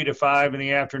it's 3 to 5 in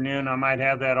the afternoon. I might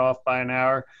have that off by an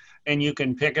hour, and you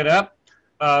can pick it up.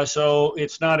 So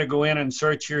it's not a go in and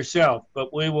search yourself,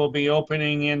 but we will be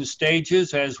opening in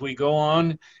stages as we go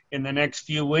on in the next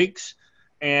few weeks,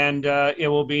 and it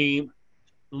will be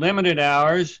limited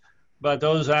hours, but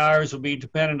those hours will be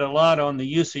dependent a lot on the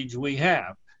usage we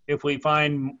have. If we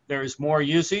find there's more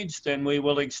usage, then we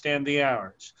will extend the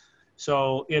hours.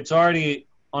 So it's already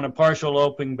on a partial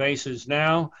open basis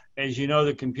now. As you know,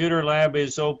 the computer lab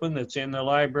is open, that's in the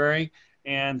library,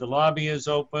 and the lobby is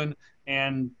open,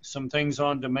 and some things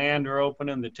on demand are open,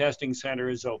 and the testing center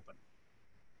is open.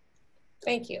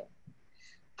 Thank you.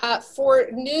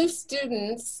 For new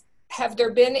students, have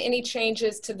there been any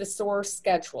changes to the SOAR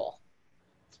schedule?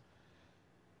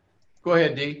 Go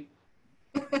ahead, Dee.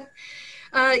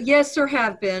 Yes, there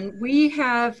have been. We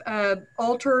have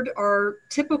altered our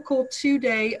typical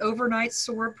 2-day overnight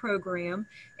SOAR program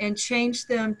and changed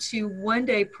them to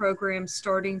 1-day programs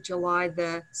starting July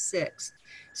the 6th.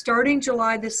 Starting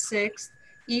July the 6th,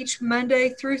 each Monday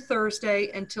through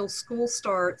Thursday until school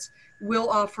starts, we'll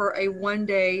offer a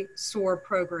 1-day SOAR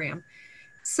program.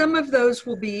 Some of those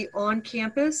will be on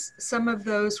campus. Some of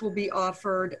those will be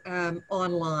offered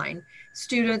online.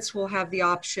 Students will have the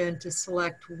option to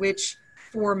select which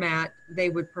format they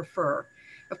would prefer.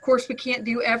 Of course, we can't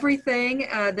do everything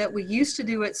that we used to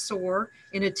do at SOAR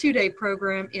in a 2-day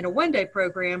program, in a 1-day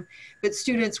program, but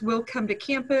students will come to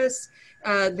campus,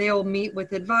 they'll meet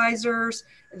with advisors,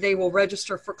 they will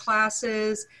register for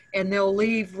classes, and they'll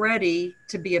leave ready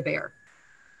to be a bear.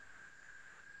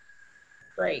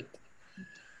 Great.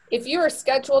 If you are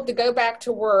scheduled to go back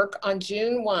to work on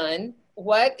June 1,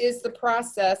 what is the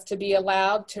process to be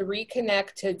allowed to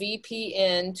reconnect to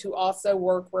VPN to also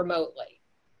work remotely?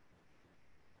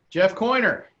 Jeff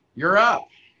Coiner, you're up.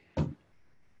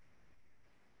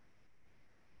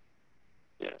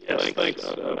 Yes, thanks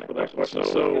for that question.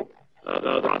 So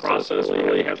the process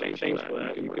really hasn't changed for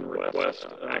that. You can request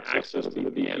access to the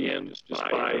VPN just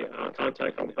by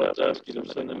contacting the help desk, either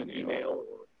send them an email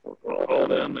or call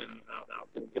them, and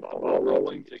get the ball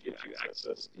rolling to get you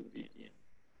access to the VPN.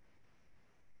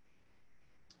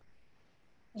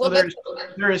 So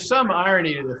there is some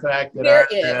irony to the fact that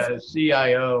our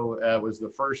CIO was the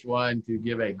first one to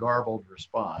give a garbled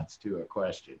response to a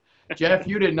question. Jeff,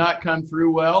 you did not come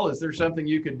through well. Is there something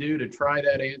you could do to try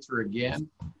that answer again?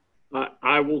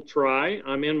 I will try.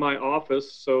 I'm in my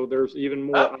office, so there's even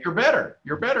more. Oh, you're better.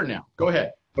 You're better now. Go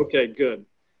ahead. Okay, good.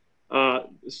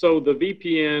 So the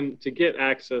VPN, to get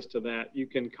access to that, you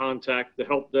can contact the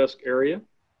help desk area,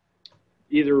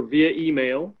 either via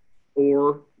email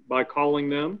or by calling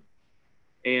them,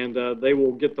 and they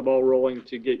will get the ball rolling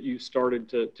to get you started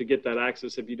to get that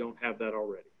access if you don't have that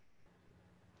already.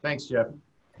 Thanks, Jeff.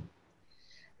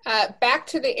 Back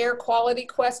to the air quality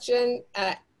question,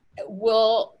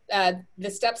 will the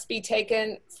steps be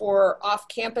taken for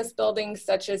off-campus buildings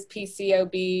such as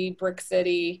PCOB, Brick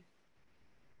City,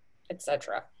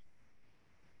 etc.?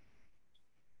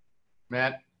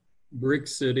 Matt? Brick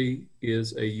City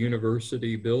is a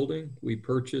university building. We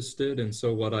purchased it, and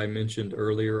so what I mentioned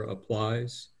earlier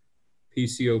applies.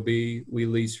 PCOB, we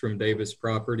lease from Davis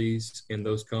Properties, and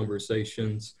those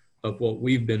conversations of what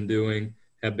we've been doing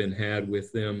have been had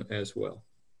with them as well.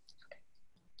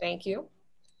 Thank you.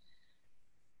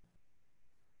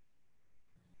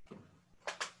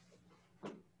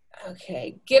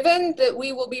 Okay, given that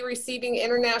we will be receiving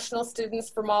international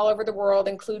students from all over the world,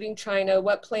 including China,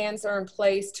 what plans are in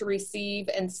place to receive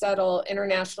and settle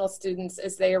international students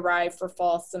as they arrive for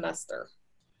fall semester?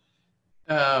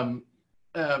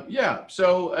 Yeah,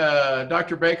 so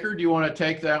Dr. Baker, do you want to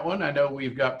take that one? I know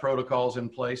we've got protocols in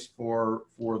place for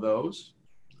those.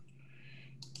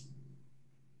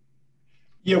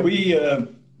 Yeah, we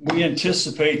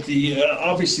anticipate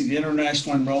obviously the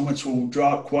international enrollments will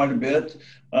drop quite a bit.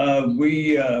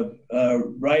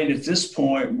 Right at this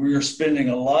point, we are spending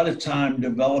a lot of time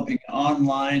developing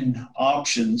online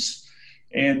options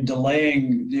and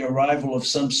delaying the arrival of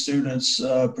some students,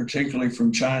 particularly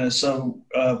from China. So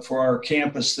for our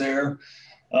campus there,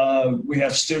 we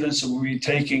have students that will be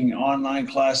taking online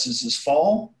classes this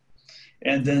fall,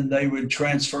 and then they would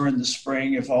transfer in the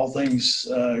spring if all things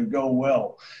go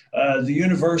well. The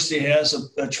university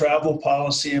has a travel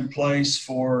policy in place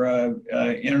for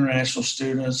international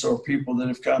students or people that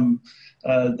have come,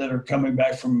 that are coming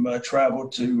back from travel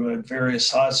to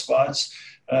various hotspots.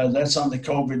 That's on the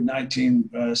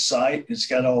COVID-19 site. It's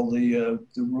got all the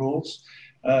rules.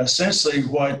 Essentially,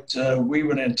 what we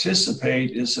would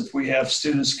anticipate is if we have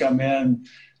students come in,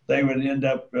 they would end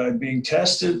up being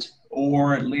tested,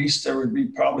 or at least there would be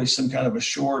probably some kind of a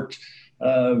short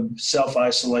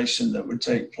self-isolation that would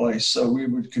take place. So we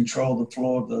would control the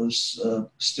flow of those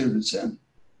students in.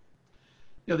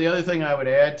 You know, the other thing I would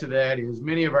add to that is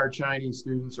many of our Chinese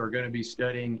students are going to be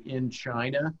studying in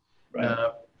China. Right.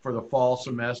 For the fall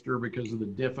semester because of the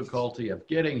difficulty of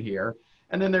getting here.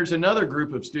 And then there's another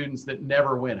group of students that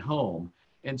never went home.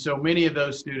 And so many of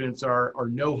those students are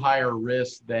no higher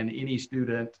risk than any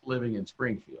student living in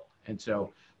Springfield. And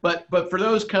so, but for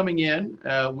those coming in,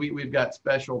 we've got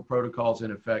special protocols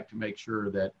in effect to make sure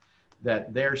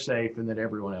that they're safe and that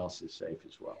everyone else is safe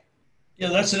as well. Yeah,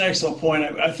 that's an excellent point.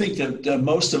 I think that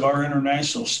most of our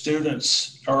international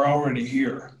students are already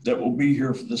here, that will be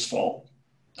here for this fall.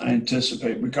 I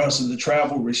anticipate because of the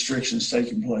travel restrictions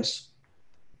taking place.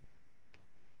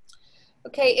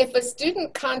 Okay, if a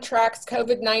student contracts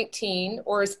COVID-19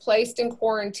 or is placed in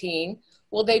quarantine,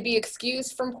 will they be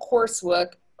excused from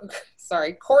coursework?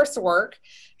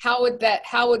 How would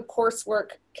coursework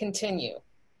continue?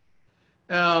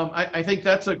 I think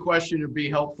that's a question that'd be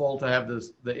helpful to have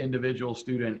the individual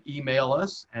student email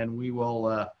us, and we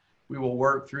will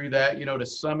work through that. You know, to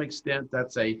some extent,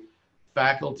 that's a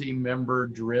faculty member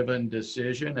driven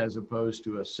decision as opposed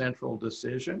to a central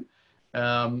decision.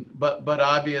 But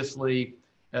obviously,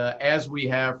 as we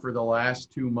have for the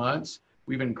last 2 months,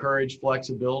 we've encouraged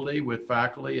flexibility with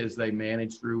faculty as they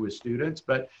manage through with students.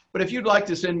 But if you'd like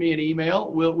to send me an email,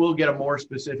 we'll get a more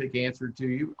specific answer to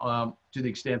you to the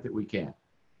extent that we can.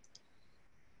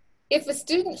 If a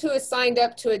student who is signed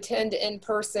up to attend in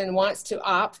person wants to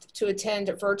opt to attend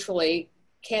virtually,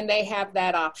 can they have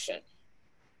that option?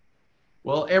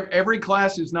 Well, every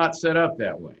class is not set up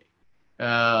that way.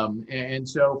 And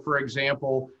so, for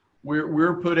example,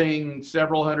 we're putting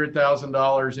several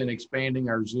 $100,000 in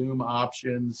expanding our Zoom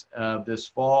options this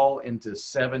fall into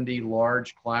 70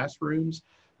 large classrooms,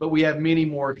 but we have many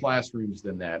more classrooms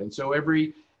than that. And so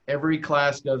every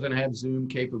class doesn't have Zoom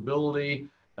capability.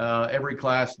 Every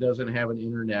class doesn't have an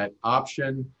internet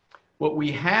option. What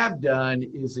we have done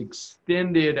is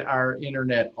extended our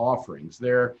internet offerings.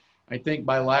 There, I think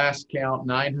by last count,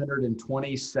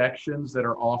 920 sections that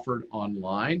are offered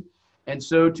online. And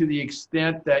so to the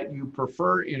extent that you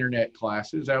prefer internet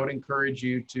classes, I would encourage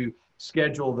you to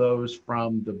schedule those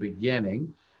from the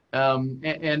beginning. And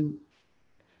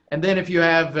then if you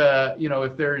have,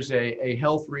 if there's a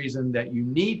health reason that you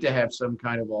need to have some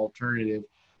kind of alternative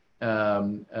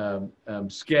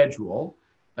schedule,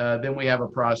 then we have a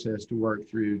process to work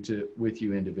through with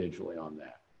you individually on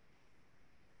that.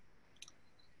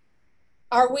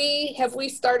 Have we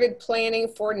started planning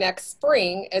for next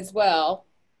spring as well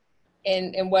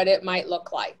and what it might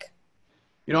look like?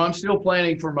 You know, I'm still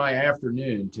planning for my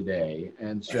afternoon today.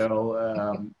 And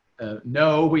so,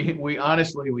 no, we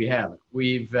honestly, we haven't.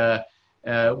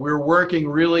 We're working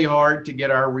really hard to get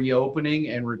our reopening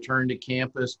and return to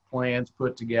campus plans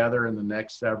put together in the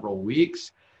next several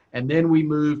weeks. And then we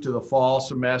move to the fall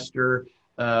semester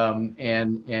and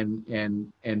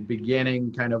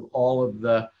beginning kind of all of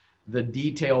the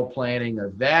detailed planning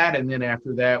of that. And then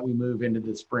after that, we move into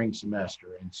the spring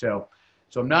semester. And so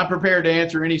I'm not prepared to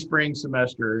answer any spring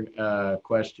semester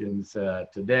questions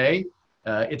today.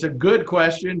 It's a good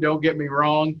question, don't get me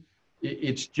wrong.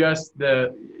 It's just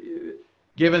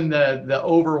given the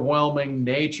overwhelming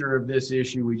nature of this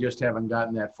issue, we just haven't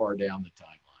gotten that far down the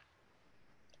timeline.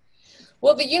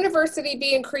 Will the university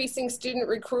be increasing student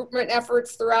recruitment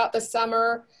efforts throughout the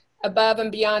summer above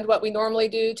and beyond what we normally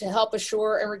do to help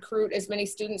assure and recruit as many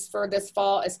students for this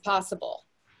fall as possible?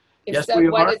 If Yes, so, we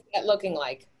what are. is that looking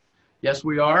like? Yes,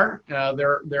 we are.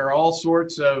 There are all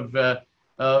sorts of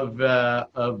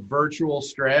virtual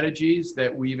strategies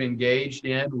that we've engaged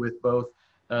in with both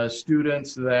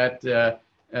students that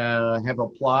have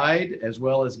applied, as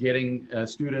well as getting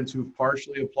students who've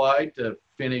partially applied to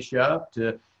finish up,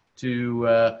 to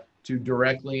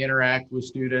directly interact with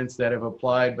students that have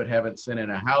applied but haven't sent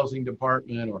in a housing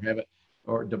department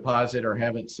or deposit or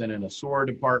haven't sent in a SOAR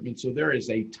department. So there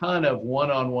is a ton of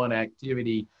one-on-one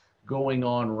activity going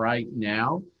on right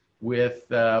now with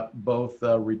both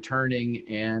returning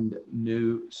and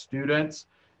new students.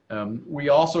 We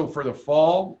also, for the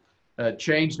fall,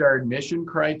 changed our admission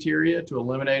criteria to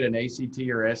eliminate an ACT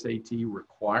or SAT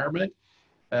requirement,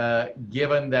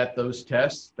 given that those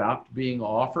tests stopped being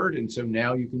offered. And so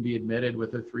now you can be admitted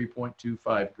with a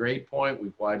 3.25 grade point.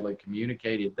 We've widely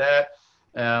communicated that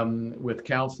with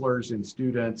counselors and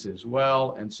students as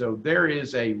well. And so there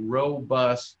is a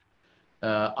robust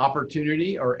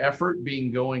opportunity or effort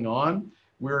going on.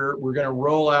 We're going to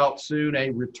roll out soon a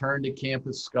return to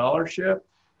campus scholarship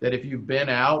that if you've been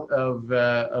out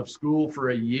of school for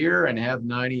a year and have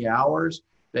 90 hours,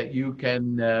 that you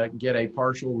can get a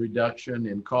partial reduction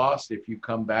in cost if you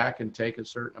come back and take a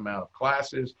certain amount of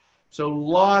classes. So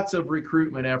lots of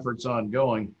recruitment efforts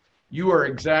ongoing. You are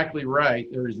exactly right.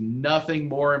 There is nothing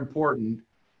more important,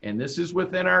 and this is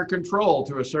within our control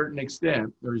to a certain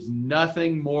extent. There's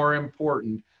nothing more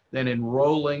important than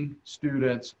enrolling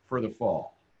students for the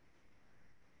fall.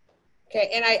 Okay,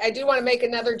 and I do want to make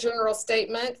another general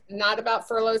statement, not about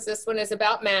furloughs. This one is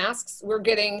about masks. We're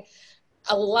getting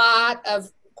a lot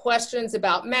of questions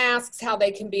about masks, how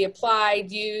they can be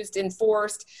applied, used,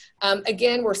 enforced.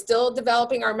 Again, we're still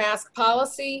developing our mask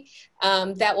policy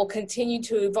that will continue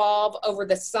to evolve over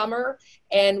the summer,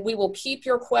 and we will keep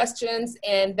your questions,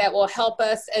 and that will help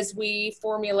us as we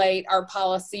formulate our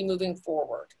policy moving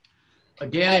forward.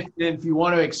 Again, if you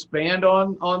want to expand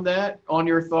on that, on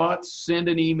your thoughts, send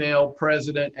an email,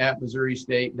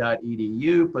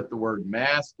 president@missouristate.edu, put the word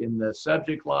mask in the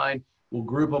subject line. We'll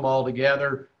group them all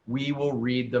together. We will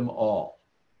read them all.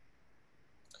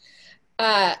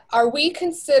 Are we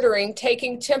considering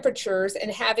taking temperatures and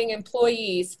having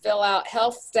employees fill out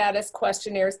health status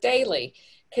questionnaires daily?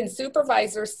 Can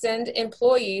supervisors send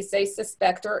employees they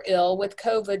suspect are ill with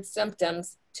COVID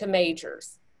symptoms to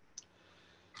majors?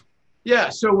 Yeah,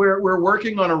 so we're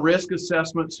working on a risk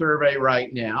assessment survey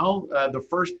right now. The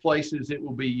first places it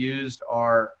will be used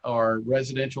are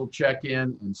residential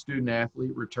check-in and student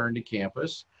athlete return to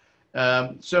campus.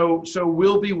 So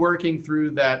we'll be working through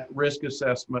that risk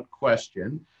assessment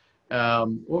question.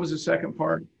 What was the second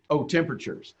part? Oh,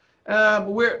 temperatures.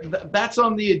 That's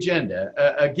on the agenda.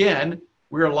 Again,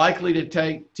 we're likely to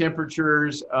take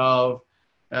temperatures of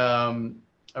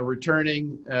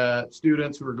returning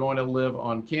students who are going to live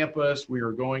on campus. We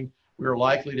are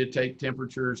likely to take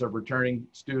temperatures of returning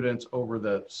students over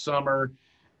the summer.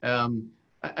 I'm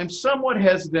somewhat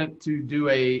hesitant to do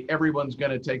everyone's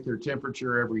going to take their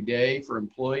temperature every day for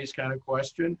employees kind of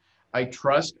question. I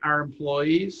trust our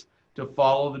employees to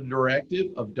follow the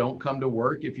directive of don't come to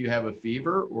work if you have a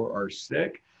fever or are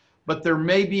sick, but there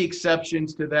may be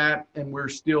exceptions to that, and we're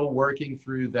still working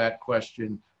through that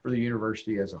question for the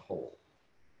university as a whole.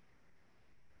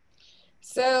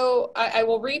 So I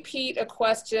will repeat a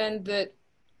question that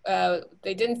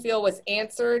they didn't feel was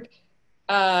answered.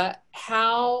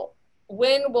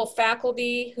 When will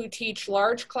faculty who teach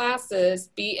large classes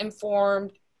be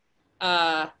informed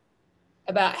about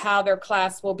how their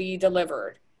class will be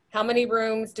delivered? How many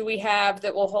rooms do we have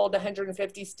that will hold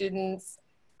 150 students?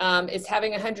 Is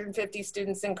having 150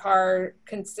 students in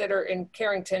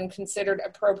Carrington considered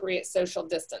appropriate social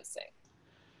distancing?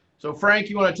 So Frank,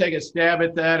 you want to take a stab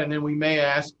at that, and then we may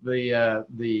ask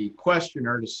the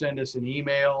questioner to send us an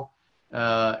email,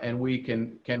 and we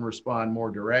can respond more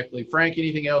directly. Frank,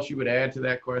 anything else you would add to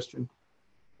that question?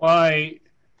 Well, I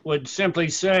would simply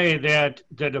say that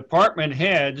the department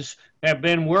heads have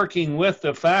been working with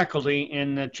the faculty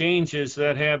in the changes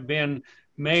that have been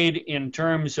made in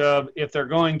terms of if they're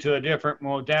going to a different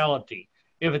modality.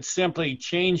 If it's simply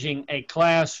changing a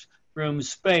classroom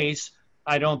space,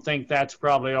 I don't think that's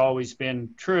probably always been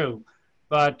true.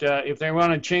 But if they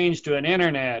want to change to an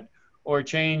internet or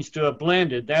change to a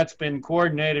blended, that's been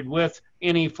coordinated with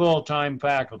any full-time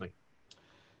faculty.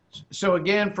 So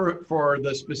again, for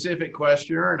the specific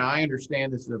questioner, and I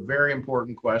understand this is a very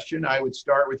important question, I would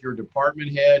start with your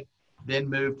department head, then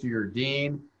move to your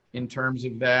dean in terms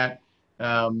of that.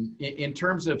 In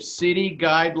terms of city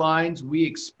guidelines, we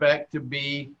expect to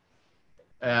be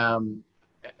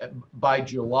by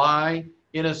July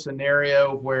in a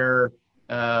scenario where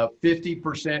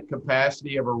 50%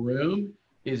 capacity of a room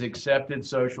is accepted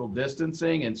social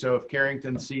distancing. And so if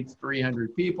Carrington seats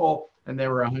 300 people and there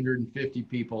were 150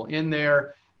 people in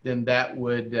there, then that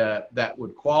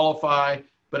would qualify.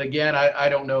 But again, I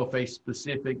don't know if a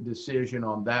specific decision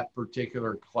on that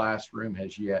particular classroom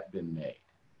has yet been made.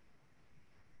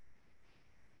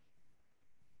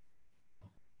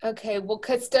 Okay, will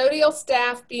custodial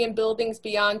staff be in buildings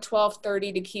beyond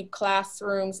 12:30 to keep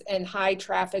classrooms and high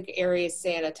traffic areas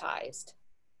sanitized?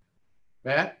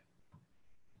 Matt?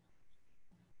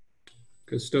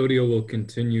 Custodial will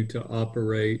continue to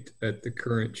operate at the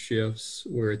current shifts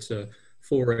where it's a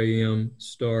 4 a.m.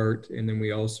 start, and then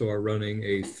we also are running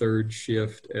a third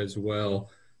shift as well.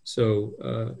 So,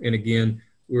 and again,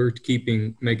 we're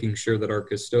making sure that our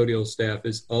custodial staff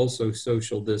is also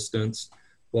social distanced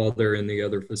while they're in the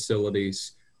other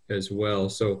facilities as well.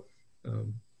 So,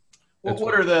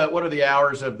 what are the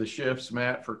hours of the shifts,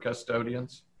 Matt, for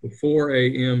custodians? 4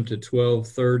 a.m. to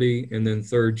 12:30, and then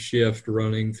third shift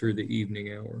running through the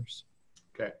evening hours.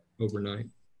 Okay. Overnight.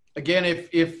 Again,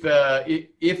 if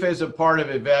as a part of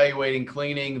evaluating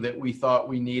cleaning that we thought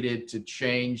we needed to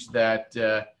change that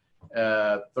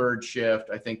third shift,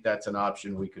 I think that's an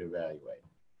option we could evaluate.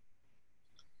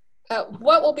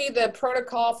 What will be the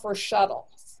protocol for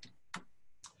shuttles?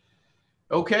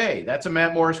 Okay, that's a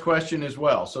Matt Morris question as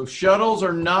well. So shuttles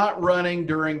are not running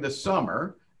during the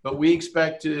summer, but we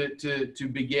expect to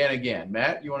begin again.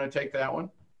 Matt, you want to take that one?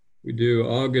 We do.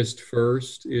 August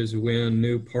 1st is when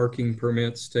new parking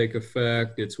permits take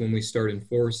effect. It's when we start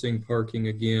enforcing parking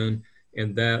again,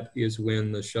 and that is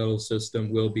when the shuttle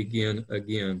system will begin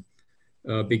again.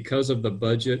 Because of the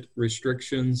budget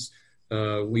restrictions,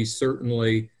 we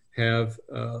certainly have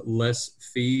less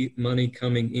fee money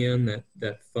coming in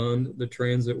that fund the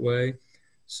Transitway.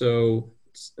 So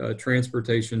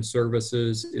Transportation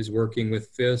Services is working with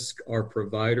Fisk, our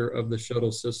provider of the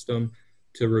shuttle system,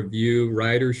 to review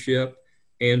ridership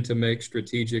and to make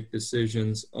strategic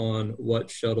decisions on what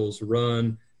shuttles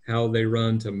run, how they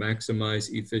run to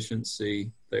maximize efficiency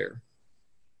there.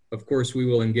 Of course, we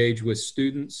will engage with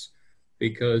students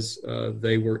because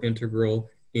they were integral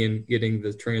in getting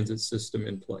the transit system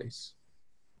in place.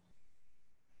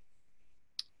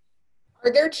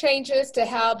 Are there changes to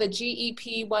how the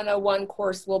GEP 101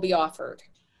 course will be offered?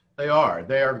 They are.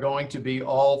 They are going to be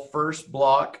all first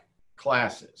block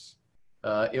classes.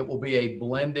 It will be a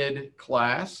blended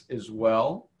class as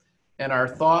well. And our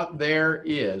thought there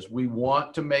is we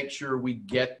want to make sure we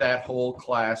get that whole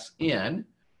class in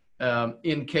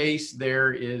case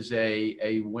there is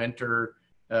a winter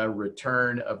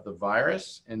return of the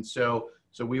virus. And so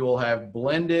we will have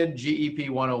blended GEP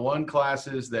 101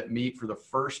 classes that meet for the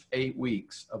first 8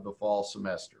 weeks of the fall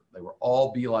semester. They will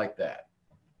all be like that.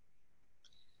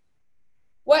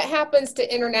 What happens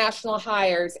to international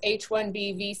hires,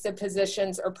 H-1B visa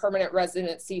positions, or permanent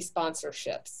residency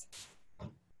sponsorships?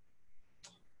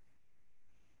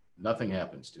 Nothing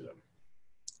happens to them.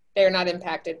 They're not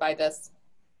impacted by this?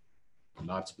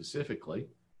 Not specifically.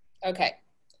 Okay.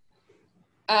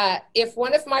 If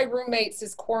one of my roommates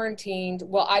is quarantined,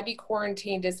 will I be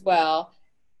quarantined as well?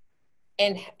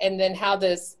 And then how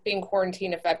does being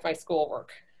quarantined affect my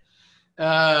schoolwork?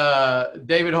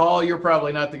 David Hall, you're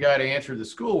probably not the guy to answer the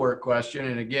schoolwork question.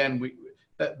 And again,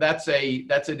 that's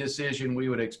a decision we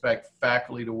would expect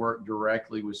faculty to work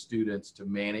directly with students to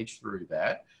manage through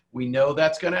that. We know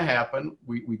that's going to happen.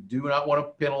 We do not want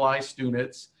to penalize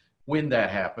students when that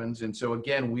happens. And so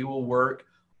again, we will work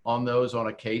on those on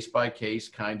a case-by-case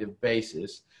kind of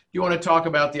basis. Do you want to talk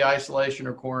about the isolation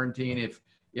or quarantine if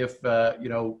you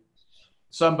know,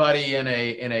 somebody in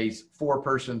a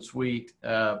 4-person suite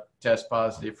test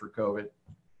positive for COVID?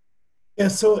 Yeah,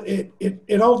 so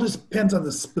it all just depends on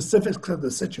the specifics of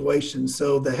the situation.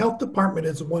 So the health department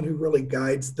is the one who really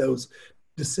guides those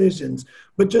decisions.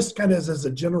 But just kind of as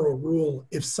a general rule,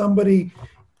 if somebody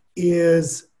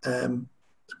is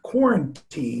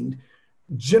quarantined,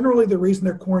 generally the reason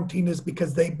they're quarantined is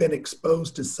because they've been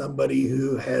exposed to somebody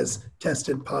who has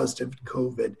tested positive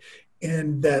COVID,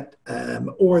 and that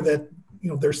or that, you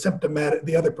know, they're symptomatic,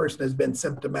 the other person has been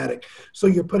symptomatic, so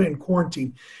you're put in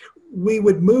quarantine. We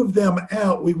would move them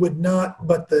out. We would not,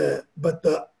 but the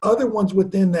other ones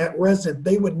within that resident,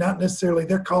 they would not necessarily,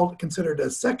 they're considered a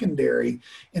secondary,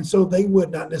 and so they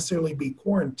would not necessarily be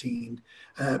quarantined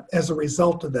as a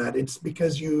result of that. It's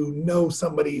because you know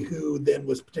somebody who then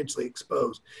was potentially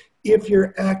exposed. If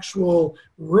your actual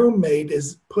roommate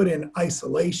is put in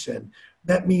isolation,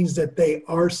 that means that they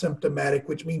are symptomatic,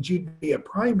 which means you'd be a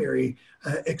primary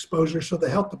exposure. So the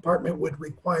health department would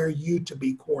require you to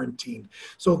be quarantined.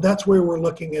 So that's where we're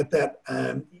looking at that,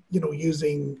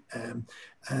 using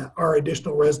our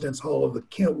additional residence hall of the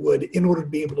Kentwood in order to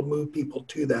be able to move people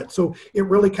to that. So it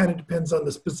really kind of depends on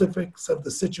the specifics of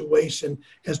the situation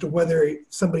as to whether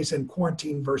somebody's in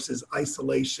quarantine versus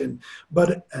isolation.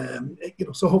 But,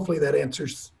 so hopefully that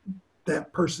answers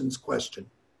that person's question.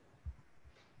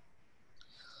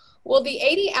 Will the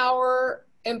 80-hour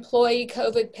employee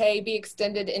COVID pay be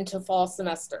extended into fall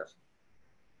semester?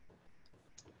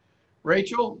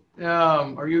 Rachel,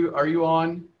 are you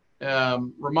on?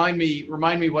 Remind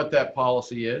me what that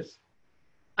policy is.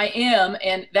 I am,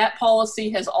 and that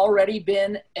policy has already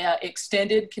been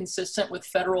extended consistent with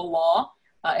federal law.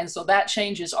 And so that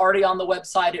change is already on the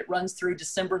website. It runs through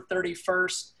December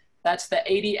 31st. That's the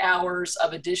 80 hours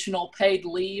of additional paid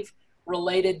leave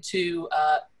related to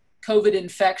COVID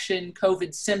infection,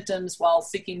 COVID symptoms while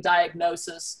seeking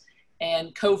diagnosis,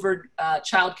 and COVID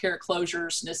childcare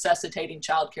closures necessitating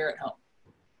childcare at home.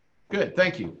 Good,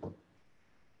 thank you.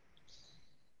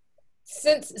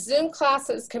 Since Zoom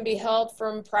classes can be held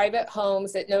from private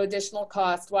homes at no additional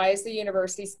cost, why is the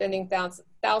university spending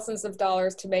thousands of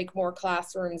dollars to make more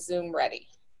classrooms Zoom ready?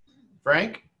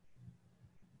 Frank?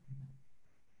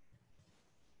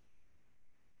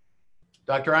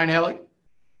 Dr. Einhellig?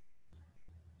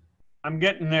 I'm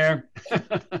getting there.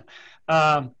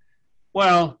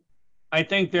 Well, I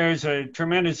think there's a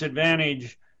tremendous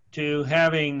advantage to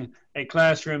having a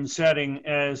classroom setting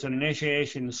as an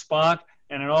initiation spot,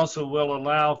 and it also will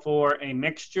allow for a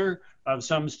mixture of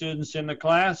some students in the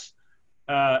class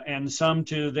and some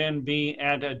to then be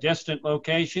at a distant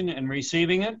location and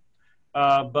receiving it.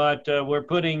 But we're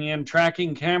putting in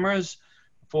tracking cameras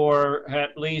for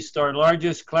at least our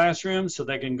largest classrooms so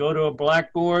they can go to a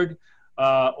blackboard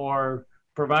or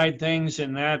provide things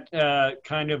in that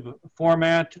kind of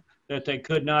format that they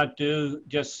could not do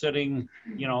just sitting,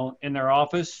 in their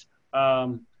office.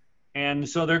 And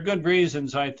so there are good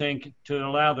reasons, I think, to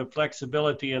allow the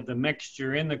flexibility of the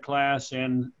mixture in the class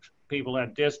and people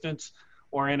at distance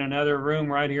or in another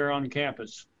room right here on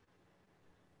campus.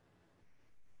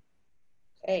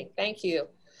 Okay, thank you.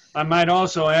 I might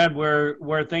also add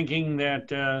we're thinking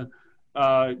that,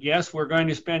 yes, we're going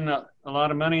to spend a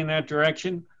lot of money in that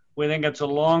direction. We think it's a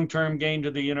long-term gain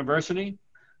to the university.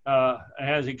 It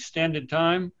has extended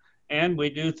time. And we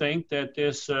do think that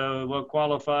this will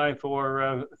qualify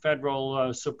for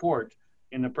federal support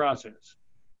in the process.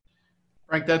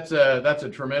 Frank, that's a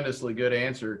tremendously good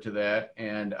answer to that.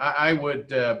 And I would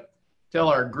tell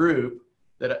our group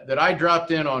that I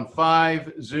dropped in on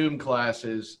 5 Zoom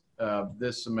classes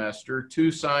this semester,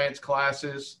 2 science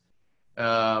classes,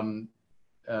 2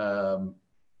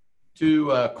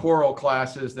 choral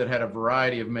classes that had a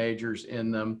variety of majors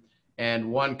in them, and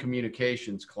 1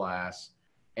 communications class.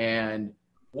 And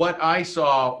what I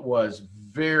saw was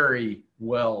very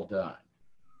well done.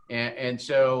 And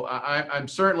so I'm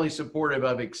certainly supportive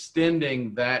of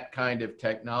extending that kind of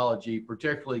technology,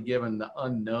 particularly given the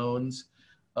unknowns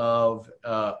of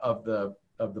the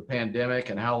pandemic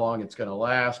and how long it's going to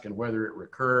last and whether it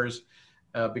recurs,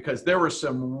 because there was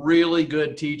some really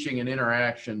good teaching and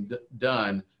interaction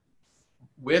done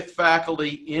with faculty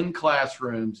in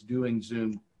classrooms doing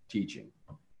Zoom teaching.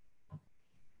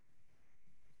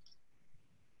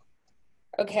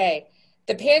 Okay,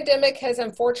 the pandemic has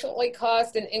unfortunately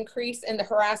caused an increase in the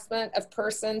harassment of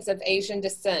persons of Asian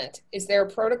descent. Is there a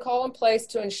protocol in place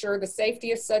to ensure the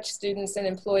safety of such students and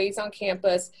employees on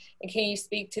campus? And can you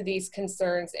speak to these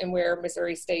concerns and where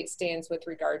Missouri State stands with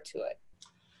regard to it?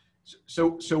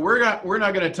 So we're not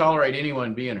going to tolerate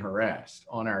anyone being harassed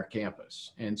on our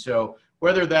campus. And so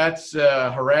whether that's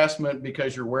harassment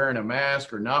because you're wearing a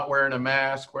mask or not wearing a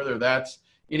mask, whether that's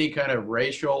any kind of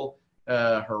racial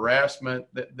harassment,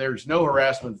 there's no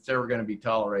harassment that's ever going to be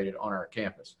tolerated on our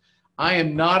campus. I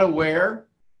am not aware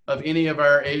of any of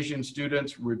our Asian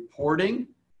students reporting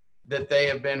that they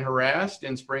have been harassed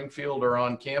in Springfield or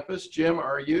on campus. Jim,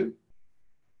 are you?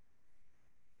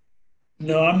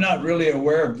 No, I'm not really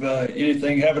aware of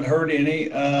anything. Haven't heard any.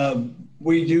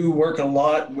 We do work a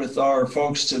lot with our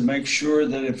folks to make sure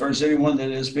that if there's anyone that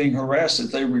is being harassed,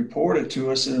 that they report it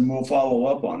to us and we'll follow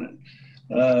up on it.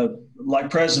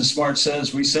 Like President Smart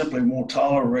says, we simply won't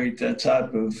tolerate that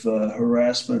type of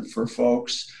harassment for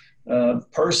folks.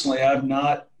 Personally, I've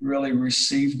not really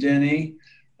received any.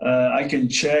 I can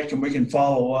check and we can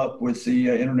follow up with the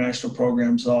International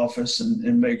Programs Office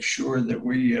and make sure that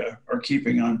we are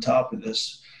keeping on top of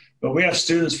this. But we have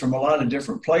students from a lot of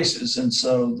different places, and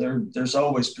so there's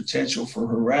always potential for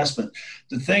harassment.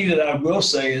 The thing that I will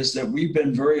say is that we've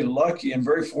been very lucky and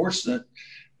very fortunate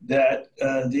that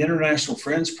the International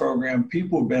Friends Program,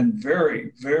 people have been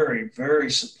very, very, very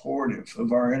supportive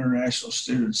of our international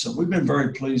students. So we've been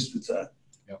very pleased with that.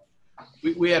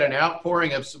 We had an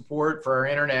outpouring of support for our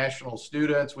international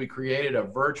students. We created a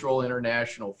virtual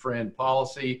international friend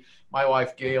policy. My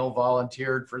wife, Gail,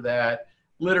 volunteered for that.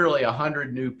 Literally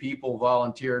 100 new people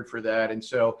volunteered for that. And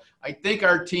so I think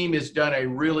our team has done a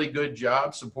really good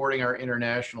job supporting our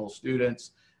international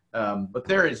students. But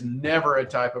there is never a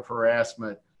type of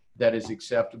harassment that is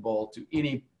acceptable to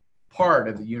any part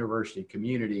of the university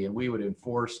community. And we would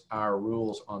enforce our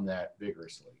rules on that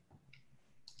vigorously.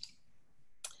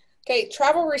 Okay,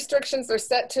 travel restrictions are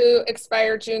set to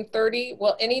expire June 30.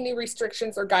 Will any new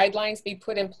restrictions or guidelines be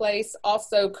put in place?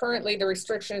 Also, currently the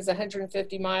restriction is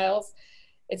 150 miles.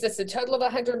 Is this a total of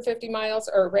 150 miles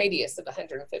or a radius of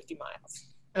 150 miles?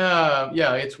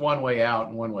 Yeah, it's one way out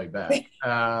and one way back.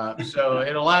 So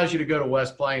it allows you to go to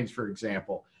West Plains, for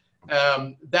example.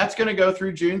 That's going to go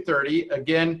through June 30.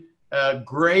 Again, a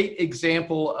great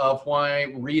example of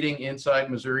why reading Inside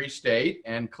Missouri State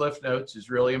and Cliff Notes is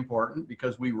really important,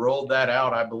 because we rolled that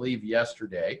out, I believe,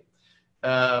 yesterday.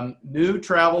 New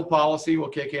travel policy will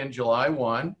kick in July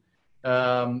 1.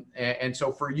 And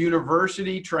so for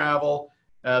university travel,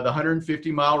 the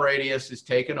 150-mile radius is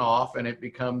taken off and it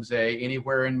becomes a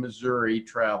anywhere in Missouri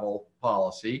travel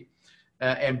policy.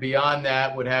 And beyond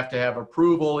that would have to have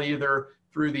approval either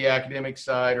through the academic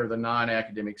side or the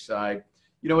non-academic side.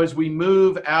 You know, as we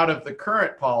move out of the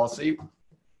current policy,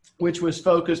 which was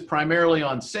focused primarily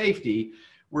on safety,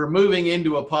 we're moving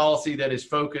into a policy that is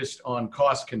focused on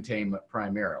cost containment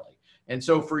primarily. And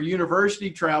so for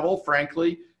university travel,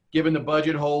 frankly, given the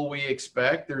budget hole we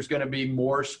expect, there's going to be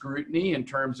more scrutiny in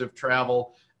terms of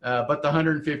travel, but the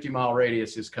 150-mile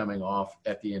radius is coming off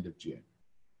at the end of June.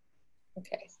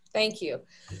 Okay, thank you.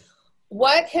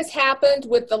 What has happened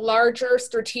with the larger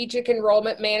strategic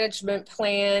enrollment management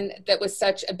plan that was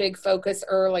such a big focus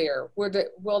earlier?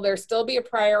 Will there still be a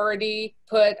priority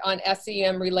put on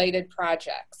SEM related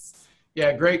projects?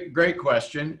 Yeah, great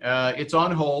question. It's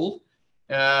on hold.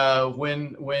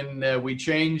 When we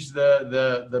changed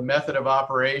the method of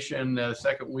operation the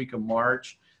second week of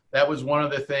March, that was one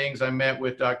of the things I met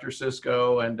with Dr.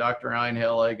 Cisco and Dr.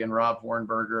 Einhellig and Rob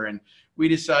Hornberger, and we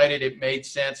decided it made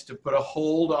sense to put a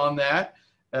hold on that.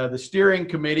 The steering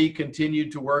committee continued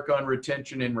to work on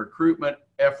retention and recruitment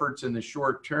efforts in the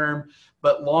short term,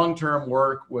 but long-term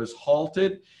work was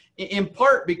halted, in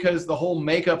part because the whole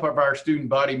makeup of our student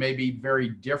body may be very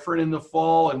different in the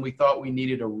fall, and we thought we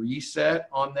needed a reset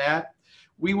on that.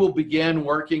 We will begin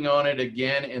working on it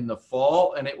again in the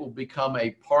fall, and it will become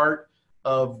a part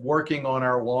of working on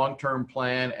our long-term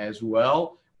plan as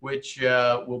well, which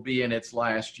will be in its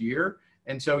last year.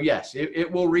 And so, yes,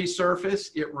 it will resurface.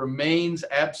 It remains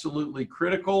absolutely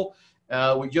critical.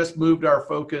 We just moved our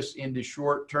focus into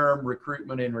short-term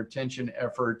recruitment and retention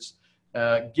efforts,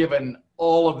 given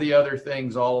all of the other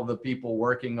things all of the people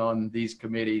working on these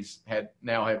committees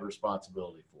now have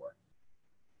responsibility for.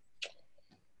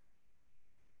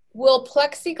 Will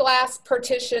plexiglass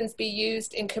partitions be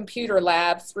used in computer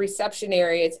labs, reception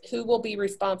areas? Who will be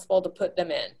responsible to put them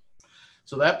in?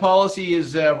 So that policy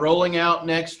is rolling out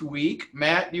next week.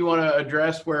 Matt, do you want to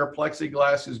address where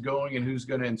plexiglass is going and who's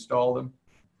going to install them?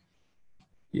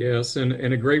 Yes, and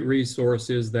a great resource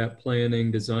is that planning,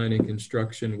 design, and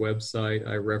construction website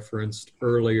I referenced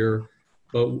earlier.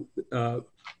 But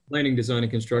planning, design,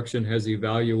 and construction has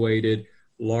evaluated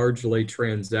largely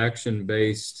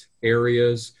transaction-based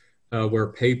areas where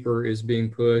paper is being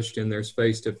pushed and there's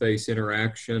face-to-face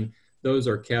interaction. Those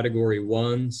are category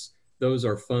ones. Those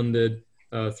are funded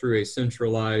through a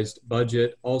centralized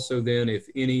budget. Also then, if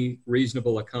any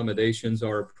reasonable accommodations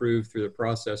are approved through the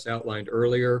process outlined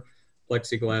earlier,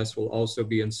 plexiglass will also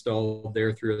be installed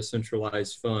there through a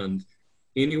centralized fund.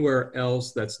 Anywhere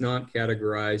else that's not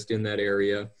categorized in that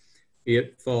area,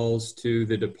 it falls to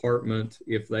the department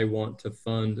if they want to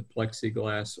fund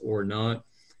plexiglass or not.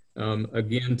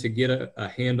 Again, to get a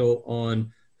handle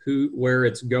on where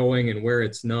it's going and where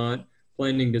it's not,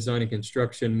 planning, design, and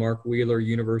construction, Mark Wheeler,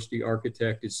 university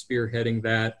architect, is spearheading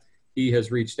that. He has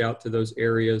reached out to those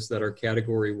areas that are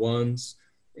category ones.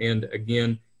 And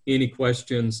again, any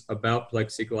questions about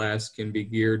plexiglass can be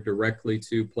geared directly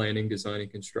to planning, design,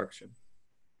 and construction.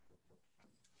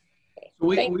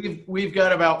 We've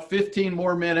got about 15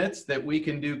 more minutes that we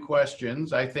can do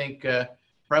questions. I think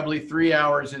probably 3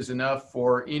 hours is enough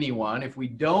for anyone. If we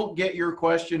don't get your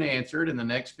question answered in the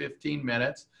next 15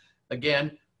 minutes,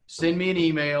 again, send me an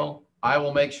email, I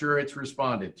will make sure it's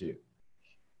responded to.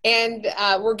 And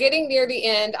we're getting near the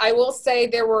end. I will say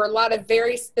there were a lot of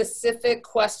very specific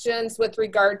questions with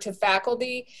regard to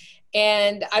faculty,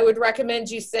 and I would recommend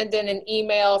you send in an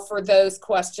email for those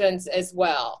questions as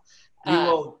well.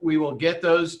 We will get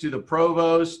those to the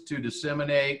provost to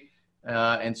disseminate.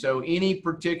 And so any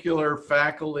particular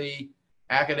faculty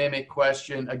academic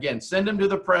question, again, send them to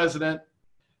the president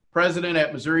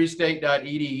at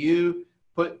missouri-state.edu.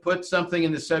 Put something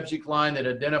in the subject line that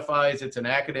identifies it's an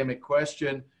academic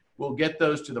question. We'll get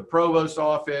those to the provost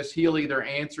office. He'll either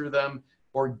answer them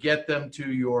or get them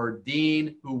to your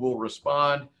dean, who will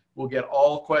respond. We'll get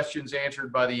all questions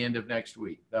answered by the end of next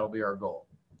week. That'll be our goal.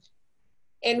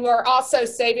 And we're also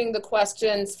saving the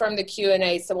questions from the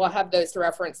Q&A, so we'll have those to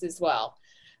reference as well.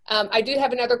 I do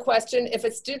have another question. If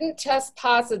a student tests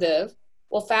positive,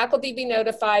 will faculty be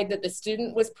notified that the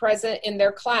student was present in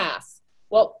their class?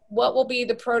 What will be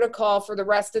the protocol for the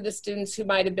rest of the students who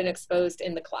might have been exposed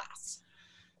in the class?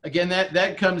 Again,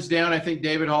 that comes down, I think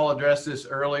David Hall addressed this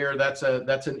earlier. That's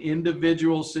an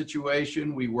individual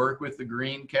situation. We work with the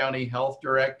Greene County Health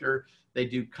Director. They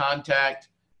do contact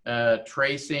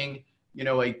tracing. You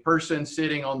know, a person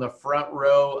sitting on the front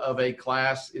row of a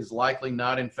class is likely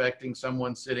not infecting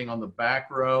someone sitting on the back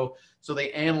row. So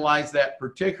they analyze that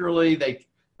particularly.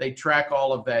 They track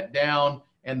all of that down,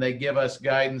 and they give us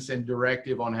guidance and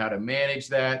directive on how to manage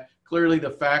that. Clearly,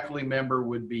 the faculty member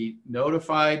would be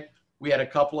notified. We had a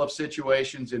couple of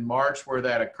situations in March where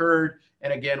that occurred.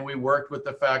 And again, we worked with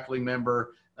the faculty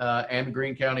member and the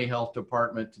Greene County Health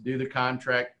Department to do the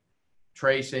contract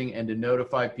tracing and to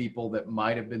notify people that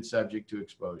might have been subject to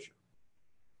exposure.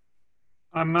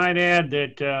 I might add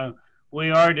that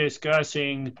we are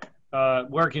discussing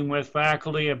working with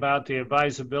faculty about the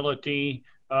advisability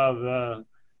of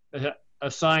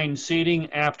assigned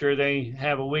seating after they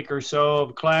have a week or so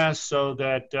of class, so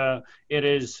that it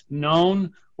is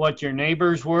known what your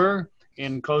neighbors were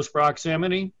in close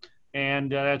proximity.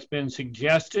 And that's been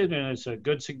suggested, and it's a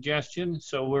good suggestion.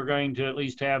 So we're going to at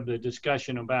least have the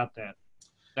discussion about that.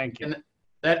 Thank you. And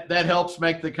that helps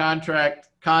make the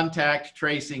contact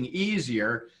tracing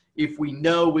easier if we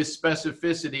know with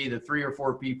specificity the 3 or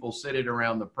 4 people sitting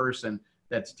around the person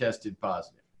that's tested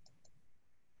positive.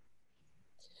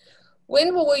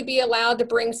 When will we be allowed to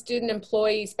bring student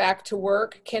employees back to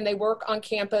work? Can they work on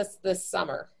campus this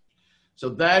summer? So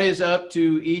that is up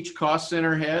to each cost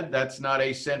center head. That's not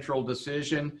a central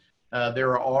decision.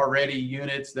 There are already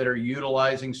units that are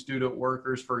utilizing student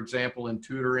workers, for example, in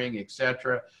tutoring, et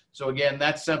cetera. So again,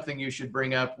 that's something you should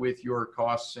bring up with your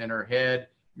cost center head,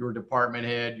 your department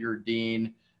head, your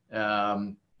dean,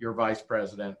 your vice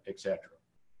president, et cetera.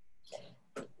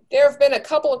 There have been a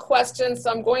couple of questions,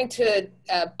 so I'm going to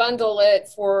bundle it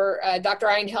for Dr.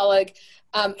 Einhelig.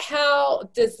 How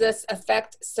does this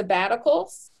affect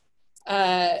sabbaticals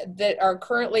that are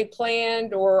currently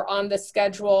planned or on the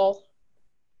schedule?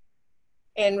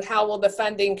 And how will the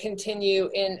funding continue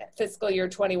in fiscal year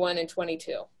 21 and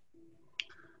 22?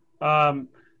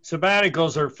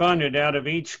 Sabbaticals are funded out of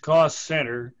each cost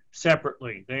center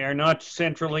separately. They are not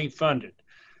centrally funded.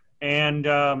 And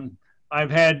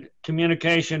I've had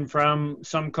communication from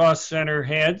some cost center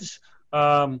heads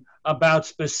about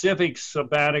specific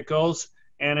sabbaticals,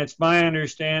 and it's my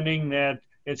understanding that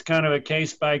it's kind of a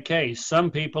case by case. Some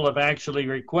people have actually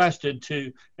requested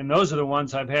to, and those are the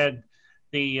ones I've had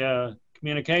the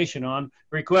communication on,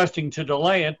 requesting to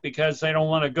delay it because they don't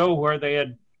want to go where they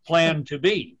had planned to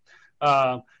be.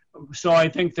 So I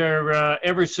think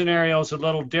every scenario is a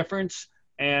little different,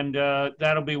 and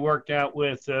that'll be worked out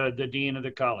with the dean of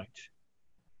the college.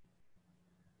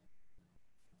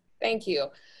 Thank you.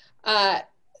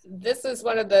 This is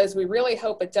one of those, we really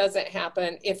hope it doesn't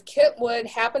happen. If Kentwood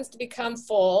happens to become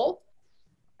full,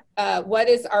 what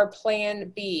is our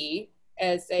plan B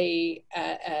as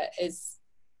as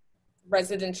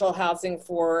residential housing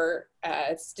for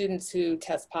students who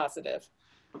test positive?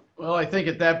 Well, I think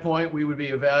at that point we would be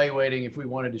evaluating if we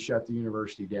wanted to shut the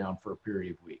university down for a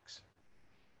period of weeks.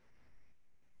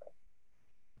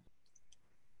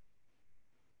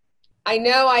 I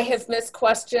know I have missed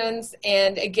questions,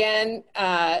 and again,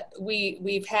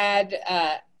 we've had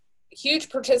huge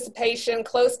participation,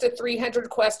 close to 300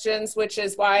 questions, which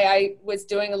is why I was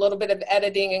doing a little bit of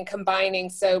editing and combining.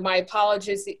 So my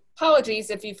apologies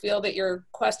if you feel that your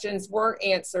questions weren't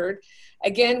answered.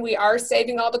 Again, we are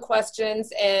saving all the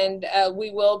questions, and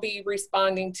we will be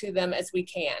responding to them as we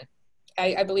can.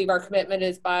 I believe our commitment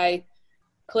is by,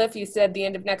 Cliff, you said the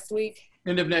end of next week?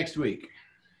 End of next week.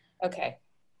 Okay.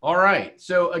 All right.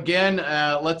 So again,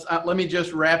 let me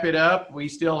just wrap it up. We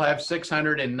still have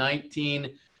 619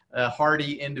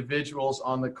 hearty individuals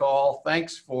on the call.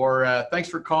 Thanks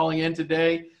for calling in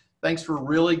today. Thanks for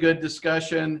really good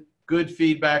discussion, good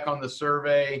feedback on the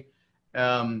survey.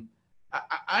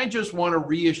 I just want to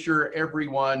reassure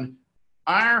everyone,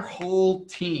 our whole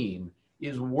team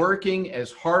is working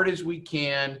as hard as we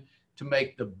can to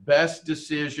make the best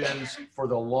decisions for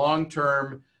the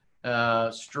long-term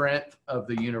strength of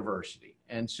the university.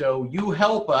 And so you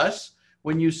help us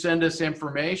when you send us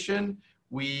information.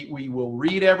 We will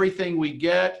read everything we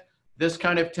get. This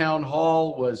kind of town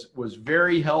hall was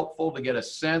very helpful to get a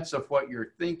sense of what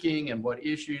you're thinking and what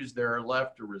issues there are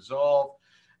left to resolve.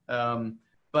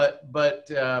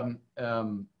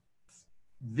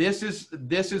 This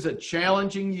is a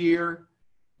challenging year.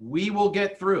 We will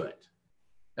get through it.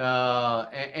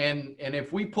 And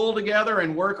if we pull together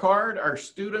and work hard, our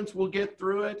students will get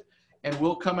through it, and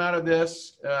we'll come out of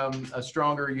this a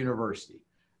stronger university.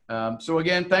 So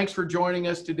again, thanks for joining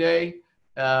us today.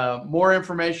 More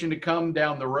information to come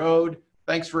down the road.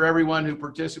 Thanks for everyone who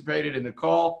participated in the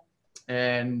call.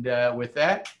 And with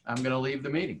that, I'm going to leave the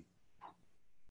meeting.